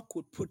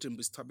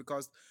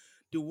 Because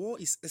the war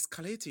is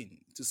escalating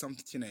to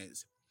something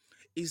else.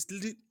 It's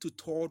leading to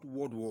Third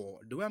World War.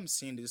 The way I'm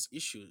seeing this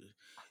issue,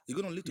 it's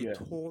going to lead to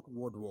Third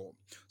World War.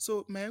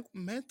 So my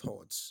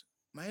thoughts,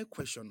 my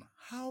question,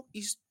 how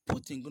is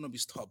Putin going to be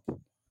stopped?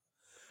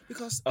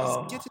 Because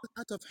it's getting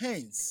out of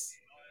hands.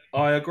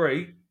 I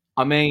agree.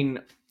 I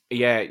mean,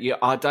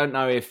 I don't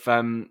know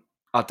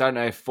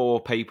if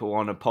 4 people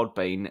on a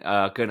Podbean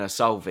are going to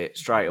solve it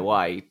straight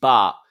away,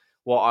 but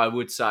what I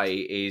would say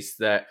is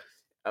that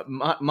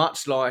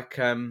much like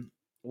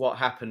what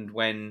happened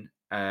when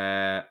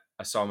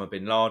Osama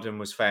bin Laden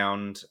was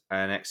found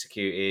and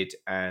executed,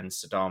 and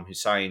Saddam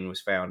Hussein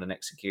was found and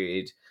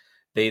executed,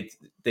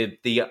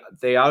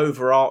 the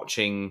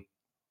overarching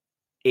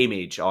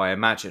image, I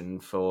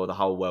imagine, for the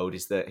whole world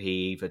is that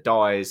he either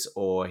dies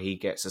or he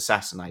gets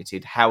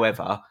assassinated.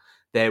 However,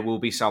 there will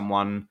be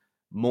someone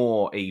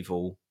more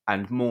evil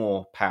and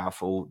more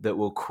powerful that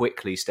will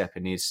quickly step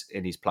in his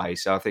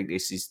place. So I think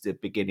this is the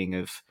beginning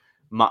of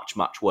much,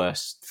 much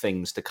worse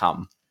things to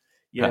come.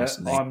 Yeah,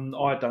 personally.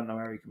 I don't know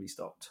how he can be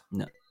stopped.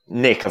 No.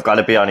 Nick, I've got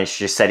to be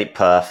honest, you said it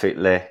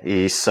perfectly.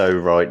 He's so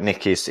right.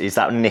 Nick, is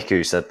that Nick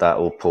who said that,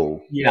 or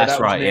Paul? Yeah, that's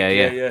right.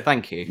 Yeah.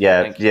 Thank you.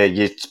 Yeah,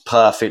 you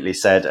perfectly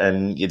said.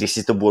 And this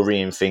is the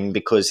worrying thing,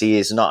 because he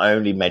has not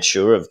only made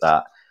sure of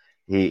that,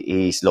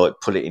 he's like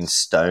put it in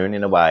stone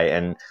in a way.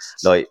 And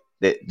like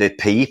the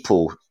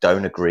people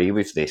don't agree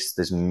with this.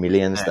 There's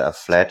millions that have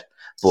fled.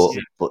 But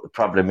the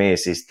problem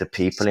is the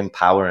people in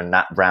power and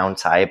that round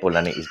table,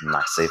 and it is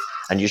massive.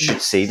 And you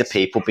should see the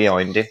people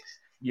behind it.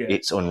 Yeah.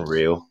 It's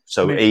unreal.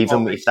 So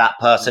even if that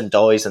person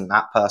dies and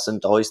that person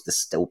dies, there's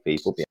still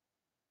people behind.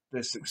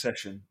 There's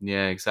succession.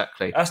 Yeah,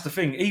 exactly. That's the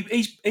thing.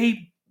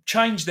 He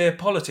changed their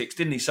politics,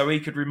 didn't he? So he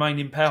could remain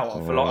in power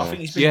for I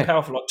think he's been in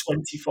power for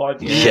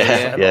 25 years.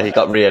 Yeah, he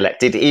got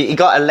re-elected. He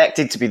got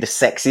elected to be the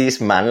sexiest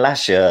man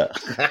last year.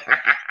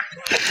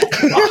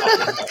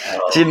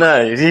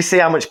 Do you see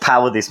how much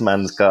power this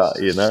man's got,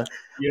 Yeah.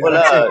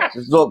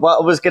 Well, what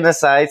I was going to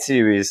say to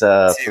you is,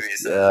 what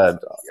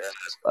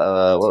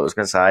I was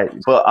going to say,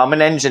 but I'm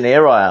an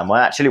engineer. I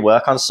actually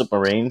work on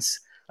submarines.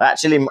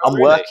 I'm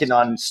working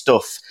on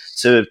stuff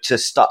to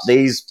stop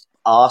these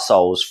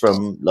arseholes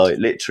from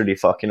literally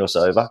fucking us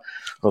over.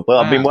 But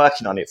I've been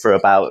working on it for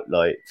about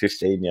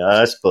 15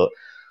 years. But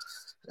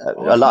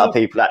a lot of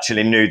people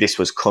actually knew this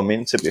was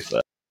coming, to be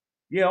fair.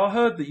 Yeah, I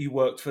heard that you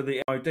worked for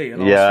the MOD.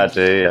 And I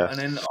do. Yeah, and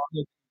then I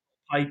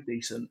paid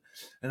decent,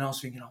 and I was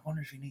thinking, I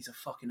wonder if he needs a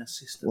fucking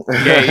assistant.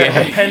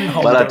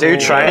 Well, I do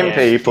train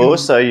people,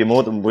 so you're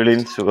more than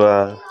willing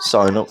to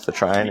sign up for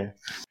training.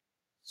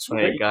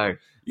 There you go.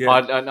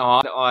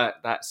 Yeah,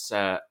 that's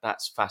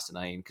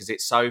fascinating, because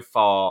it's so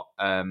far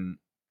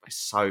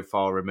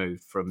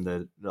removed from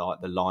the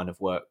line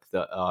of work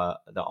that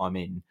I'm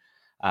in.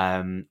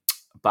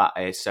 But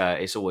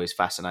it's always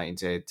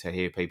fascinating to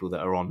hear people that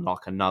are on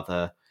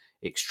another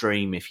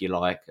extreme, if you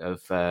like,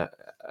 of a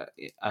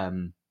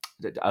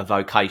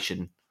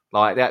vocation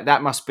like that.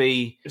 That must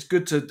be. It's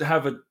good to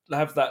have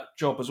that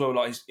job as well.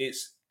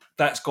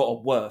 That's got a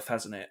worth,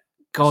 hasn't it?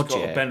 God, it's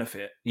got a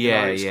benefit.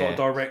 It's got a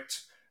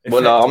direct.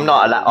 Well, I'm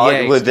not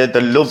allowed.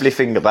 The lovely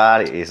thing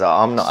about it is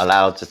I'm not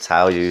allowed to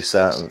tell you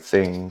certain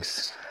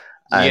things.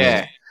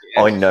 And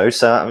I know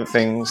certain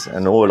things,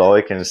 and all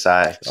I can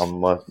say from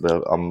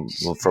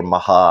my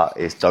heart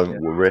is, don't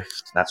worry.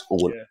 That's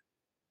all.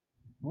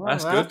 Well,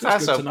 That's good.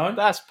 That's good to know.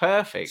 That's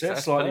perfect. So that's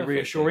That's slightly perfect,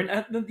 reassuring.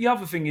 And the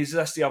other thing is,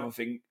 that's the other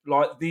thing.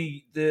 Like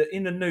the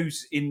in the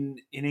news in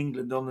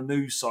England on the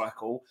news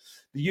cycle,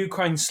 the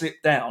Ukraine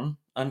slipped down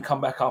and come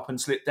back up and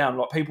slipped down.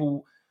 Like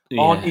people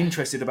aren't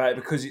interested about it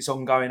because it's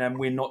ongoing and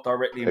we're not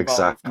directly involved.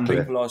 Exactly.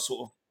 People are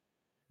sort of,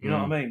 you know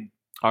what I mean.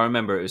 I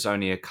remember it was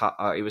only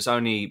it was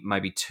only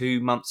maybe 2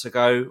 months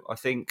ago, I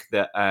think,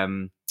 that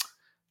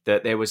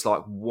that there was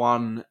like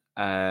one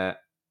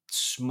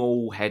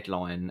small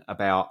headline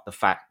about the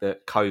fact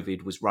that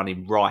COVID was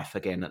running rife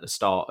again at the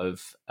start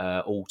of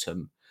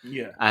autumn.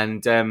 Yeah.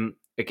 And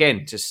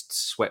again, just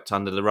swept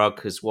under the rug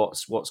because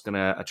what's going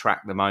to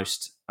attract the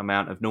most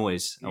amount of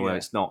noise? Yeah. Well,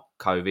 it's not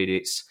COVID,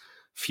 it's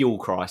fuel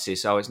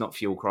crisis. Oh, it's not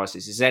fuel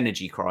crisis, it's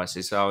energy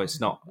crisis. Oh, it's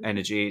not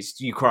energy,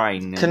 it's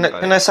Ukraine. Can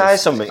I say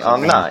something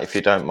on that, if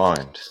you don't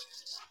mind?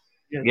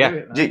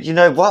 Yeah. You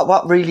know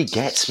what really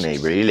gets me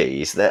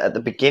really is that at the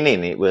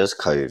beginning it was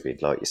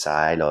COVID, like you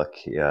say,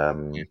 like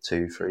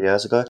 2-3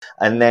 years ago,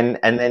 and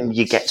then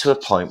you get to a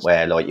point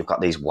where like you've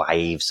got these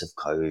waves of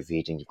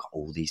COVID and you've got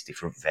all these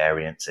different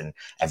variants and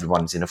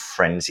everyone's in a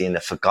frenzy and they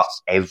forgot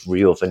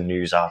every other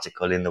news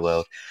article in the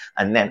world,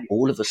 and then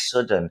all of a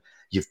sudden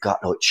you've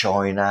got like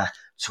China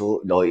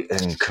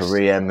and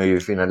Korea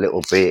moving a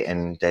little bit,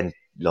 and then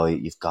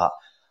like you've got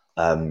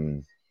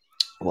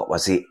what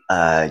was it?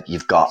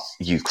 You've got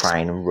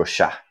Ukraine and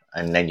Russia,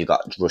 and then you've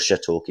got Russia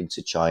talking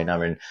to China,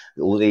 and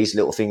all these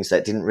little things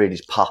that didn't really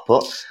pop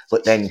up.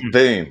 But then,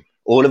 boom!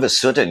 All of a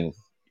sudden,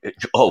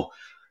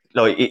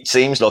 like it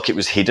seems like it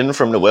was hidden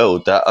from the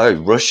world that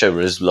Russia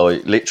has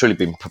like literally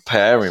been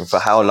preparing for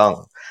how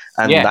long,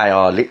 and they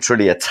are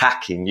literally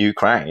attacking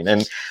Ukraine,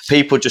 and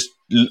people just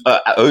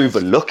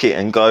overlook it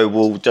and go,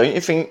 "Well, don't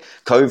you think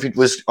COVID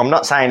was?" I'm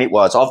not saying it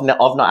was. I've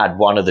not had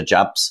one of the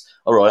jabs.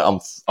 All right,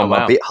 I'm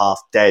a bit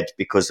half dead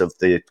because of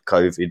the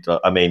COVID.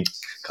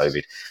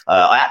 COVID.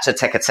 I had to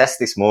take a test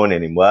this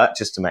morning in work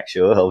just to make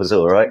sure I was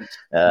all right.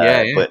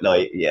 But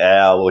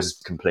I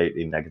was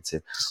completely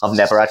negative. I've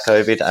never had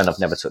COVID and I've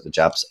never took the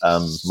jabs.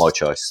 My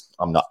choice.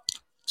 I'm not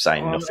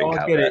saying nothing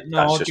out there.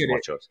 That's just my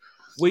choice.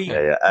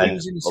 And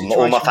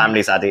all my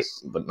family's had it,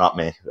 but not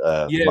me.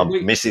 My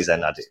missus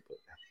then had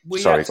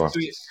it. Sorry, go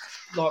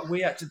on.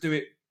 We had to do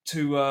it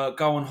to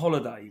go on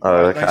holiday. Right?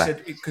 Oh, okay. They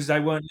said because they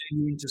weren't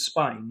letting you into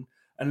Spain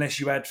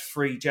unless you had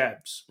 3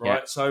 jabs,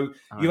 right? Yeah. So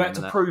you had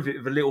to prove it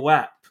with a little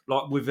app,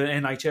 like with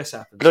an NHS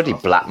app. Bloody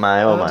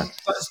blackmail, man.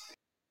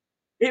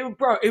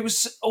 It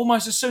was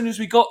almost as soon as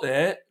we got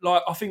there,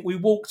 like I think we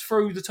walked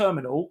through the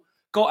terminal,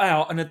 got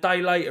out, and a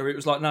day later it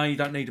was like, no, you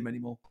don't need them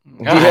anymore.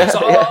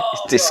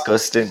 It's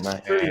disgusting,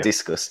 mate. Brilliant.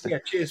 Disgusting. Yeah,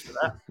 cheers for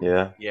that.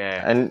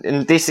 Yeah.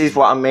 And this is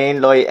what I mean,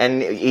 like,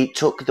 and it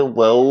took the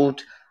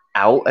world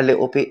out a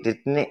little bit,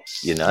 didn't it?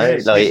 You know,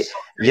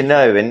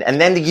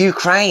 and then the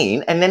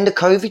Ukraine, and then the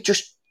COVID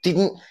just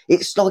didn't.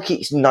 It's like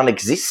it's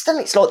non-existent.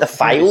 It's like they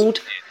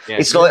failed.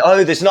 It's like,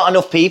 there's not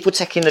enough people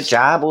taking the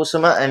jab or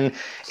something, and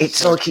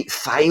it's like it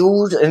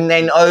failed. And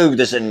then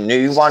there's a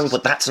new one,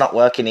 but that's not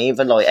working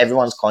either. Like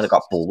everyone's kind of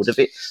got bored of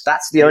it.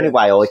 That's the only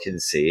way I can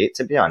see it,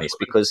 to be honest,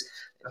 because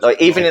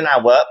like even in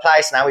our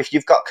workplace now, if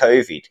you've got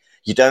COVID,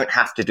 you don't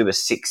have to do a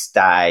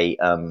 6-day.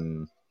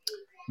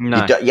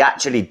 No. You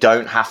actually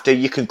don't have to.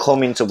 You can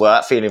come into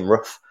work feeling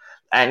rough.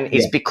 And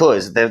it's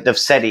because they've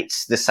said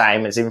it's the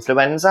same as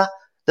influenza.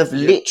 They've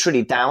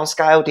literally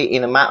downscaled it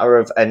in a matter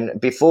of... And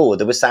before,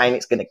 they were saying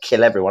it's going to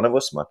kill every one of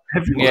us, man.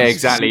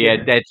 Exactly. Yeah,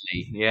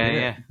 deadly.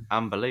 Yeah.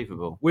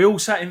 Unbelievable. We all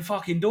sat in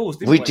fucking doors,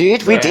 didn't we? We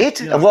did.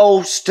 You know.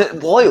 Whilst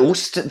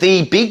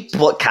the big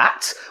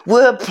cats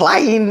were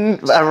playing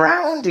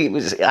around. It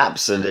was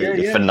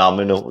absolutely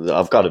phenomenal.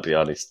 I've got to be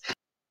honest.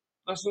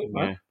 That's it,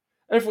 man.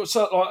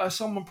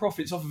 Someone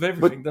profits off of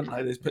everything, don't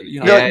they?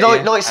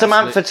 Like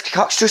Samantha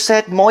Cox just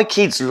said, my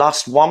kids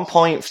lost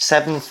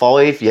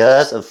 1.75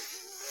 years of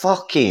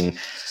fucking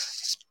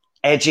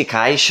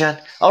education.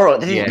 All right,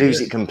 they didn't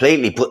lose it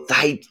completely, but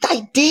they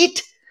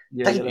did.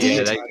 They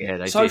did.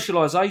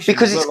 Socialisation.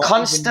 Because it's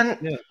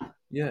constant.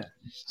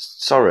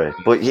 Sorry,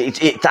 but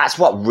that's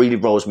what really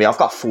rolls me. I've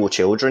got 4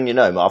 children, you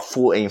know. I'm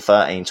 14,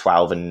 13,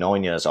 12 and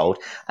 9 years old.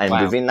 And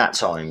within that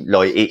time,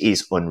 like, it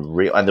is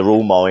unreal. And they're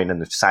all mine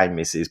and the same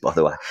missus, by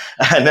the way.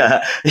 And,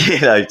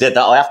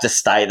 I have to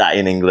state that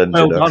in England.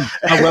 Well done.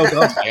 Well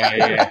done.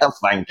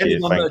 Thank you.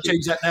 Anyone that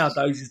achieves that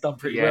nowadays has done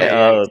pretty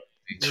well.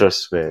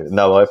 Trust me.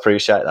 No, I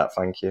appreciate that.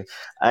 Thank you.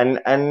 And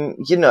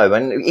you know,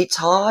 and it's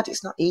hard.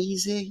 It's not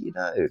easy, you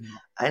know.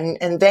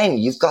 And then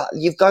you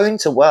go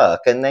into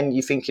work and then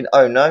you're thinking,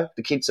 oh no,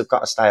 the kids have got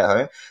to stay at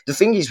home. The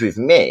thing is with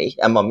me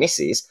and my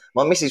missus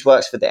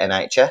works for the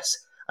NHS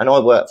and I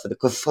work for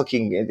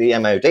the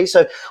MOD.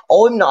 So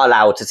I'm not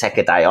allowed to take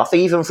a day off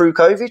even through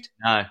COVID.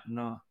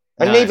 No.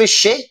 And neither is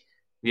she.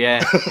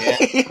 Yeah.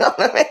 You know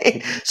what I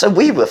mean? So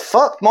we were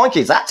fucked. My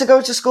kids had to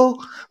go to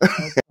school.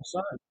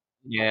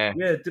 Yeah,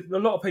 a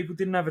lot of people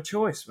didn't have a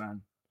choice,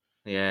 man.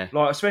 Yeah,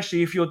 like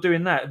especially if you're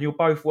doing that and you're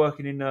both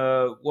working in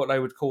what they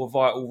would call a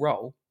vital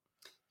role.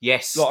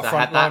 Yes, Like a they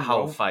front had that line whole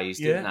role. phase,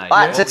 Yeah. didn't they?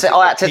 I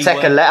had to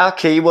take a letter,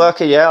 key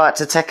worker. Yeah, I had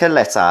to take a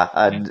letter,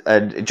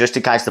 and just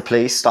in case the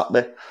police stop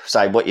me,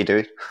 say what you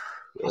doing.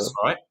 That's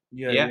right.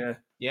 Yeah.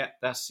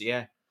 That's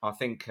I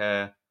think.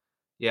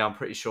 I'm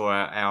pretty sure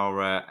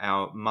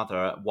our mother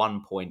at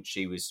one point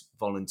she was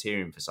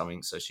volunteering for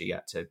something, so she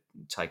had to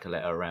take a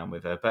letter around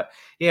with her. But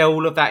yeah,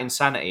 all of that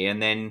insanity,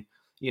 and then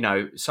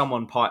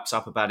someone pipes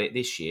up about it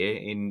this year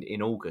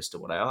in August or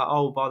whatever.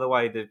 Oh, by the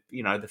way, the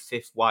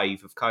fifth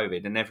wave of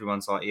COVID, and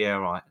everyone's like, yeah,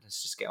 right,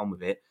 let's just get on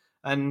with it.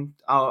 And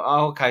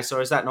okay, so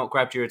has that not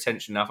grabbed your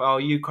attention enough? Oh,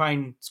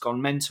 Ukraine's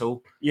gone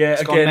mental. Yeah,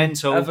 it's again, gone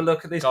mental. Have a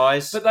look at this,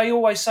 guys. But they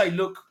always say,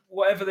 look,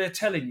 whatever they're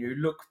telling you,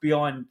 look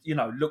behind.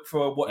 Look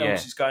for what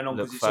else is going on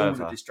because it's all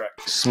a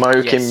distraction.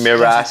 Smoking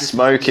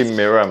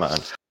mirror, man.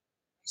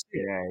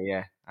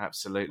 Yeah,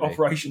 absolutely.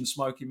 Operation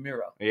Smoking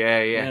Mirror.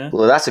 Yeah.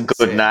 Well, that's a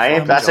good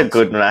name. That's a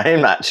good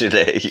name,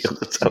 actually. I'll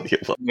tell you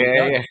what.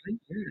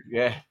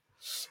 Yeah.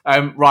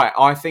 Right.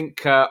 I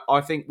think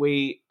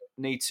we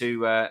need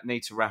to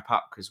wrap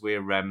up because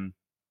we're.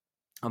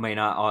 I mean,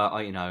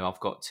 I've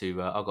got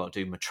to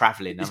do my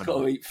travelling. He's got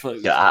to eat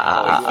food.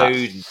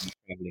 Food.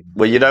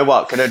 Well, you know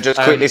what? Can I just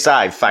quickly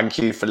say thank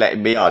you for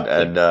letting me on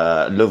and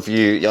love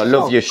you. I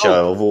love your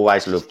show. I've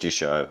always loved your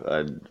show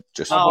and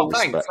just.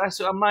 Thanks. That's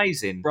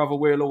amazing, brother.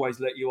 We'll always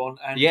let you on.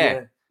 And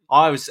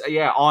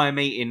I am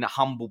eating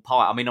humble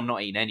pie. I mean, I'm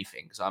not eating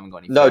anything because I haven't got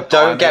any. No,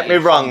 don't get me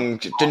wrong,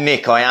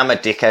 Nick. I am a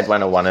dickhead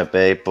when I want to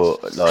be,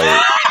 but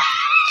like.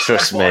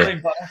 Trust me.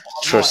 Yeah.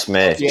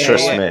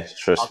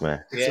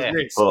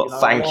 But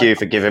thank you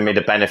for giving me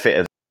the benefit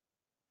of.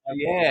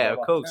 Yeah, of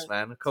course,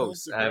 man, of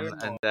course.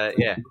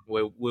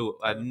 We'll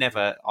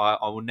never.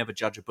 I will never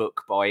judge a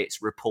book by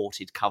its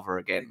reported cover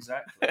again.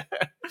 Exactly.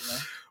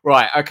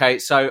 Right. Okay.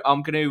 So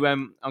I'm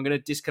gonna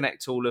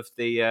disconnect all of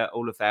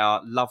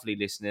our lovely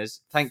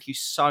listeners. Thank you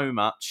so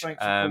much.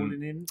 Thanks for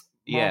calling in,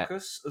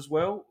 Marcus, as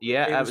well.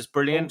 Yeah, that was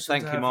brilliant. Awesome.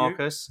 Thank you,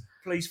 Marcus.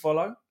 Please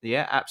follow.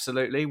 Yeah,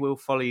 absolutely. We'll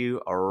follow you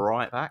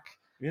right back.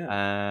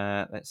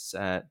 Yeah. Let's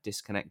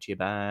disconnect you,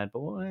 bad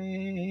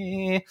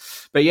boy.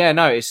 But yeah,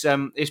 no, it's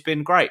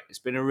been great. It's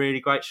been a really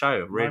great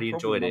show. Really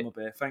enjoyed it. Mama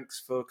Bear. Thanks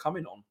for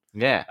coming on.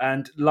 Yeah.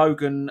 And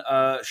Logan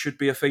should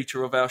be a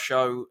feature of our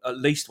show at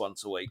least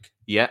once a week.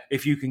 Yeah.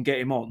 If you can get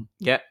him on.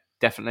 Yeah,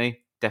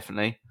 definitely.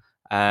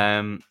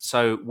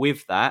 So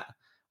with that,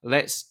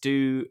 let's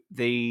do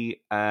the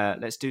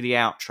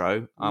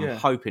outro. I'm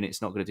hoping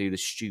it's not going to do the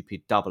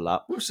stupid double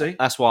up. We'll see.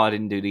 That's why I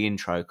didn't do the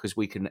intro, because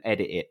we can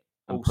edit it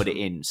and put it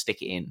in,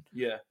 stick it in.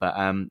 Yeah. But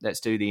let's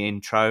do the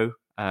intro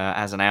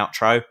as an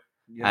outro.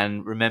 Yeah.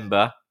 And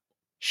remember,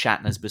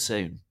 Shatner's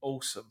bassoon.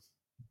 Awesome.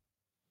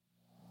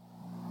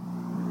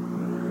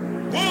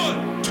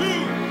 1, 2